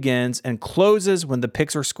event begins and closes when the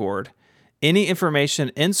picks are scored. Any information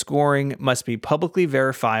in scoring must be publicly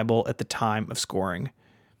verifiable at the time of scoring.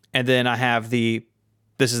 And then I have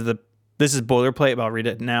this is boilerplate, but I'll read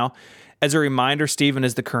it now. As a reminder, Stephen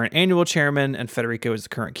is the current annual chairman and Federico is the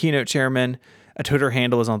current keynote chairman. A Twitter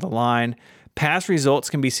handle is on the line. Past results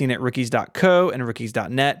can be seen at rickies.co and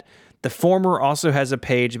rickies.net. The former also has a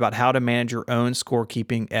page about how to manage your own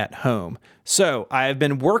scorekeeping at home. So I have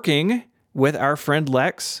been working with our friend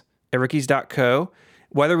Lex at rickies.co.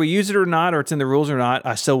 Whether we use it or not, or it's in the rules or not,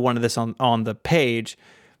 I still wanted this on the page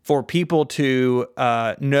for people to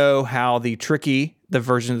know how the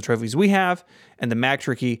version of the trophies we have and the Mag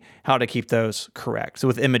Tricky, how to keep those correct. So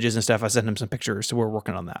with images and stuff, I sent him some pictures, so we're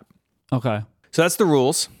working on that. Okay. So that's the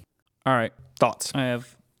rules. All right. Thoughts? I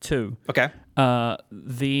have 2. Okay.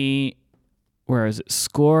 Where is it?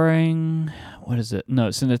 Scoring. What is it? No,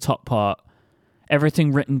 it's in the top part.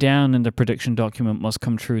 Everything written down in the prediction document must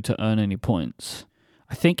come true to earn any points.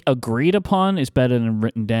 I think agreed upon is better than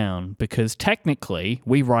written down because technically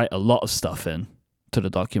we write a lot of stuff in to the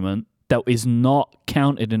document that is not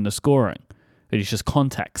counted in the scoring. It is just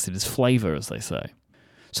context. It is flavor, as they say.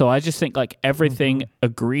 So I just think like everything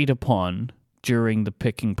agreed upon during the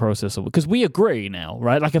picking process, because we agree now,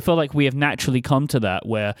 right? Like I feel like we have naturally come to that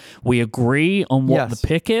where we agree on what the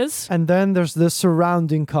pick is, and then there's the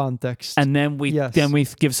surrounding context, and then we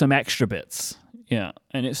give some extra bits. Yeah,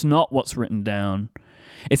 and it's not what's written down.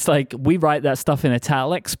 It's like we write that stuff in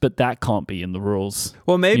italics, but that can't be in the rules.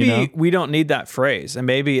 Well, maybe we don't need that phrase, and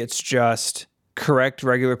maybe it's just correct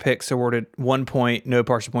regular picks awarded 1 point, no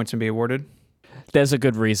partial points can be awarded. There's a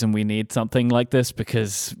good reason we need something like this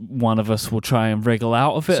because one of us will try and wriggle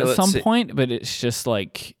out of it at some point, but it's just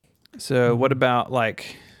like... So what about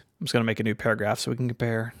like... I'm just going to make a new paragraph so we can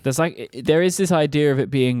compare. There is this idea of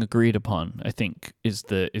it being agreed upon, I think, is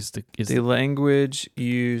the language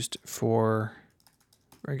used for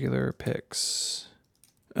regular picks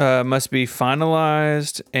must be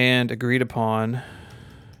finalized and agreed upon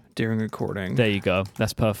during recording. There you go.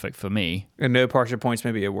 That's perfect for me. And no partial points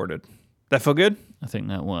may be awarded. That feel good? I think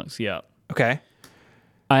that works, yeah. Okay.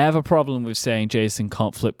 I have a problem with saying Jason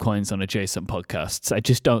can't flip coins on adjacent podcasts. I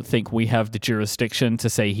just don't think we have the jurisdiction to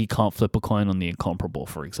say he can't flip a coin on The Incomparable,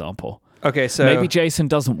 for example. Okay, so... Maybe Jason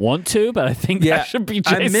doesn't want to, but I think that should be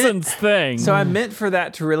Jason's thing. So I meant for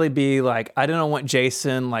that to really be like, I don't want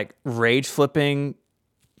Jason like rage flipping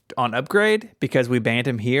on Upgrade because we banned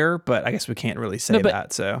him here, but I guess we can't really say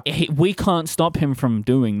that, so... We can't stop him from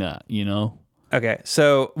doing that, you know? Okay,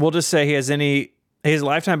 so we'll just say he has a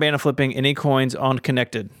lifetime ban of flipping any coins on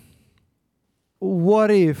Connected. What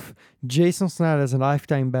if Jason Snell has a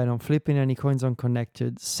lifetime ban on flipping any coins on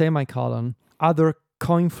Connected, semicolon, other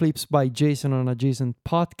coin flips by Jason on adjacent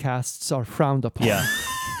podcasts are frowned upon? Yeah.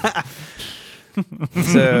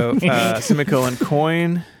 So, semicolon,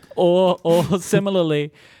 coin Or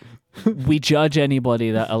similarly, we judge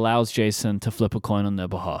anybody that allows Jason to flip a coin on their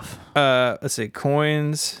behalf. Let's see,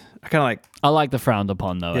 coins. I like the frowned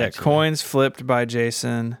upon though. Yeah, actually. coins flipped by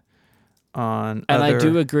Jason on. And I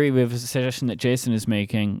do agree with the suggestion that Jason is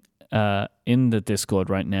making in the Discord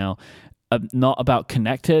right now. Not about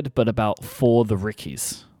connected, but about for the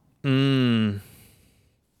Rickies. Right?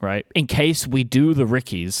 In case we do the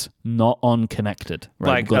Rickies, not on connected.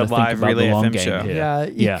 Right? Like a live Relay FM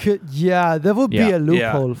show. Yeah, there would be a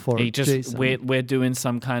loophole for Jason. We're doing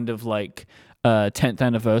some kind of like 10th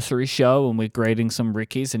anniversary show, and we're grading some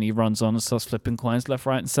Rickies, and he runs on and starts flipping coins left,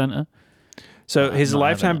 right, and center. So his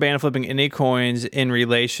lifetime ban of flipping any coins in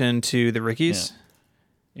relation to the Rickies?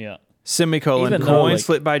 Yeah. Semicolon, Even coins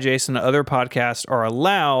flipped by Jason on other podcasts are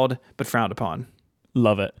allowed but frowned upon.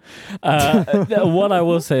 Love it. What I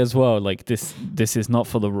will say as well, like this is not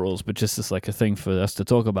for the rules, but just as like a thing for us to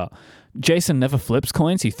talk about. Jason never flips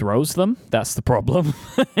coins; he throws them. That's the problem.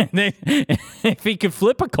 If he could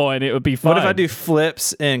flip a coin, it would be fine. What if I do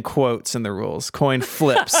flips in quotes in the rules? Coin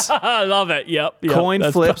flips. I love it. Yep.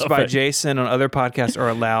 Coin flips by perfect. Jason on other podcasts are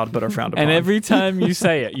allowed but are frowned upon. And every time you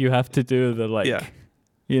say it, you have to do the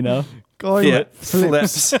you know,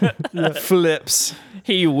 flips. Flips.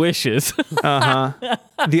 He wishes.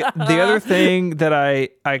 The other thing that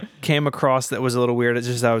I came across that was a little weird, it's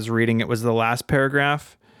just I was reading it, was the last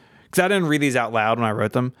paragraph. Because I didn't read these out loud when I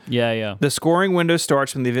wrote them. Yeah. The scoring window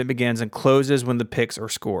starts when the event begins and closes when the picks are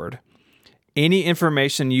scored. Any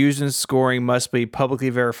information used in scoring must be publicly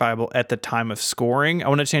verifiable at the time of scoring. I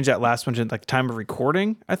want to change that last one to like time of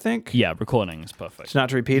recording, I think. Yeah, recording is perfect. So not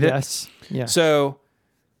to repeat it. Yes. Yeah. So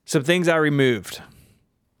some things I removed.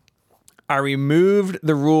 I removed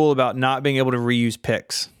the rule about not being able to reuse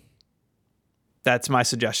picks. That's my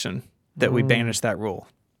suggestion, that we banish that rule.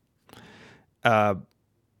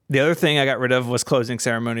 The other thing I got rid of was closing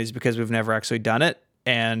ceremonies because we've never actually done it.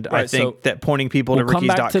 And I think that pointing people to come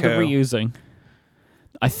rickies.co. back to the reusing.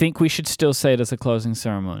 I think we should still say it as a closing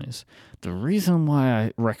ceremonies. The reason why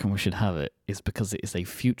I reckon we should have it is because it is a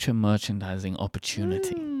future merchandising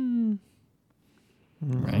opportunity.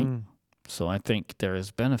 Right? So I think there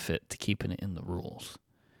is benefit to keeping it in the rules.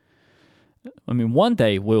 I mean, one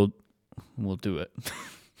day we'll do it.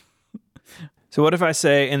 So what if I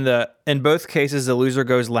say in both cases the loser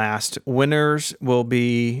goes last, winners will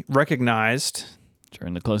be recognized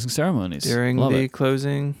during the closing ceremonies.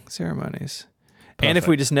 Closing ceremonies. Perfect. And if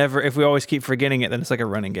we always keep forgetting it, then it's like a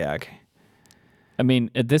running gag. I mean,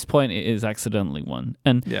 at this point, it is accidentally won.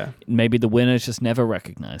 And maybe the winner's just never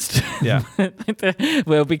recognized. Yeah.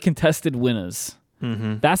 There'll be contested winners.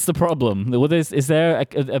 Mm-hmm. That's the problem. Is there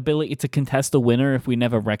an ability to contest a winner if we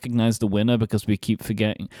never recognize the winner because we keep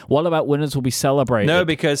forgetting? What about winners will be celebrated? No,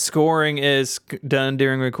 because scoring is done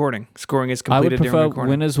during recording. Scoring is completed during recording. I would prefer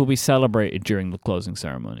winners will be celebrated during the closing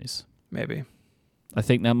ceremonies. Maybe. I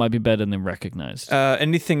think that might be better than recognized.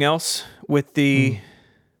 Anything else with the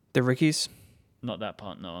Rickies? Not that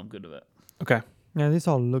part. No, I'm good with it. Okay. Yeah, this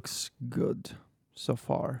all looks good so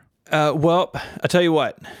far. Well, I'll tell you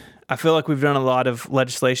what. I feel like we've done a lot of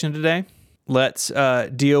legislation today. Let's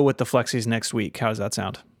deal with the flexies next week. How does that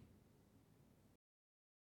sound?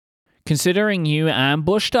 Considering you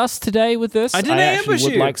ambushed us today with this, I actually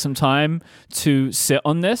would like some time to sit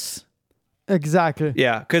on this. Exactly.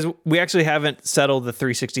 Yeah, because we actually haven't settled the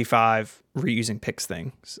 365 reusing picks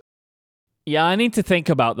thing. Yeah, I need to think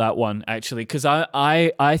about that one, actually, because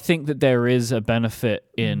I think that there is a benefit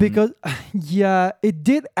in... Because, yeah, it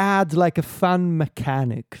did add like a fun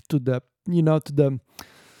mechanic to the,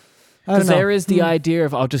 Because there is the idea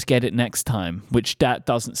of I'll just get it next time, which that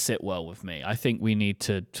doesn't sit well with me. I think we need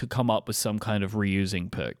to come up with some kind of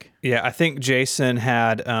reusing pick. Yeah, I think Jason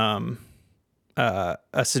had a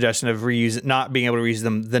suggestion of not being able to reuse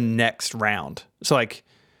them the next round. So like...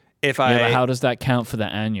 But how does that count for the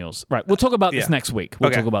annuals? Right, we'll talk about this next week.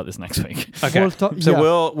 We'll talk about this next week. Okay.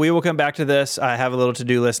 We will come back to this. I have a little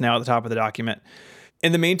to-do list now at the top of the document.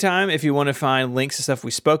 In the meantime, if you want to find links to stuff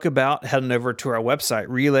we spoke about, head on over to our website,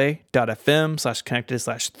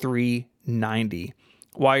 relay.fm/connected/390.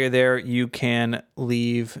 While you're there, you can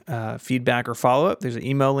leave feedback or follow-up. There's an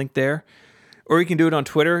email link there. Or you can do it on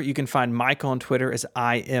Twitter. You can find Mike on Twitter as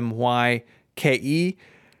IMYKE.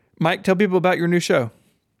 Mike, tell people about your new show.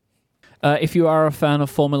 If you are a fan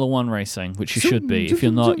of Formula One racing, which you should be, if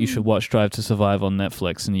you're not, you should watch Drive to Survive on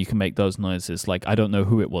Netflix, and you can make those noises. Like, I don't know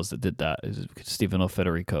who it was that did that. It was Stephen or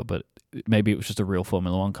Federico, but maybe it was just a real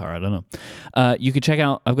Formula One car. I don't know. You can check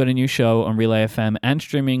out, I've got a new show on Relay FM and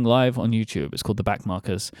streaming live on YouTube. It's called The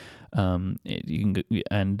Backmarkers. We're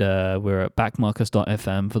at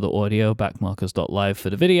backmarkers.fm for the audio, backmarkers.live for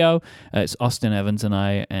the video. It's Austin Evans and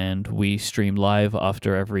I, and we stream live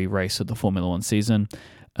after every race of the Formula One season.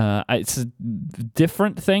 It's a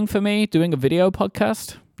different thing for me doing a video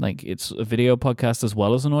podcast. Like, it's a video podcast as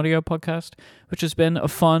well as an audio podcast, which has been a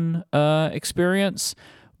fun experience.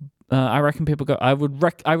 I reckon people go. I would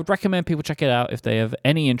recommend people check it out if they have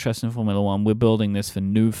any interest in Formula One. We're building this for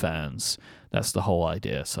new fans. That's the whole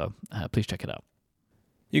idea. So please check it out.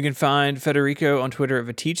 You can find Federico on Twitter at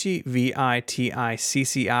Viticci,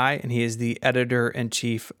 Viticci, and he is the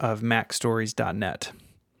editor-in-chief of MacStories.net.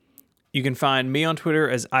 You can find me on Twitter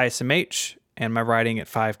as ISMH and my writing at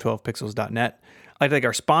 512pixels.net. I'd like to thank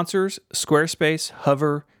our sponsors, Squarespace,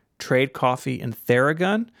 Hover, Trade Coffee, and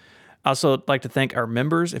Theragun. I also like to thank our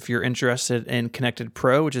members. If you're interested in Connected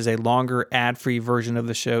Pro, which is a longer ad-free version of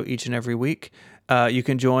the show each and every week, you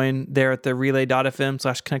can join there at the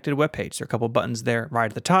relay.fm/connected webpage. There are a couple buttons there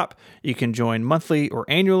right at the top. You can join monthly or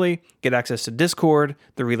annually, get access to Discord,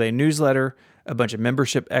 the Relay newsletter, a bunch of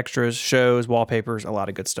membership extras, shows, wallpapers, a lot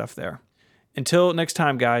of good stuff there. Until next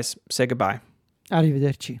time, guys, say goodbye.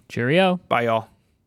 Arrivederci. Cheerio. Bye, y'all.